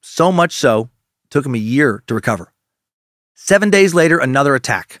injured. So much so, it took him a year to recover. 7 days later, another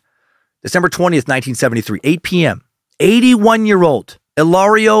attack. December 20th, 1973, 8 p.m. 81-year-old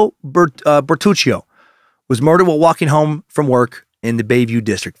Ilario Bertuccio was murdered while walking home from work in the Bayview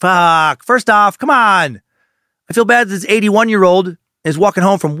district. Fuck. First off, come on. I feel bad that this 81-year-old is walking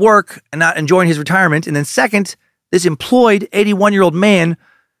home from work and not enjoying his retirement. And then second, this employed 81-year-old man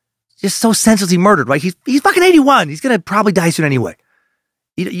just so senselessly murdered, right? He's fucking 81. He's going to probably die soon anyway.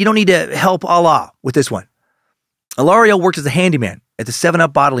 You don't need to help Allah with this one. Ilario worked as a handyman at the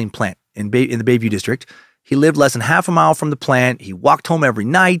 7-Up bottling plant in the Bayview district. He lived less than half a mile from the plant. He walked home every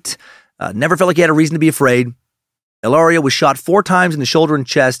night. Never felt like he had a reason to be afraid. Ilario was shot 4 times in the shoulder and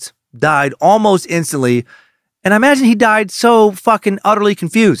chest, died almost instantly, and I imagine he died so fucking utterly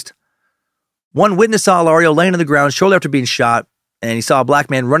confused. One witness saw Ilario laying on the ground shortly after being shot, and he saw a black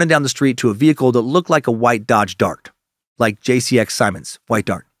man running down the street to a vehicle that looked like a white Dodge Dart, like JCX Simon's white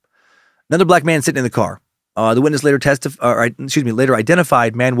Dart. Another black man sitting in the car. The witness later later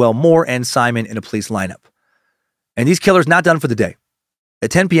identified Manuel Moore and Simon in a police lineup. And these killers not done for the day.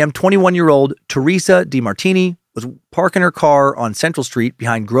 At 10 p.m., 21-year-old Teresa DiMartini was parking her car on Central Street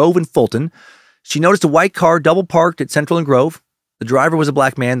behind Grove and Fulton. She noticed a white car double parked at Central and Grove. The driver was a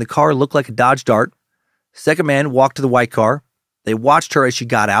black man. The car looked like a Dodge Dart. Second man walked to the white car. They watched her as she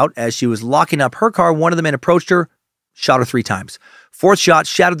got out. As she was locking up her car, one of the men approached her, shot her 3 times. 4th shot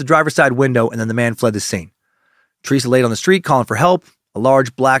shattered the driver's side window, and then the man fled the scene. Teresa laid on the street calling for help. A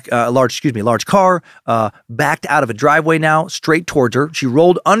large car backed out of a driveway now, straight towards her. She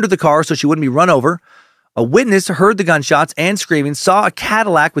rolled under the car so she wouldn't be run over. A witness heard the gunshots and screaming, saw a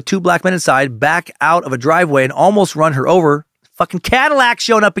Cadillac with 2 black men inside back out of a driveway and almost run her over. Fucking Cadillac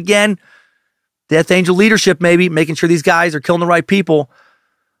showing up again. Death Angel leadership, maybe, making sure these guys are killing the right people.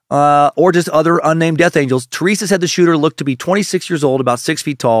 Or just other unnamed Death Angels. Teresa said the shooter looked to be 26 years old, about 6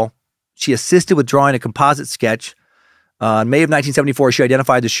 feet tall. She assisted with drawing a composite sketch. In May of 1974, she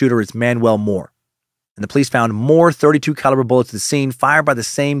identified the shooter as Manuel Moore. And the police found more .32 caliber bullets at the scene, fired by the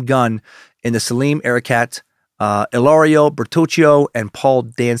same gun in the Salim Erekat, Ilario Bertuccio, and Paul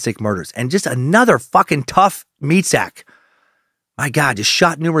Danzig murders. And just another fucking tough meat sack. My God, just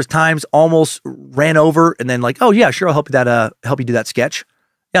shot numerous times, almost ran over, and then like, oh yeah, sure, I'll help you do that sketch.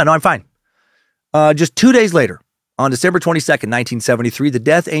 Yeah, no, I'm fine. Just 2 days later, on December 22nd, 1973, the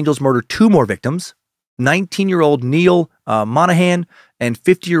Death Angels murdered two more victims, 19-year-old Neil Monahan and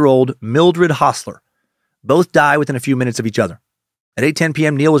 50-year-old Mildred Hostler. Both die within a few minutes of each other. At 8:10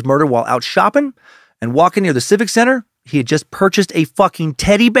 p.m., Neil was murdered while out shopping and walking near the Civic Center. He had just purchased a fucking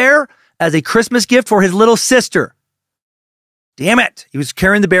teddy bear as a Christmas gift for his little sister. Damn it. He was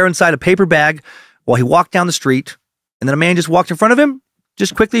carrying the bear inside a paper bag while he walked down the street, and then a man just walked in front of him,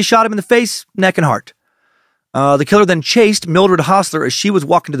 just quickly shot him in the face, neck, and heart. The killer then chased Mildred Hostler as she was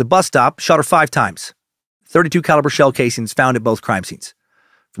walking to the bus stop, shot her 5 times. .32 caliber shell casings found at both crime scenes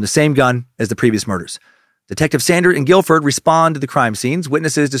from the same gun as the previous murders. Detective Sander and Guilford respond to the crime scenes.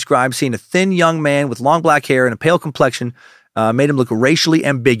 Witnesses describe seeing a thin young man with long black hair and a pale complexion made him look racially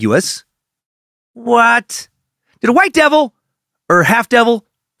ambiguous. What? Did a white devil or half devil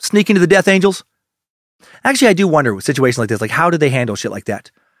sneak into the Death Angels? Actually, I do wonder with situations like this, like how do they handle shit like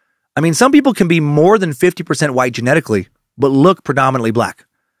that? I mean, some people can be more than 50% white genetically, but look predominantly black.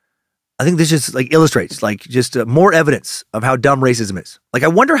 I think this just like illustrates like just more evidence of how dumb racism is. Like I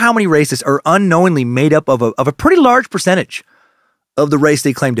wonder how many racists are unknowingly made up of a pretty large percentage of the race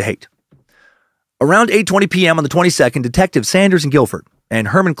they claim to hate. Around 8:20 p.m. on the 22nd, Detectives Sanders and Guilford and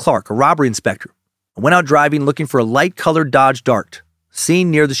Herman Clark, a robbery inspector, went out driving looking for a light-colored Dodge Dart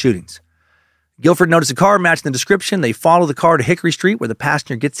seen near the shootings. Guilford noticed a car matching the description. They follow the car to Hickory Street where the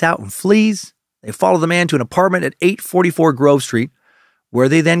passenger gets out and flees. They follow the man to an apartment at 844 Grove Street, where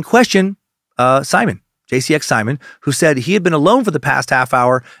they then question Simon, JCX Simon, who said he had been alone for the past half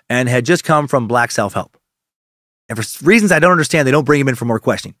hour and had just come from Black Self-Help. And for reasons I don't understand, they don't bring him in for more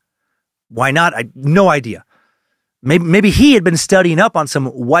questioning. Why not? I no idea. Maybe he had been studying up on some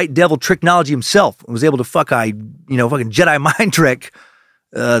white devil tricknology himself and was able to fucking Jedi mind trick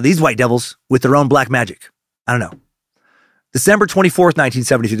these white devils with their own black magic. I don't know. December 24th,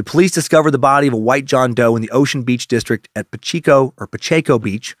 1973, the police discovered the body of a white John Doe in the Ocean Beach district at Pacheco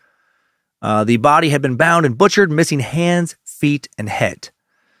Beach. The body had been bound and butchered, missing hands, feet, and head.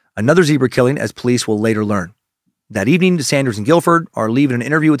 Another zebra killing, as police will later learn. That evening, Sanders and Guilford are leaving an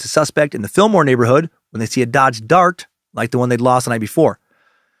interview with the suspect in the Fillmore neighborhood when they see a Dodge Dart like the one they'd lost the night before.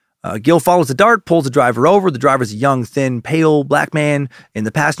 Gil follows the Dart, pulls the driver over. The driver's a young, thin, pale black man. In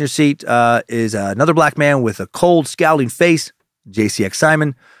the passenger seat is another black man with a cold, scowling face, JCX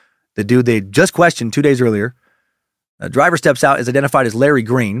Simon, the dude they just questioned 2 days earlier. The driver steps out, is identified as Larry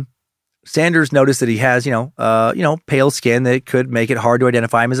Green. Sanders noticed that he has, pale skin that could make it hard to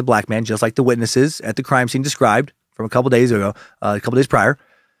identify him as a black man, just like the witnesses at the crime scene described from a couple days prior.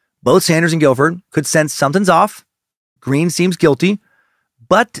 Both Sanders and Guilford could sense something's off. Green seems guilty,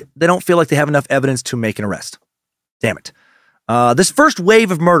 but they don't feel like they have enough evidence to make an arrest. Damn it. This first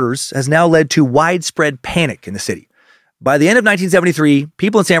wave of murders has now led to widespread panic in the city. By the end of 1973,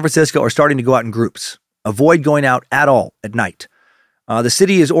 people in San Francisco are starting to go out in groups, avoid going out at all at night. The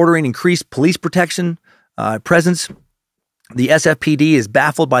city is ordering increased police protection, presence. The SFPD is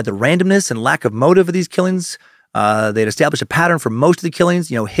baffled by the randomness and lack of motive of these killings. They had established a pattern for most of the killings,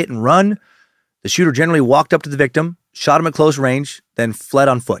 hit and run. The shooter generally walked up to the victim, shot him at close range, then fled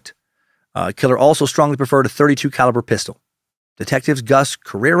on foot. Killer also strongly preferred a .32 caliber pistol. Detectives Gus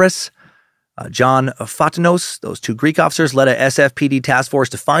Carreras, John Fatinos, those two Greek officers, led a SFPD task force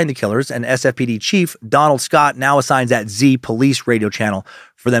to find the killers, and SFPD Chief Donald Scott now assigns that Z Police radio channel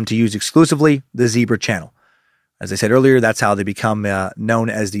for them to use exclusively, the Zebra channel. As I said earlier, that's how they become known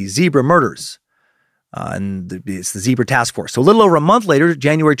as the Zebra Murders. It's the Zebra Task Force. So a little over a month later,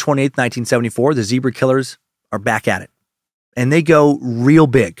 January 28th, 1974, the Zebra Killers are back at it. And they go real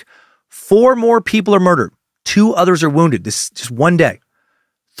big. 4 more people are murdered. 2 others are wounded. This just one day.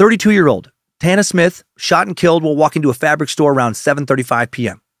 32-year-old Tana Smith shot and killed while walking to a fabric store around 7:35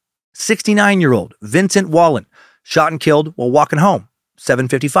 p.m. 69-year-old Vincent Wallen shot and killed while walking home,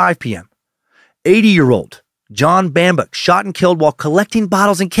 7:55 p.m. 80-year-old John Bambuck shot and killed while collecting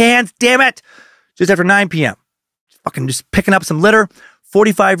bottles and cans. Damn it! Just after 9 p.m. Fucking just picking up some litter.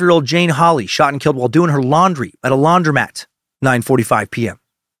 45-year-old Jane Holly shot and killed while doing her laundry at a laundromat, 9:45 p.m.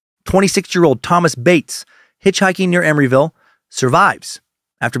 26-year-old Thomas Bates, hitchhiking near Emeryville, survives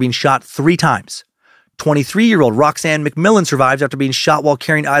after being shot 3 times. 23-year-old Roxanne McMillan survives after being shot while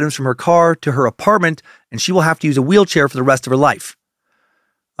carrying items from her car to her apartment, and she will have to use a wheelchair for the rest of her life.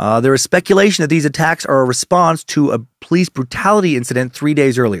 There is speculation that these attacks are a response to a police brutality incident 3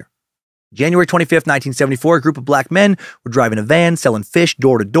 days earlier. January 25th, 1974, a group of black men were driving a van selling fish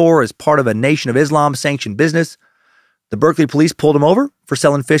door to door as part of a Nation of Islam sanctioned business. The Berkeley police pulled them over for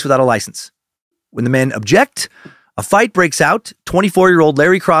selling fish without a license. When the men object, a fight breaks out. 24-year-old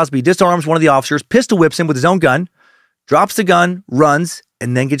Larry Crosby disarms one of the officers, pistol whips him with his own gun, drops the gun, runs,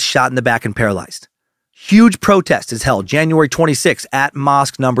 and then gets shot in the back and paralyzed. Huge protest is held January 26 at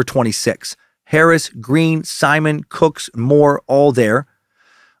Mosque number 26. Harris, Green, Simon, Cooks, Moore, all there.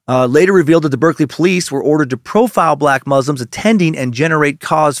 Later revealed that the Berkeley police were ordered to profile black Muslims attending and generate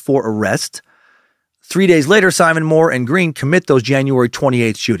cause for arrest. 3 days later, Simon, Moore, and Green commit those January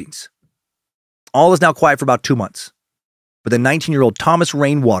 28th shootings. All is now quiet for about 2 months. But the 19-year-old Thomas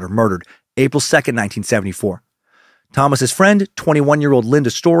Rainwater murdered April 2nd, 1974. Thomas's friend, 21-year-old Linda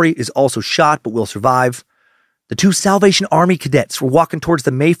Story, is also shot but will survive. The two Salvation Army cadets were walking towards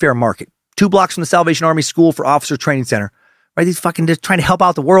the Mayfair Market, 2 blocks from the Salvation Army School for Officers Training Center. Right, these fucking just trying to help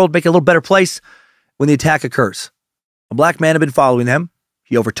out the world, make it a little better place when the attack occurs. A black man had been following them.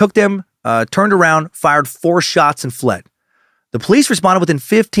 He overtook them, turned around, fired 4 shots, and fled. The police responded within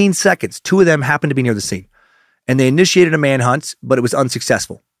 15 seconds. 2 of them happened to be near the scene, and they initiated a manhunt, but it was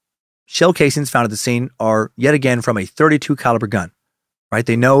unsuccessful. Shell casings found at the scene are yet again from a .32 caliber gun. Right,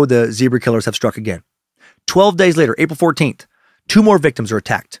 they know the zebra killers have struck again. 12 days later, April 14th, 2 more victims are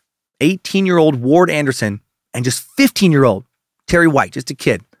attacked. 18-year-old Ward Anderson and just 15-year-old Terry White, just a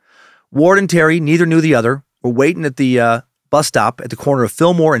kid. Ward and Terry, neither knew the other, were waiting at the bus stop at the corner of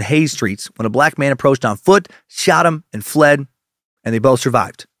Fillmore and Hayes Streets when a black man approached on foot, shot him, and fled, and they both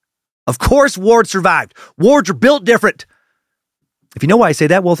survived. Of course Ward survived. Wards are built different. If you know why I say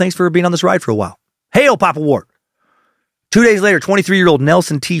that, well, thanks for being on this ride for a while. Hail, Papa Ward. 2 days later, 23-year-old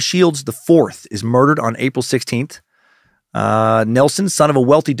Nelson T. Shields IV is murdered on April 16th. Nelson, son of a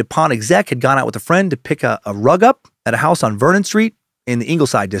wealthy DuPont exec, had gone out with a friend to pick a rug up at a house on Vernon Street in the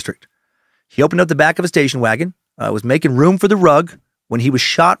Ingleside district. He opened up the back of a station wagon, was making room for the rug when he was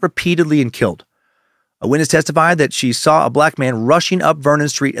shot repeatedly and killed. A witness testified that she saw a black man rushing up Vernon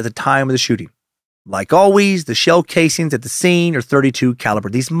Street at the time of the shooting. Like always, the shell casings at the scene are .32 caliber.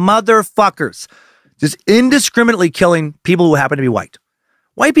 These motherfuckers just indiscriminately killing people who happen to be white.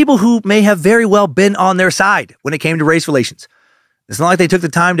 White people who may have very well been on their side when it came to race relations. It's not like they took the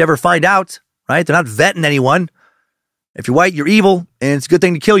time to ever find out, right? They're not vetting anyone. If you're white, you're evil, and it's a good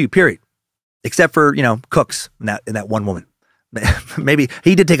thing to kill you, period. Except for, Cooks and that one woman. Maybe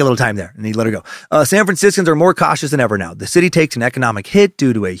he did take a little time there, and he let her go. San Franciscans are more cautious than ever now. The city takes an economic hit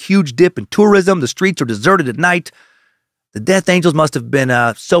due to a huge dip in tourism. The streets are deserted at night. The Death Angels must have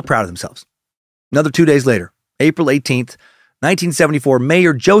been so proud of themselves. Another 2 days later, April 18th, 1974,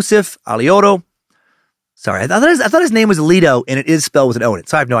 Mayor Joseph Alioto. Sorry, I thought his name was Alito, and it is spelled with an O in it,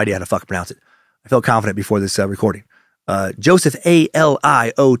 so I have no idea how to fucking pronounce it. I felt confident before this recording. Joseph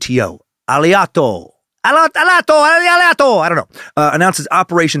Alioto. Aliato. I don't know. Announces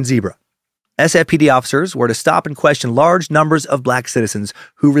Operation Zebra. SFPD officers were to stop and question large numbers of black citizens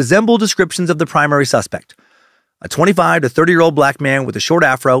who resemble descriptions of the primary suspect. A 25 to 30-year-old black man with a short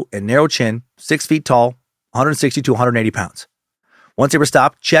afro and narrow chin, 6 feet tall, 160 to 180 pounds. Once they were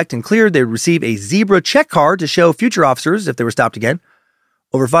stopped, checked, and cleared, they would receive a zebra check card to show future officers if they were stopped again.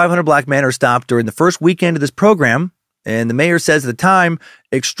 Over 500 black men are stopped during the first weekend of this program, and the mayor says at the time,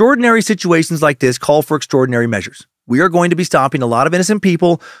 extraordinary situations like this call for extraordinary measures. We are going to be stopping a lot of innocent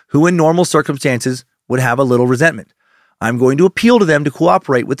people who in normal circumstances would have a little resentment. I'm going to appeal to them to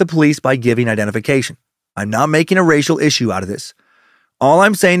cooperate with the police by giving identification. I'm not making a racial issue out of this. All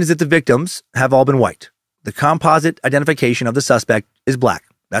I'm saying is that the victims have all been white. The composite identification of the suspect is black.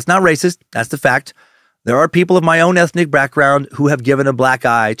 That's not racist. That's the fact. There are people of my own ethnic background who have given a black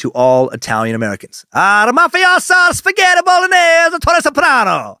eye to all Italian Americans. The mafiosa, spaghetti bolognese, Tony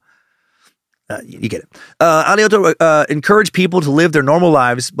Soprano. You get it. Alioto encouraged people to live their normal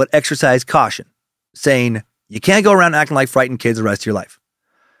lives, but exercise caution, saying, you can't go around acting like frightened kids the rest of your life.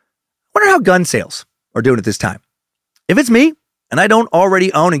 I wonder how gun sales are doing at this time. If it's me, and I don't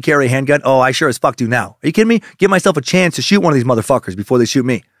already own and carry a handgun, oh, I sure as fuck do now. Are you kidding me? Give myself a chance to shoot one of these motherfuckers before they shoot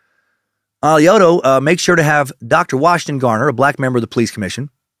me. Alioto makes sure to have Dr. Washington Garner, a black member of the police commission,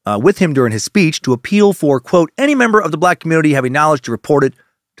 with him during his speech to appeal for, quote, any member of the black community having knowledge to report it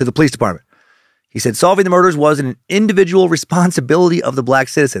to the police department. He said solving the murders was an individual responsibility of the black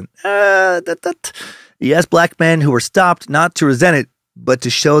citizen. He asked black men who were stopped not to resent it, but to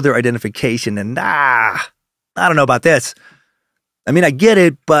show their identification. And I don't know about this. I mean, I get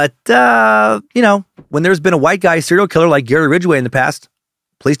it, but, when there's been a white guy serial killer like Gary Ridgway in the past,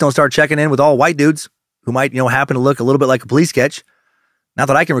 police don't start checking in with all white dudes who might, happen to look a little bit like a police sketch. Not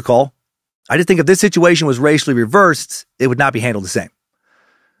that I can recall. I just think if this situation was racially reversed, it would not be handled the same.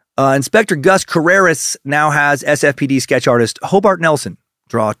 Inspector Gus Carreras now has SFPD sketch artist Hobart Nelson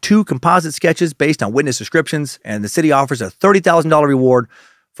draw 2 composite sketches based on witness descriptions, and the city offers a $30,000 reward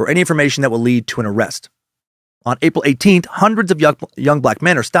for any information that will lead to an arrest. On April 18th, hundreds of young black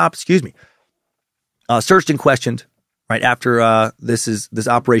men are stopped, searched and questioned right after this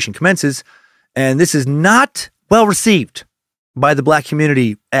operation commences, and this is not well received by the black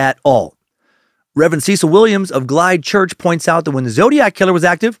community at all. Reverend Cecil Williams of Glide Church points out that when the Zodiac Killer was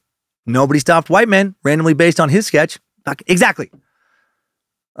active, nobody stopped white men randomly based on his sketch. Exactly.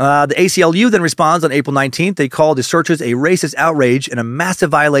 The ACLU then responds on April 19th. They called the searches a racist outrage and a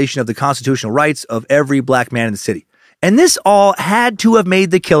massive violation of the constitutional rights of every black man in the city. And this all had to have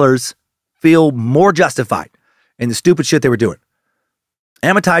made the killers feel more justified in the stupid shit they were doing.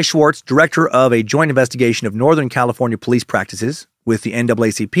 Amitai Schwartz, director of a joint investigation of Northern California police practices with the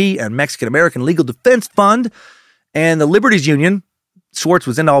NAACP and Mexican American Legal Defense Fund and the Liberties Union, Schwartz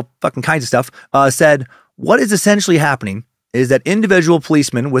was into all fucking kinds of stuff, said, what is essentially happening is that individual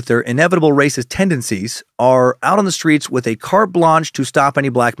policemen with their inevitable racist tendencies are out on the streets with a carte blanche to stop any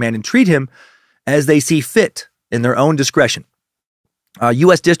black man and treat him as they see fit in their own discretion.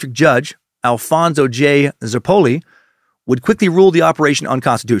 U.S. District Judge Alfonso J. Zerpoli would quickly rule the operation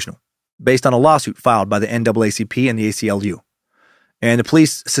unconstitutional based on a lawsuit filed by the NAACP and the ACLU. And the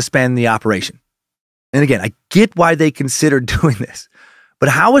police suspend the operation. And again, I get why they considered doing this, but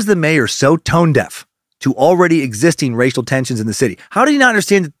how is the mayor so tone deaf to already existing racial tensions in the city? How did he not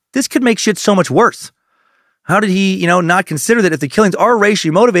understand that this could make shit so much worse? How did he, not consider that if the killings are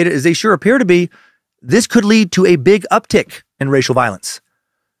racially motivated, as they sure appear to be, this could lead to a big uptick in racial violence?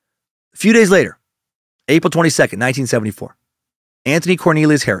 A few days later, April 22nd, 1974, Anthony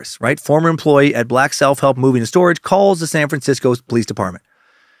Cornelius Harris, former employee at Black Self-Help Moving and Storage, calls the San Francisco Police Department.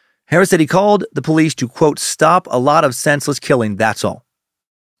 Harris said he called the police to, quote, stop a lot of senseless killing, that's all.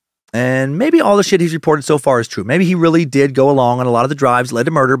 And maybe all the shit he's reported so far is true. Maybe he really did go along on a lot of the drives, led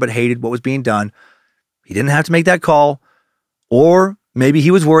to murder, but hated what was being done. He didn't have to make that call. Or maybe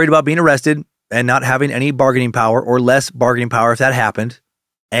he was worried about being arrested and not having any bargaining power or less bargaining power if that happened.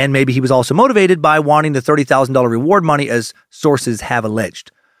 And maybe he was also motivated by wanting the $30,000 reward money, as sources have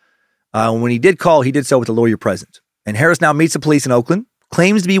alleged. When he did call, he did so with a lawyer present. And Harris now meets the police in Oakland,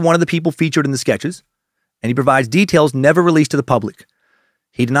 claims to be one of the people featured in the sketches, and he provides details never released to the public.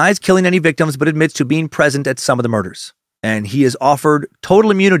 He denies killing any victims, but admits to being present at some of the murders. And he is offered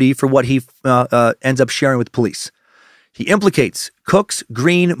total immunity for what he ends up sharing with police. He implicates Cooks,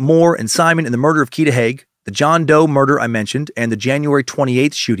 Green, Moore, and Simon in the murder of Keita Haig, the John Doe murder I mentioned, and the January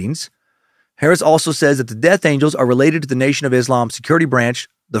 28th shootings. Harris also says that the Death Angels are related to the Nation of Islam security branch,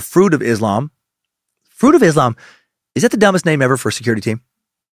 the Fruit of Islam. Fruit of Islam, is that the dumbest name ever for a security team?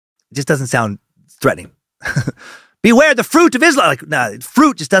 It just doesn't sound threatening. Beware the Fruit of Islam.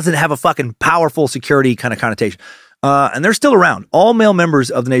 Fruit just doesn't have a fucking powerful security kind of connotation. And they're still around. All male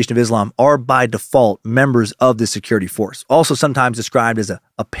members of the Nation of Islam are by default members of the security force. Also sometimes described as a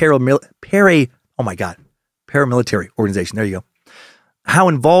paramilitary organization. There you go. How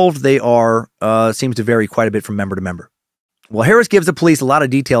involved they are seems to vary quite a bit from member to member. Well, Harris gives the police a lot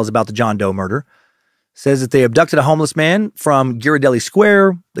of details about the John Doe murder. Says that they abducted a homeless man from Ghirardelli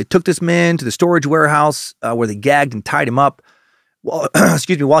Square. They took this man to the storage warehouse where they gagged and tied him up. While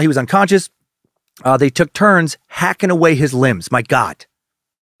he was unconscious. They took turns hacking away his limbs. My God.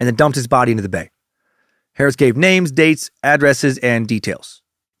 And then dumped his body into the bay. Harris gave names, dates, addresses, and details.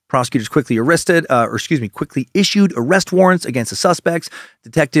 Prosecutors quickly issued arrest warrants against the suspects.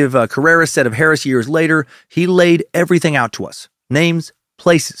 Detective Carreras said of Harris years later, he laid everything out to us. Names,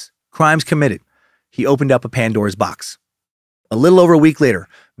 places, crimes committed. He opened up a Pandora's box. A little over a week later,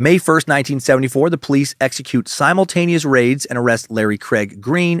 May 1st, 1974, the police execute simultaneous raids and arrest Larry Craig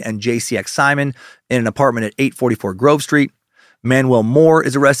Green and JCX Simon in an apartment at 844 Grove Street. Manuel Moore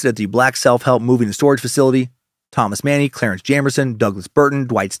is arrested at the Black Self-Help Moving and Storage Facility. Thomas Manny, Clarence Jamerson, Douglas Burton,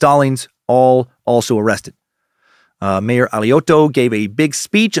 Dwight Stallings, all also arrested. Mayor Aliotto gave a big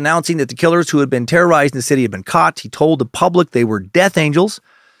speech announcing that the killers who had been terrorized in the city had been caught. He told the public they were Death Angels,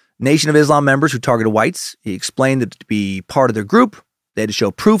 Nation of Islam members who targeted whites. He explained that to be part of their group, they had to show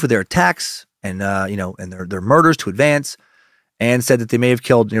proof of their attacks and their murders to advance, and said that they may have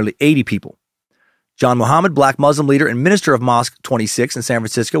killed nearly 80 people. John Muhammad, black Muslim leader and minister of Mosque 26 in San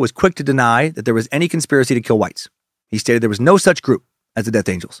Francisco, was quick to deny that there was any conspiracy to kill whites. He stated there was no such group as the Death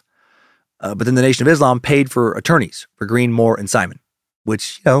Angels. But then the Nation of Islam paid for attorneys for Green, Moore, and Simon,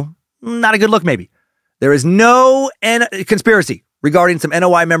 which, not a good look maybe. There is no conspiracy regarding some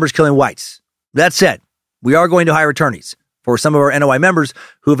NOI members killing whites. That said, we are going to hire attorneys for some of our NOI members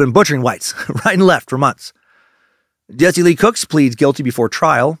who have been butchering whites right and left for months. Jesse Lee Cooks pleads guilty before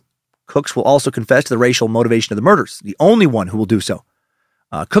trial. Cooks will also confess to the racial motivation of the murders, the only one who will do so.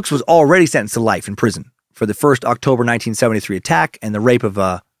 Cooks was already sentenced to life in prison for the first October 1973 attack and the rape of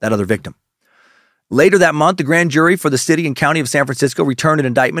that other victim. Later that month, the grand jury for the city and county of San Francisco returned an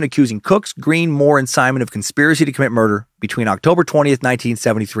indictment accusing Cooks, Green, Moore, and Simon of conspiracy to commit murder between October 20th,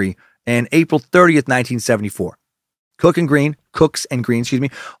 1973 and April 30th, 1974. Cooks and Green,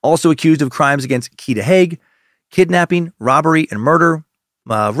 also accused of crimes against Keita Haig, kidnapping, robbery, and murder.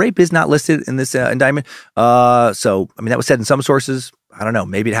 Rape is not listed in this indictment. That was said in some sources. I don't know.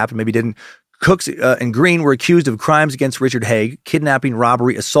 Maybe it happened, maybe it didn't. Cooks and Green were accused of crimes against Richard Haig, kidnapping,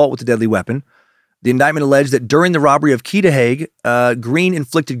 robbery, assault with a deadly weapon. The indictment alleged that during the robbery of Keita Haig, Green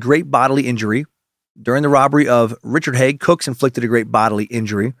inflicted great bodily injury. During the robbery of Richard Haig, Cooks inflicted a great bodily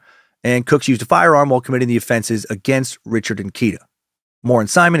injury, and Cooks used a firearm while committing the offenses against Richard and Keita. Moore and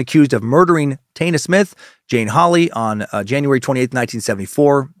Simon accused of murdering Tana Smith, Jane Holly on January 28,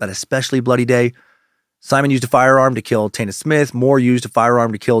 1974, that especially bloody day. Simon used a firearm to kill Tana Smith. Moore used a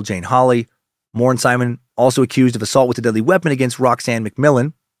firearm to kill Jane Holly. Moore and Simon also accused of assault with a deadly weapon against Roxanne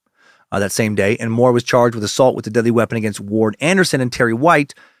McMillan that same day, and Moore was charged with assault with a deadly weapon against Ward Anderson and Terry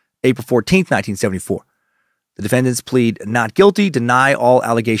White, April 14, 1974. The defendants plead not guilty, deny all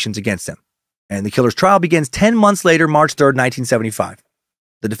allegations against them, and the killer's trial begins 10 months later, March 3, 1975.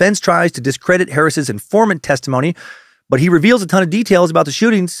 The defense tries to discredit Harris's informant testimony, but he reveals a ton of details about the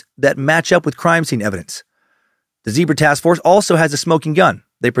shootings that match up with crime scene evidence. The Zebra Task Force also has a smoking gun.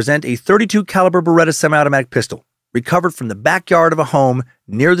 They present a .32 caliber Beretta semi-automatic pistol, recovered from the backyard of a home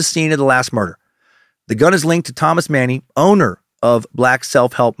near the scene of the last murder. The gun is linked to Thomas Manny, owner of Black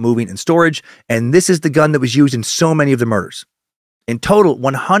Self-Help Moving and Storage, and this is the gun that was used in so many of the murders. In total,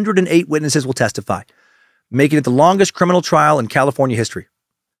 108 witnesses will testify, making it the longest criminal trial in California history.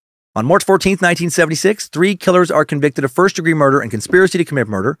 On March 14, 1976, 3 killers are convicted of first-degree murder and conspiracy to commit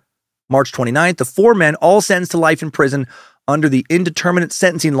murder. March 29th, the 4 men all sentenced to life in prison under the indeterminate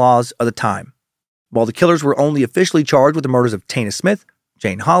sentencing laws of the time. While the killers were only officially charged with the murders of Tana Smith,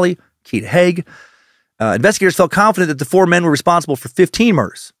 Jane Holly, Keita Haig, investigators felt confident that the 4 men were responsible for 15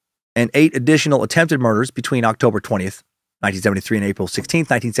 murders and 8 additional attempted murders between October 20th, 1973 and April 16th,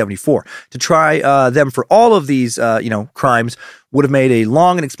 1974. To try them for all of these, crimes would have made a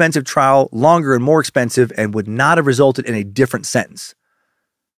long and expensive trial longer and more expensive and would not have resulted in a different sentence.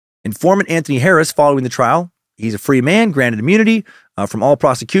 Informant Anthony Harris, following the trial, he's a free man, granted immunity from all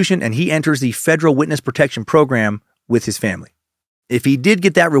prosecution, and he enters the federal witness protection program with his family. If he did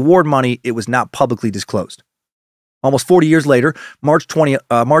get that reward money, it was not publicly disclosed. Almost 40 years later, March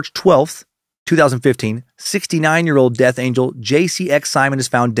 12th, 2015, 69-year-old death angel JCX Simon is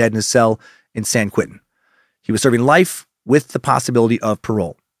found dead in his cell in San Quentin. He was serving life with the possibility of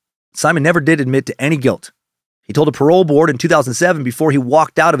parole. Simon never did admit to any guilt. He told a parole board in 2007 before he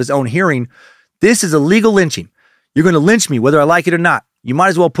walked out of his own hearing, "This is illegal lynching. You're going to lynch me whether I like it or not. You might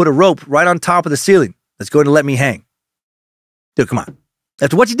as well put a rope right on top of the ceiling that's going to let me hang." Dude, come on.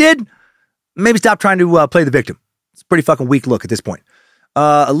 After what you did, maybe stop trying to play the victim. It's a pretty fucking weak look at this point.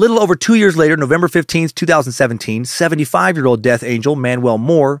 A little over 2 years later, November 15th, 2017, 75-year-old death angel Manuel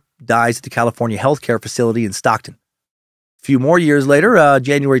Moore dies at the California Healthcare Facility in Stockton. A few more years later,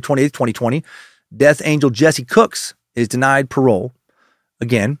 January 28th, 2020, death angel Jesse Cooks is denied parole.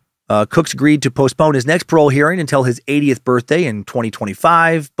 Again, Cooks agreed to postpone his next parole hearing until his 80th birthday in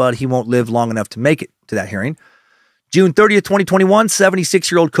 2025, but he won't live long enough to make it to that hearing. June 30th, 2021,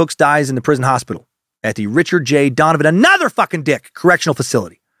 76-year-old Cooks dies in the prison hospital at the Richard J. Donovan, another fucking dick, correctional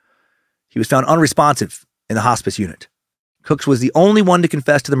facility. He was found unresponsive in the hospice unit. Cooks was the only one to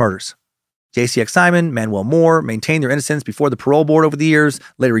confess to the murders. JCX Simon, Manuel Moore maintained their innocence before the parole board over the years.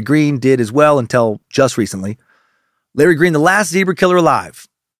 Larry Green did as well until just recently. Larry Green, the last zebra killer alive.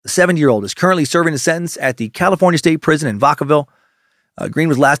 The 70-year-old is currently serving a sentence at the California State Prison in Vacaville. Green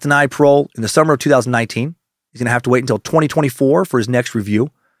was last denied parole in the summer of 2019. He's going to have to wait until 2024 for his next review.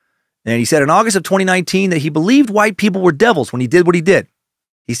 And he said in August of 2019 that he believed white people were devils when he did what he did.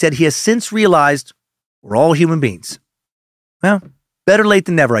 He said he has since realized we're all human beings. Well, better late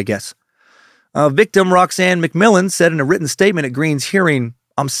than never, I guess. Victim Roxanne McMillan said in a written statement at Green's hearing,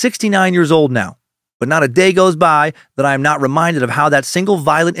 "I'm 69 years old now, but not a day goes by that I am not reminded of how that single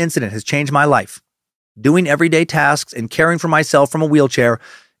violent incident has changed my life. Doing everyday tasks and caring for myself from a wheelchair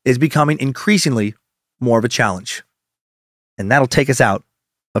is becoming increasingly more of a challenge." And that'll take us out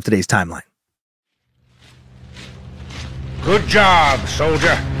of today's timeline. Good job,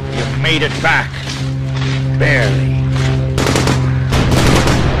 soldier. You made it back. Barely.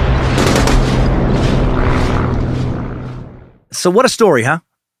 So what a story, huh?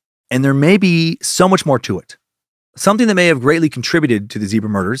 And there may be so much more to it. Something that may have greatly contributed to the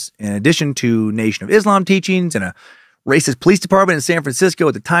zebra murders, in addition to Nation of Islam teachings and a racist police department in San Francisco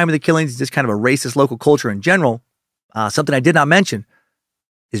at the time of the killings, just kind of a racist local culture in general, something I did not mention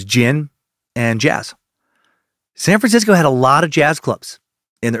is gin and jazz. San Francisco had a lot of jazz clubs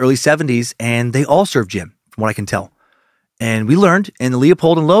in the early 70s, and they all served gin, from what I can tell. And we learned in the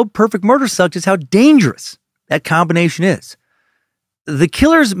Leopold and Loeb Perfect Murder Suck just how dangerous that combination is. The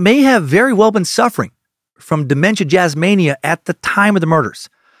killers may have very well been suffering from dementia jazz mania at the time of the murders.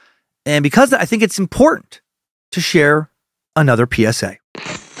 And because of that, I think it's important to share another PSA.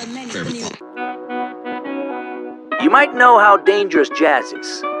 You might know how dangerous jazz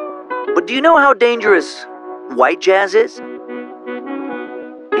is, but do you know how dangerous white jazz is?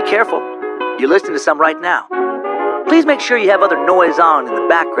 Be careful. You're listening to some right now. Please make sure you have other noise on in the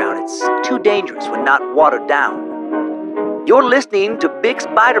background. It's too dangerous when not watered down. You're listening to Bix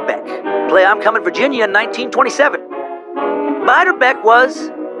Beiderbecke play I'm Coming, Virginia in 1927. Beiderbecke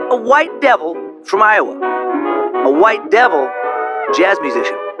was a white devil from Iowa. A white devil jazz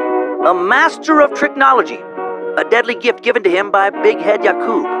musician. A master of tricknology. A deadly gift given to him by Big Head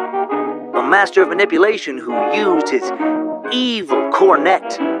Yakub. A master of manipulation who used his evil cornet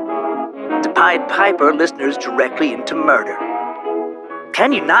to Pied Piper listeners directly into murder.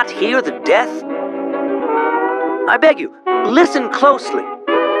 Can you not hear the death? I beg you, listen closely.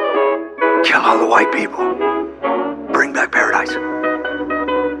 Kill all the white people. Bring back paradise.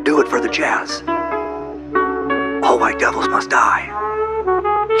 Do it for the jazz. All white devils must die.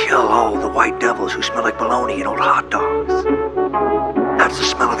 Kill all the white devils who smell like bologna and old hot dogs. That's the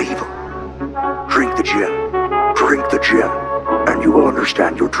smell of evil. Drink the gin, and you will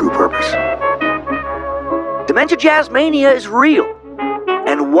understand your true purpose. Dementia Jazz Mania is real,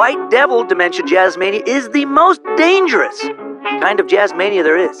 and White Devil Dementia Jazz Mania is the most dangerous kind of jazz mania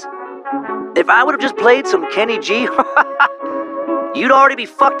there is. If I would have just played some Kenny G, you'd already be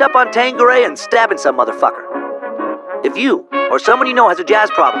fucked up on Tanqueray and stabbing some motherfucker. If you or someone you know has a jazz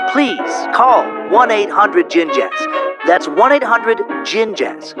problem, please call 1-800-GIN-JAZZ. That's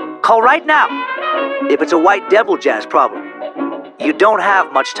 1-800-GIN-JAZZ. Call right now. If it's a White Devil jazz problem, you don't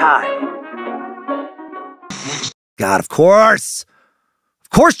have much time. God, of course. Of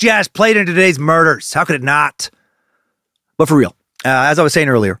course jazz played in today's murders. How could it not? But for real, as I was saying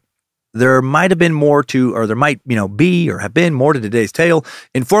earlier, there might have been more to, or there might, be or have been more to today's tale.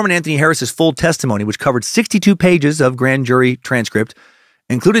 Informant Anthony Harris's full testimony, which covered 62 pages of grand jury transcript,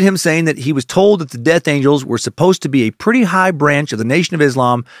 included him saying that he was told that the Death Angels were supposed to be a pretty high branch of the Nation of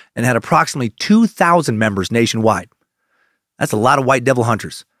Islam and had approximately 2,000 members nationwide. That's a lot of white devil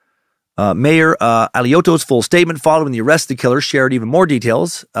hunters. Mayor Alioto's full statement following the arrest of the killers shared even more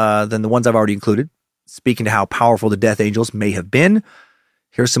details than the ones I've already included, speaking to how powerful the Death Angels may have been.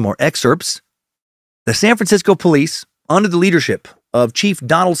 Here's some more excerpts. The San Francisco police, under the leadership of Chief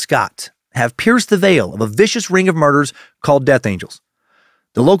Donald Scott, have pierced the veil of a vicious ring of murders called Death Angels.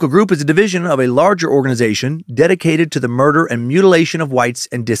 The local group is a division of a larger organization dedicated to the murder and mutilation of whites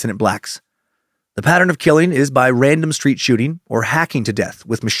and dissident blacks. The pattern of killing is by random street shooting or hacking to death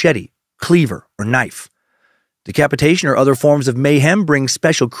with machete, cleaver, or knife. Decapitation or other forms of mayhem bring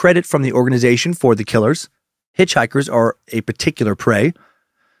special credit from the organization for the killers. Hitchhikers are a particular prey.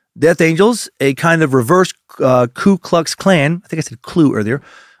 Death Angels, a kind of reverse Ku Klux Klan, I think I said Clue earlier,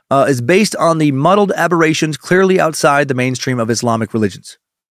 is based on the muddled aberrations clearly outside the mainstream of Islamic religions.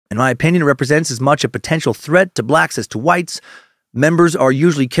 In my opinion, it represents as much a potential threat to blacks as to whites. Members are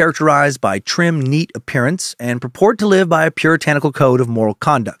usually characterized by trim, neat appearance and purport to live by a puritanical code of moral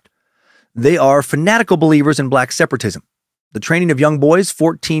conduct. They are fanatical believers in black separatism. The training of young boys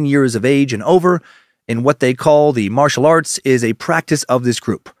 14 years of age and over in what they call the martial arts is a practice of this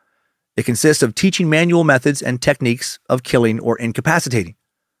group. It consists of teaching manual methods and techniques of killing or incapacitating.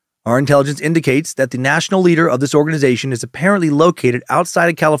 Our intelligence indicates that the national leader of this organization is apparently located outside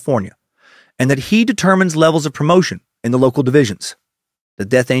of California, and that he determines levels of promotion in the local divisions. The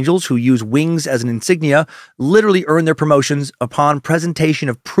Death Angels, who use wings as an insignia, literally earn their promotions upon presentation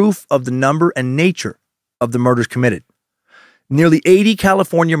of proof of the number and nature of the murders committed. Nearly 80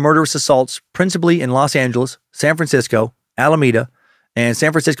 California murderous assaults, principally in Los Angeles, San Francisco, Alameda, and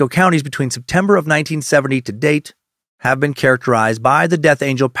San Francisco counties between September of 1970 to date, have been characterized by the Death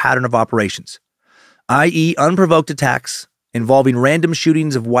Angel pattern of operations, i.e. unprovoked attacks involving random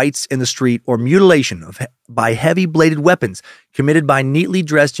shootings of whites in the street or mutilation by heavy-bladed weapons committed by neatly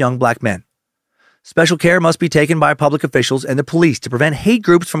dressed young black men. Special care must be taken by public officials and the police to prevent hate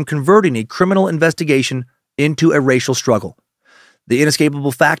groups from converting a criminal investigation into a racial struggle. The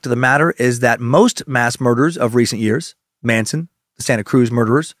inescapable fact of the matter is that most mass murders of recent years Manson, the Santa Cruz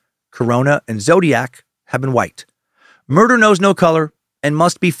murderers, Corona, and Zodiac have been white. Murder knows no color and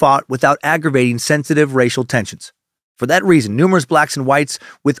must be fought without aggravating sensitive racial tensions. For that reason, numerous blacks and whites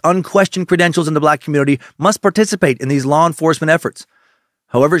with unquestioned credentials in the black community must participate in these law enforcement efforts.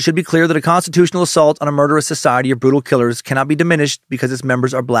 However, it should be clear that a constitutional assault on a murderous society of brutal killers cannot be diminished because its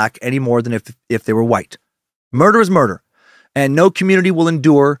members are black any more than if they were white. Murder is murder, and no community will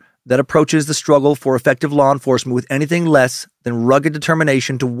endure that approaches the struggle for effective law enforcement with anything less than rugged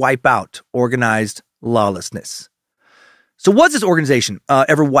determination to wipe out organized lawlessness. So was this organization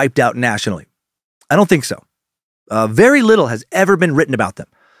ever wiped out nationally? I don't think so. Very little has ever been written about them.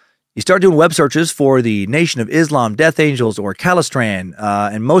 You start doing web searches for the Nation of Islam, Death Angels, or Calistran,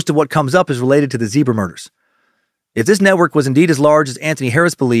 and most of what comes up is related to the Zebra murders. If this network was indeed as large as Anthony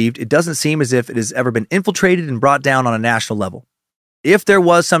Harris believed, it doesn't seem as if it has ever been infiltrated and brought down on a national level. If there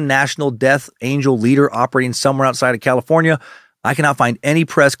was some national Death Angel leader operating somewhere outside of California, I cannot find any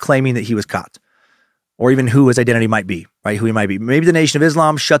press claiming that he was caught, or even who his identity might be, right? Who he might be. Maybe the Nation of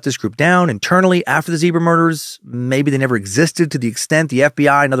Islam shut this group down internally after the Zebra murders. Maybe they never existed to the extent the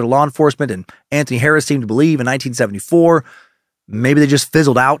FBI and other law enforcement and Anthony Harris seemed to believe in 1974. Maybe they just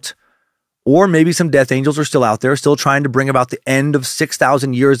fizzled out. Or maybe some Death Angels are still out there, still trying to bring about the end of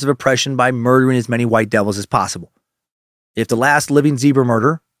 6,000 years of oppression by murdering as many white devils as possible. If the last living Zebra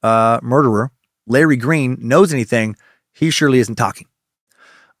murderer, Larry Green, knows anything, he surely isn't talking.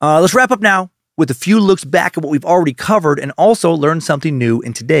 Let's wrap up now with a few looks back at what we've already covered and also learn something new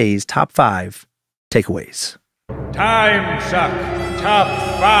in today's Top 5 Takeaways. Timesuck Top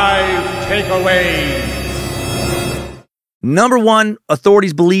 5 Takeaways. Number 1,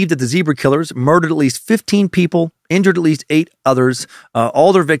 authorities believe that the Zebra killers murdered at least 15 people, injured at least 8 others.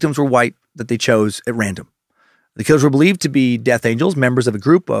 All their victims were white that they chose at random. The killers were believed to be Death Angels, members of a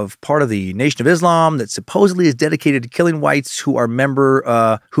group of part of the Nation of Islam that supposedly is dedicated to killing whites who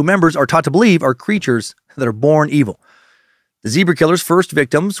members are taught to believe are creatures that are born evil. The Zebra killers' first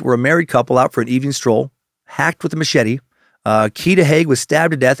victims were a married couple out for an evening stroll, hacked with a machete. Keita Haig was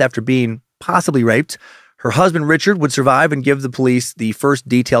stabbed to death after being possibly raped. Her husband, Richard, would survive and give the police the first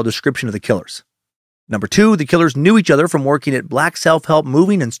detailed description of the killers. Number 2, the killers knew each other from working at Black Self-Help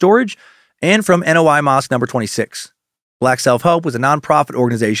Moving and Storage and from NOI Mosque number 26. Black Self-Help was a nonprofit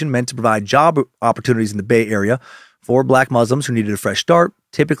organization meant to provide job opportunities in the Bay Area for black Muslims who needed a fresh start,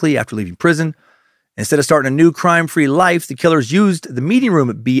 typically after leaving prison. Instead of starting a new crime-free life, the killers used the meeting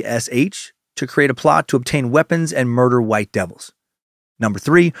room at BSH to create a plot to obtain weapons and murder white devils. Number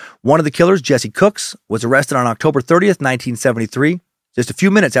 3, one of the killers, Jesse Cooks, was arrested on October 30th, 1973, just a few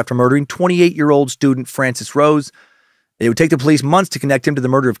minutes after murdering 28-year-old student Francis Rose. It would take the police months to connect him to the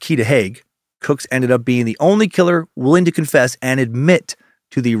murder of Keita Haig. Cooks ended up being the only killer willing to confess and admit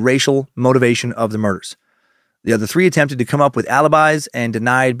to the racial motivation of the murders. The other 3 attempted to come up with alibis and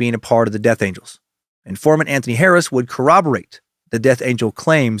denied being a part of the Death Angels. Informant Anthony Harris would corroborate the Death Angel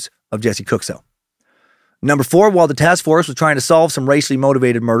claims of Jesse Cooks, though. Number 4, while the task force was trying to solve some racially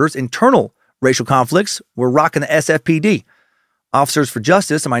motivated murders, internal racial conflicts were rocking the SFPD. Officers for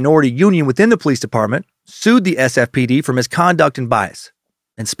Justice, a minority union within the police department, sued the SFPD for misconduct and bias.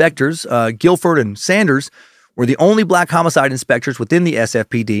 Inspectors, Guilford and Sanders, were the only black homicide inspectors within the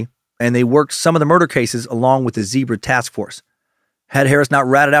SFPD, and they worked some of the murder cases along with the Zebra task force. Had Harris not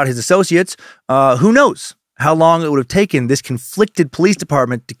ratted out his associates, who knows how long it would have taken this conflicted police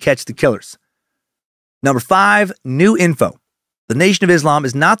department to catch the killers. Number 5, new info. The Nation of Islam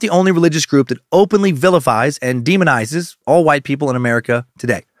is not the only religious group that openly vilifies and demonizes all white people in America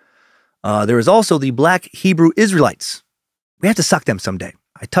today. There is also the Black Hebrew Israelites. We have to suck them someday.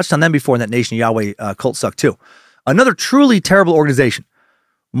 I touched on them before in that Nation of Yahweh cult suck too. Another truly terrible organization.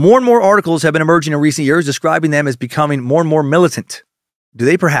 More and more articles have been emerging in recent years describing them as becoming more and more militant. Do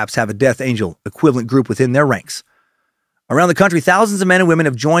they perhaps have a Death Angel equivalent group within their ranks? Around the country, thousands of men and women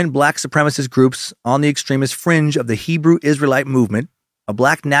have joined black supremacist groups on the extremist fringe of the Hebrew Israelite movement, a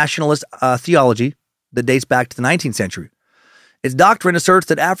black nationalist theology that dates back to the 19th century. Its doctrine asserts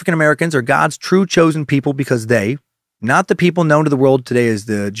that African Americans are God's true chosen people because they, not the people known to the world today as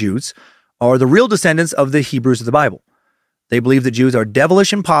the Jews, are the real descendants of the Hebrews of the Bible. They believe that Jews are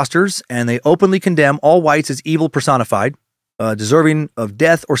devilish imposters, and they openly condemn all whites as evil personified, deserving of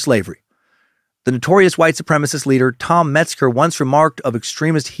death or slavery. The notorious white supremacist leader Tom Metzger once remarked of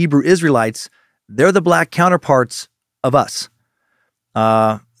extremist Hebrew Israelites, they're the black counterparts of us.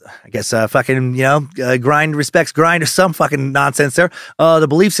 I guess grind respects grind or some fucking nonsense there. The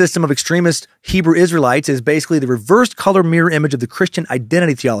belief system of extremist Hebrew Israelites is basically the reversed color mirror image of the Christian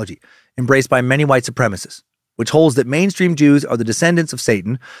identity theology embraced by many white supremacists, which holds that mainstream Jews are the descendants of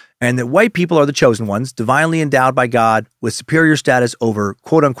Satan and that white people are the chosen ones, divinely endowed by God with superior status over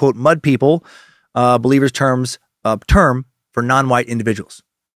quote-unquote mud people, believers' term for non-white individuals.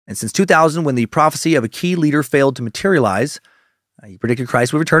 And since 2000, when the prophecy of a key leader failed to materialize, he predicted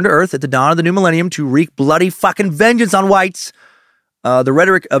Christ would return to earth at the dawn of the new millennium to wreak bloody fucking vengeance on whites. The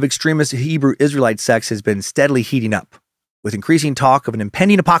rhetoric of extremist Hebrew Israelite sects has been steadily heating up, with increasing talk of an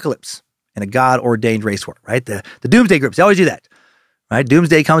impending apocalypse and a God-ordained race war, right? The doomsday groups, they always do that, right?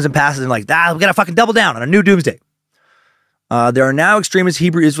 Doomsday comes and passes and like, we got to fucking double down on a new doomsday. There are now extremist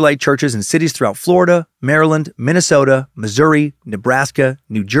Hebrew Israelite churches in cities throughout Florida, Maryland, Minnesota, Missouri, Nebraska,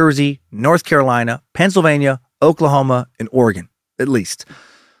 New Jersey, North Carolina, Pennsylvania, Oklahoma, and Oregon, at least.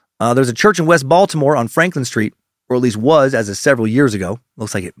 There's a church in West Baltimore on Franklin Street, or at least was as of several years ago.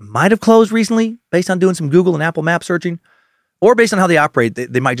 Looks like it might have closed recently based on doing some Google and Apple Map searching, or based on how they operate,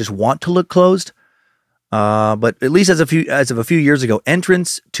 they might just want to look closed. But at least as of a few years ago,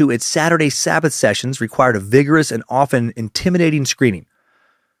 entrance to its Saturday Sabbath sessions required a vigorous and often intimidating screening.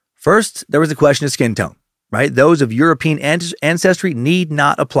 First, there was the question of skin tone, right? Those of European ancestry need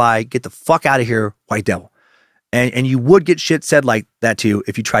not apply. Get the fuck out of here, white devil. And you would get shit said like that to you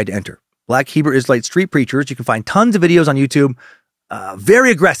if you tried to enter. Black Hebrew Israelite street preachers, you can find tons of videos on YouTube, very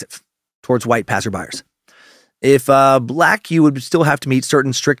aggressive towards white passerbyers. If black, you would still have to meet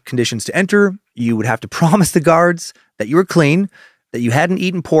certain strict conditions to enter. You would have to promise the guards that you were clean, that you hadn't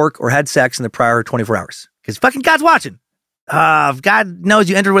eaten pork or had sex in the prior 24 hours. Because fucking God's watching. If God knows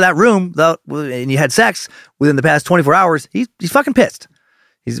you entered that room and you had sex within the past 24 hours, he's fucking pissed.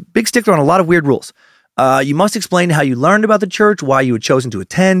 He's a big stickler on a lot of weird rules. You must explain how you learned about the church, why you had chosen to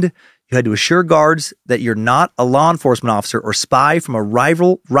attend. You had to assure guards that you're not a law enforcement officer or spy from a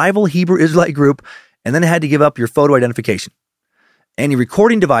rival Hebrew Israelite group, and then had to give up your photo identification. Any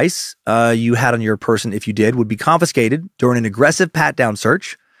recording device you had on your person, if you did, would be confiscated during an aggressive pat-down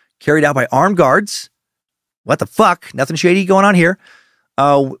search carried out by armed guards. What the fuck? Nothing shady going on here.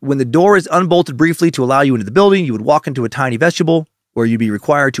 When the door is unbolted briefly to allow you into the building, you would walk into a tiny vestibule where you'd be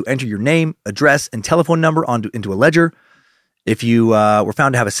required to enter your name, address, and telephone number into a ledger. If you were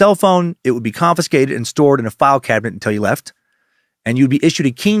found to have a cell phone, it would be confiscated and stored in a file cabinet until you left. And you'd be issued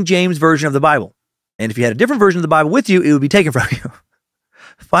a King James version of the Bible. And if you had a different version of the Bible with you, it would be taken from you.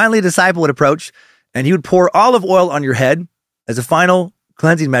 Finally, a disciple would approach, and he would pour olive oil on your head as a final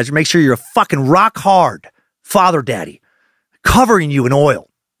cleansing measure. Make sure you're a fucking rock hard father daddy, covering you in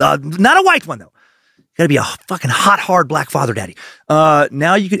oil. Not a white one, though. You got to be a fucking hot, hard black father daddy.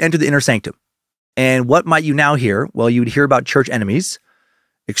 Now you can enter the inner sanctum. And what might you now hear? Well, you would hear about church enemies.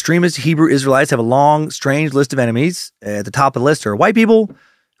 Extremist Hebrew Israelites have a long, strange list of enemies. At the top of the list are white people,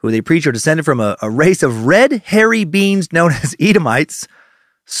 who they preach are descended from a race of red, hairy beings known as Edomites,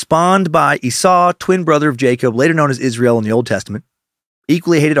 spawned by Esau, twin brother of Jacob, later known as Israel in the Old Testament.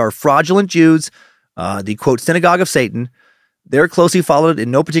 Equally hated are fraudulent Jews, the, quote, synagogue of Satan. They're closely followed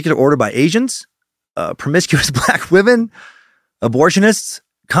in no particular order by Asians, promiscuous black women, abortionists,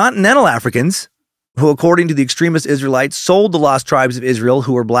 continental Africans, who, according to the extremist Israelites, sold the lost tribes of Israel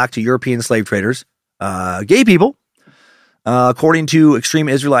who were black to European slave traders, gay people, according to extreme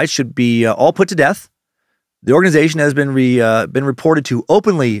Israelites, should be all put to death. The organization has been reported to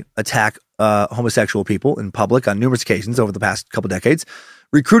openly attack homosexual people in public on numerous occasions over the past couple decades.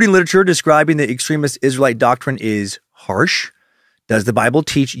 Recruiting literature describing the extremist Israelite doctrine is harsh. Does the Bible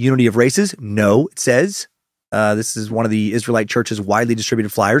teach unity of races? No, it says. This is one of the Israelite church's widely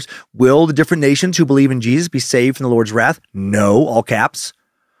distributed flyers. Will the different nations who believe in Jesus be saved from the Lord's wrath? No, all caps.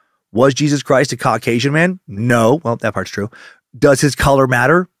 Was Jesus Christ a Caucasian man? No. Well, that part's true. Does his color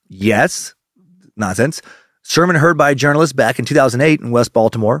matter? Yes. Nonsense. Sermon heard by a journalist back in 2008 in West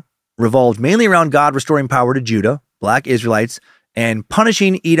Baltimore revolved mainly around God restoring power to Judah, black Israelites, and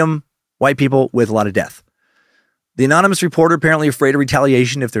punishing Edom, white people, with a lot of death. The anonymous reporter, apparently afraid of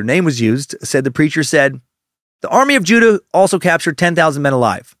retaliation if their name was used, said the preacher said, "The army of Judah also captured 10,000 men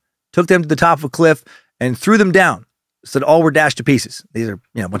alive, took them to the top of a cliff, and threw them down, so that all were dashed to pieces." These are,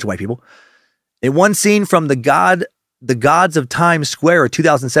 a bunch of white people. In one scene from the Gods of Times Square, a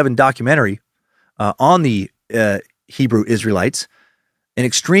 2007 documentary on the Hebrew Israelites, an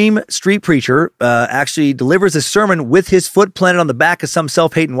extreme street preacher actually delivers a sermon with his foot planted on the back of some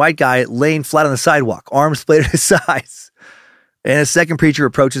self-hating white guy laying flat on the sidewalk, arms splayed at his sides. And a second preacher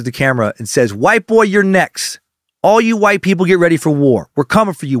approaches the camera and says, "White boy, you're next. All you white people, get ready for war. We're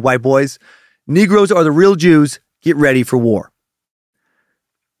coming for you, white boys. Negroes are the real Jews. Get ready for war."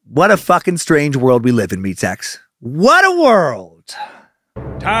 What a fucking strange world we live in, Meat Sacks. What a world.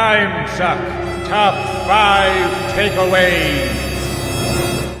 Timesuck Top 5 Takeaways.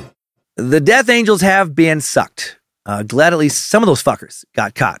 The Death Angels have been sucked. Glad at least some of those fuckers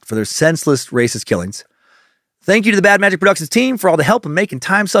got caught for their senseless racist killings. Thank you to the Bad Magic Productions team for all the help in making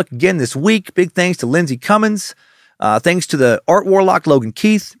Timesuck again this week. Big thanks to Lindsay Cummins. Thanks to the Art Warlock Logan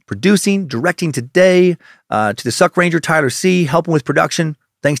Keith, producing, directing today. To the Suck Ranger Tyler C, helping with production.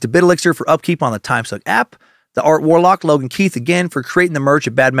 Thanks to BitElixir for upkeep on the Timesuck app. The Art Warlock Logan Keith again for creating the merch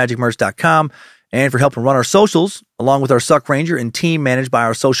at badmagicmerch.com and for helping run our socials, along with our Suck Ranger and team managed by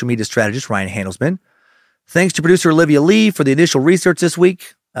our social media strategist, Ryan Handelsman. Thanks to producer Olivia Lee for the initial research this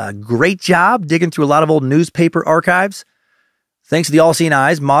week. Great job digging through a lot of old newspaper archives. Thanks to the All Seeing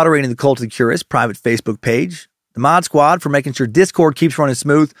Eyes moderating the Cult of the Curious private Facebook page. The Mod Squad for making sure Discord keeps running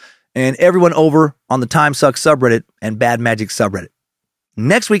smooth. And everyone over on the Timesuck subreddit and Bad Magic subreddit.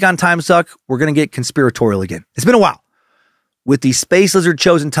 Next week on Timesuck, we're going to get conspiratorial again. It's been a while. With the Space Lizard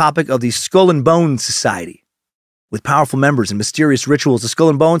chosen topic of the Skull and Bones Society. With powerful members and mysterious rituals, the Skull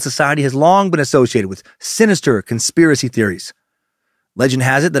and Bones Society has long been associated with sinister conspiracy theories. Legend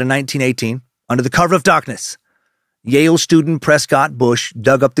has it that in 1918, under the cover of darkness, Yale student Prescott Bush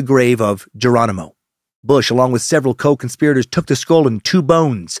dug up the grave of Geronimo. Bush, along with several co-conspirators, took the skull and two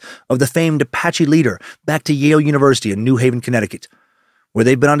bones of the famed Apache leader back to Yale University in New Haven, Connecticut, where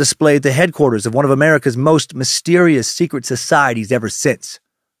they've been on display at the headquarters of one of America's most mysterious secret societies ever since.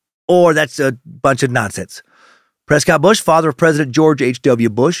 Or that's a bunch of nonsense. Prescott Bush, father of President George H.W.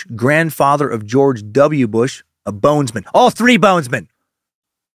 Bush, grandfather of George W. Bush, a bonesman. All three bonesmen!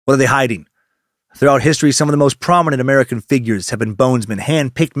 What are they hiding? Throughout history, some of the most prominent American figures have been bonesmen,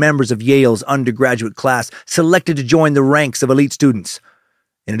 hand-picked members of Yale's undergraduate class, selected to join the ranks of elite students.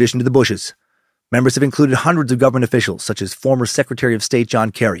 In addition to the Bushes, members have included hundreds of government officials, such as former Secretary of State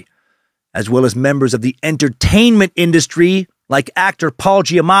John Kerry, as well as members of the entertainment industry, like actor Paul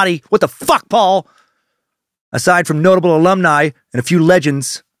Giamatti. What the fuck, Paul? Aside from notable alumni and a few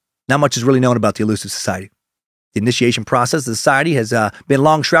legends, not much is really known about the elusive society. The initiation process of the society has been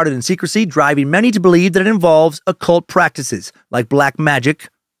long shrouded in secrecy, driving many to believe that it involves occult practices like black magic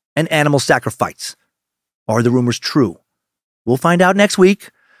and animal sacrifice. Are the rumors true? We'll find out next week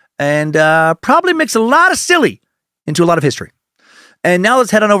and probably mix a lot of silly into a lot of history. And now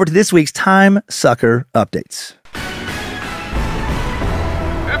let's head on over to this week's Time Sucker Updates.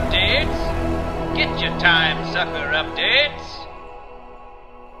 Updates? Get your Time Sucker Updates.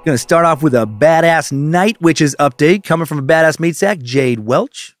 Going to start off with a badass Night Witches update coming from a badass meat sack, Jade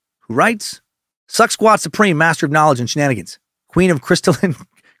Welch, who writes, Suck Squad Supreme, Master of Knowledge and Shenanigans, Queen of Crystalline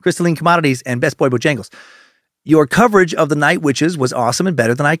Commodities, and Best Boy Bojangles. Your coverage of the Night Witches was awesome and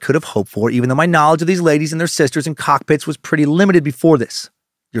better than I could have hoped for, even though my knowledge of these ladies and their sisters in cockpits was pretty limited before this.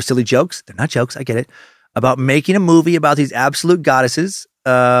 Your silly jokes, they're not jokes, I get it, about making a movie about these absolute goddesses,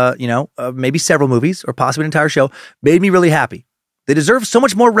 maybe several movies or possibly an entire show, made me really happy. They deserve so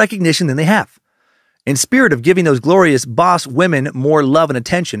much more recognition than they have. In spirit of giving those glorious boss women more love and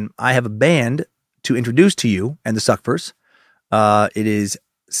attention, I have a band to introduce to you and the Suckverse. It is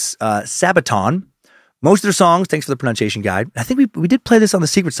Sabaton. Most of their songs, thanks for the pronunciation guide. I think we did play this on the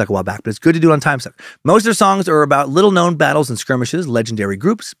Secret Suck a while back, but it's good to do it on Timesuck. Most of their songs are about little-known battles and skirmishes, legendary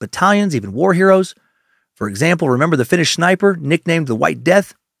groups, battalions, even war heroes. For example, remember the Finnish sniper, nicknamed the White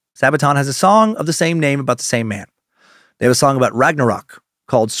Death? Sabaton has a song of the same name about the same man. They have a song about Ragnarok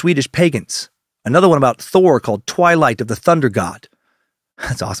called Swedish Pagans. Another one about Thor called Twilight of the Thunder God.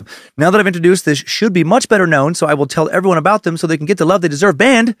 That's awesome. Now that I've introduced this should be much better known, so I will tell everyone about them so they can get the love they deserve.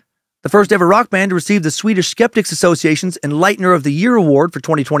 Band, the first ever rock band to receive the Swedish Skeptics Association's Enlightener of the Year Award for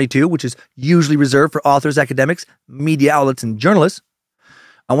 2022, which is usually reserved for authors, academics, media outlets, and journalists.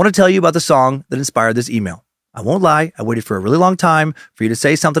 I want to tell you about the song that inspired this email. I won't lie, I waited for a really long time for you to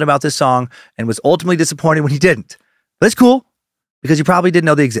say something about this song and was ultimately disappointed when you didn't. But it's cool, because you probably didn't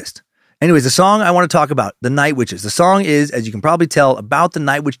know they exist. Anyways, the song I want to talk about, The Night Witches. The song is, as you can probably tell, about the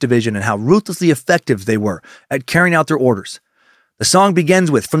Night Witch Division and how ruthlessly effective they were at carrying out their orders. The song begins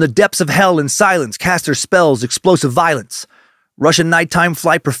with, from the depths of hell in silence, cast their spells, explosive violence. Russian nighttime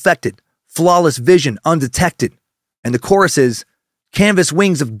flight perfected, flawless vision undetected. And the chorus is, canvas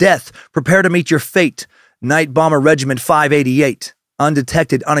wings of death, prepare to meet your fate. Night Bomber Regiment 588,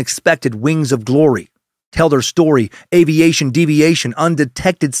 undetected, unexpected wings of glory. Tell their story, aviation, deviation,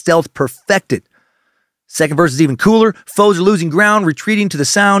 undetected stealth perfected. Second verse is even cooler. Foes are losing ground, retreating to the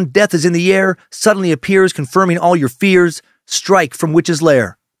sound. Death is in the air, suddenly appears, confirming all your fears. Strike from witch's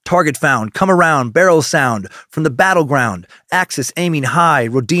lair. Target found, come around, barrel sound. From the battleground, axis aiming high.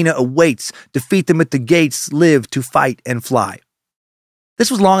 Rodina awaits, defeat them at the gates. Live to fight and fly. This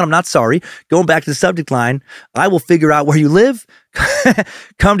was long and I'm not sorry. Going back to the subject line, I will figure out where you live,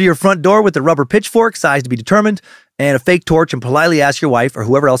 come to your front door with a rubber pitchfork, size to be determined, and a fake torch and politely ask your wife or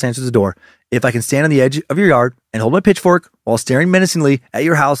whoever else answers the door if I can stand on the edge of your yard and hold my pitchfork while staring menacingly at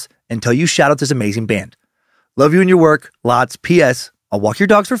your house until you shout out this amazing band. Love you and your work. Lots. P.S. I'll walk your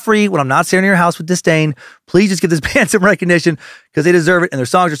dogs for free when I'm not staring at your house with disdain. Please just give this band some recognition because they deserve it and their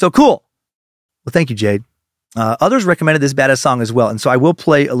songs are so cool. Well, thank you, Jade. Others recommended this badass song as well, and so I will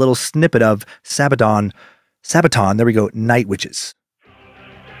play a little snippet of Sabaton, there we go, Night Witches.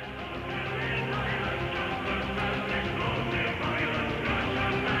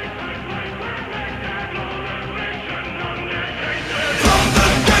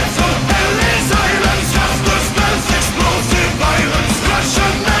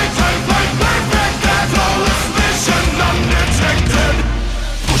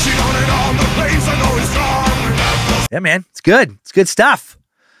 Yeah, man, it's good. It's good stuff.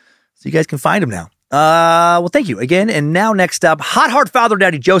 So you guys can find him now. Well, thank you again. And now next up, Hot Heart Father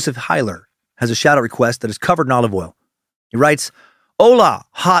Daddy Joseph Heiler has a shout-out request that is covered in olive oil. He writes, Hola,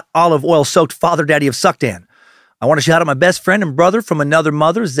 hot olive oil-soaked Father Daddy of Suckdan. I want to shout out my best friend and brother from another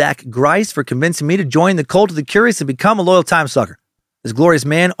mother, Zach Grice, for convincing me to join the cult of the curious and become a loyal time sucker. This glorious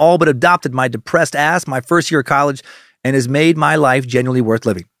man all but adopted my depressed ass my first year of college and has made my life genuinely worth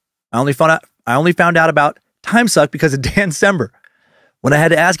living. I only found out about Timesuck because of Dan Sember. When I had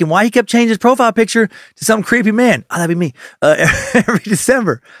to ask him why he kept changing his profile picture to some creepy man, that'd be me, every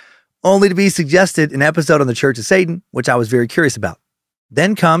December, only to be suggested an episode on the Church of Satan, which I was very curious about.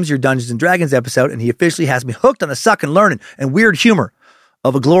 Then comes your Dungeons and Dragons episode, and he officially has me hooked on the suck and learning and weird humor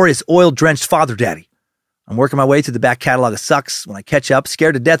of a glorious oil-drenched Father Daddy. I'm working my way through the back catalog of sucks. When I catch up,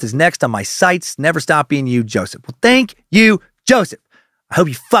 Scared to Death is next on my sights. Never Stop Being You, Joseph. Well, thank you, Joseph. I hope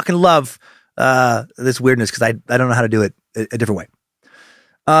you fucking love this weirdness because I don't know how to do it a different way.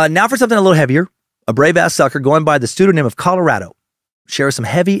 Now for something a little heavier. A brave-ass sucker going by the pseudonym of Colorado shares some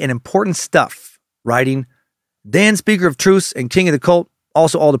heavy and important stuff, writing, Dan, speaker of truths and king of the cult,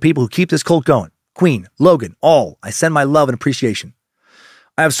 also all the people who keep this cult going. Queen, Logan, all. I send my love and appreciation.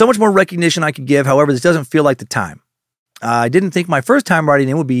 I have so much more recognition I could give, however, this doesn't feel like the time. I didn't think my first time writing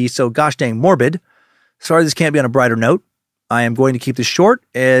in would be so gosh dang morbid. Sorry this can't be on a brighter note. I am going to keep this short,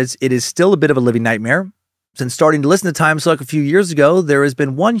 as it is still a bit of a living nightmare. Since starting to listen to Timesuck a few years ago, there has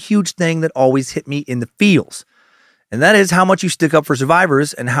been one huge thing that always hit me in the feels, and that is how much you stick up for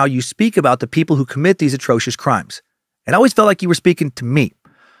survivors and how you speak about the people who commit these atrocious crimes. It always felt like you were speaking to me.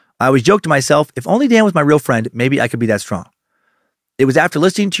 I always joked to myself, if only Dan was my real friend, maybe I could be that strong. It was after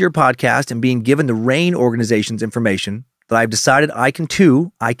listening to your podcast and being given the RAIN organization's information that I've decided I can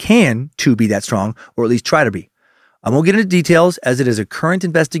too be that strong, or at least try to be. I won't get into details as it is a current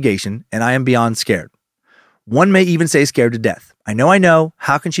investigation and I am beyond scared. One may even say scared to death. I know.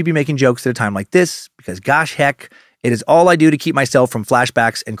 How can she be making jokes at a time like this? Because gosh heck, it is all I do to keep myself from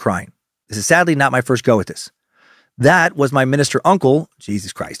flashbacks and crying. This is sadly not my first go at this. That was my minister uncle,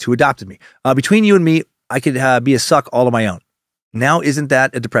 Jesus Christ, who adopted me. Between you and me, I could be a suck all on my own. Now, isn't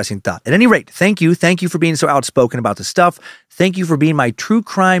that a depressing thought? At any rate, thank you. Thank you for being so outspoken about this stuff. Thank you for being my true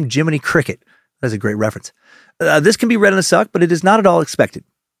crime Jiminy Cricket. That's a great reference. This can be read in a suck, but it is not at all expected.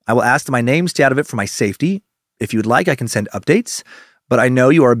 I will ask that my name stay out of it for my safety. If you would like, I can send updates, but I know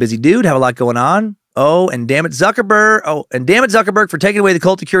you are a busy dude, have a lot going on. And damn it, Zuckerberg for taking away the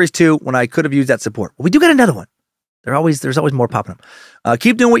Cult of Curious 2 when I could have used that support. Well, we do got another one. There's always more popping up.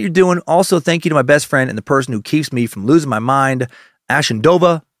 Keep doing what you're doing. Also, thank you to my best friend and the person who keeps me from losing my mind,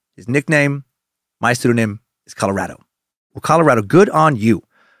 Ashendova, his nickname. My pseudonym is Colorado. Well, Colorado, good on you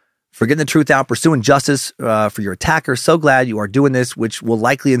for getting the truth out, pursuing justice for your attacker. So glad you are doing this, which will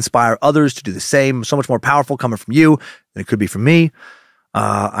likely inspire others to do the same. So much more powerful coming from you than it could be from me.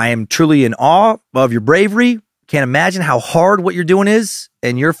 I am truly in awe of your bravery. Can't imagine how hard what you're doing is,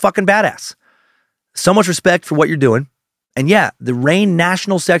 and you're fucking badass. So much respect for what you're doing. And yeah, the RAIN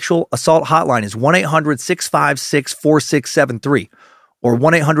National Sexual Assault Hotline is 1-800-656-4673 or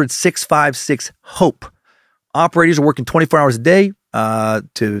 1-800-656-HOPE. Operators are working 24 hours a day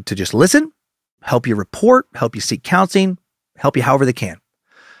to just listen, help you report, help you seek counseling, help you however they can.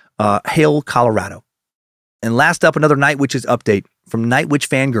 Hail, Colorado. And last up, another Night Witches update from Night Witch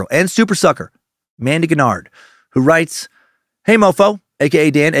Fangirl and Super Sucker, Mandy Gennard, who writes, Hey mofo,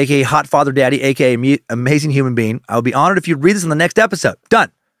 a.k.a. Dan, a.k.a. Hot Father Daddy, a.k.a. Amazing Human Being. I would be honored if you'd read this in the next episode.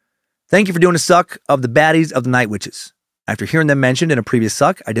 Done. Thank you for doing a suck of the baddies of the Night Witches. After hearing them mentioned in a previous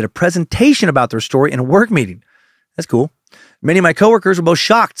suck, I did a presentation about their story in a work meeting. That's cool. Many of my coworkers were both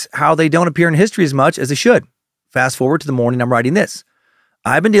shocked how they don't appear in history as much as they should. Fast forward to the morning I'm writing this.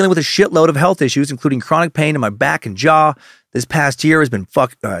 I've been dealing with a shitload of health issues, including chronic pain in my back and jaw. This past year has been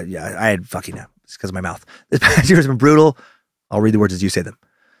I had fucking now. It's because of my mouth. This past year has been brutal. I'll read the words as you say them.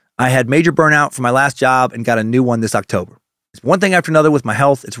 I had major burnout from my last job and got a new one this October. It's one thing after another with my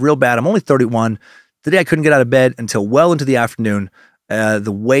health. It's real bad. I'm only 31. Today I couldn't get out of bed until well into the afternoon.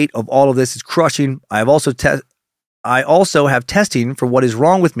 The weight of all of this is crushing. I also have testing for what is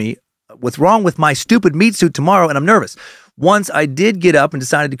wrong with me, what's wrong with my stupid meat suit tomorrow, and I'm nervous. Once I did get up and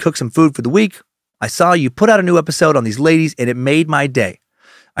decided to cook some food for the week, I saw you put out a new episode on these ladies, and it made my day.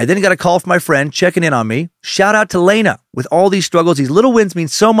 I then got a call from my friend checking in on me. Shout out to Lena. With all these struggles, these little wins mean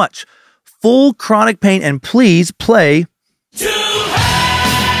so much. Full chronic pain, and please play...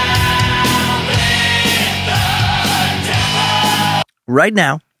 right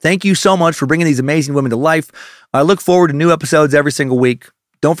now. Thank you so much for bringing these amazing women to life. I look forward to new episodes every single week.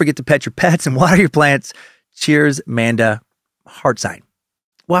 Don't forget to pet your pets and water your plants. Cheers, Manda. Heart sign.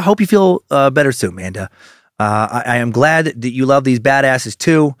 Well, I hope you feel better soon, Manda. I am glad that you love these badasses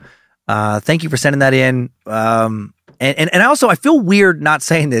too. Thank you for sending that in. And also, I feel weird not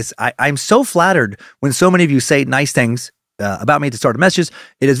saying this. I'm so flattered when so many of you say nice things about me at the start of messages.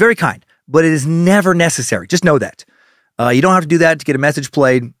 It is very kind, but it is never necessary. Just know that. You don't have to do that to get a message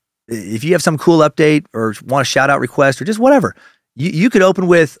played. If you have some cool update or want a shout out request or just whatever, you could open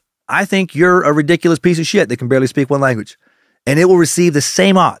with, I think you're a ridiculous piece of shit that can barely speak one language. And it will receive the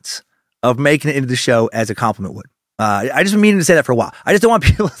same odds of making it into the show as a compliment would. I just been meaning to say that for a while. I just don't want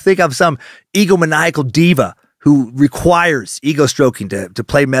people to think I'm some egomaniacal diva who requires ego stroking to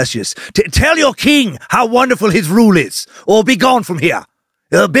play messages. Tell your king how wonderful his rule is, or be gone from here.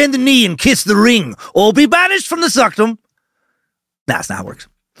 Bend the knee and kiss the ring, or be banished from the suctum. That's not how it works.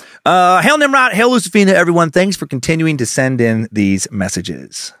 Hail Nimrod, hail Lucifina, everyone. Thanks for continuing to send in these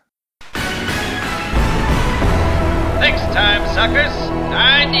messages. Next time, suckers.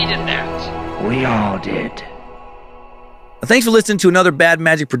 I needed that. We all did. Thanks for listening to another Bad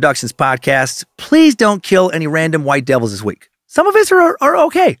Magic Productions podcast. Please don't kill any random white devils this week. Some of us are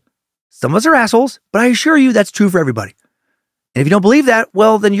okay. Some of us are assholes, but I assure you that's true for everybody. And if you don't believe that,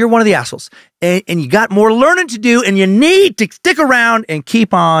 well, then you're one of the assholes. And you got more learning to do, and you need to stick around and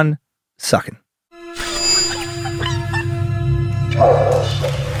keep on sucking.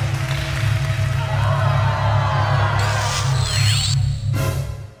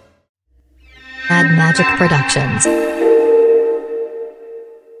 Bad Magic Productions.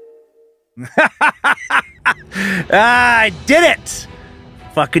 I did it!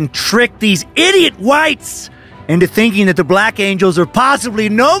 Fucking tricked these idiot whites into thinking that the Black Angels are possibly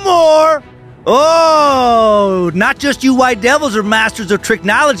no more. Oh, not just you white devils are masters of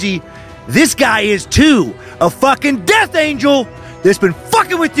technology. This guy is too. A fucking Death Angel that's been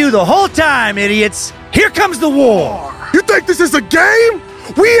fucking with you the whole time, idiots. Here comes the war. You think this is a game?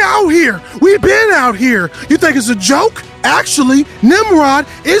 We out here. We been out here. You think it's a joke? Actually, Nimrod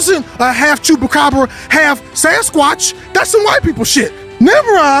isn't a half chupacabra, half Sasquatch. That's some white people shit.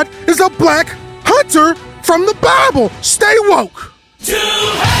 Nimrod is a black hunter from the Bible. Stay woke.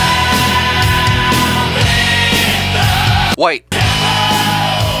 White.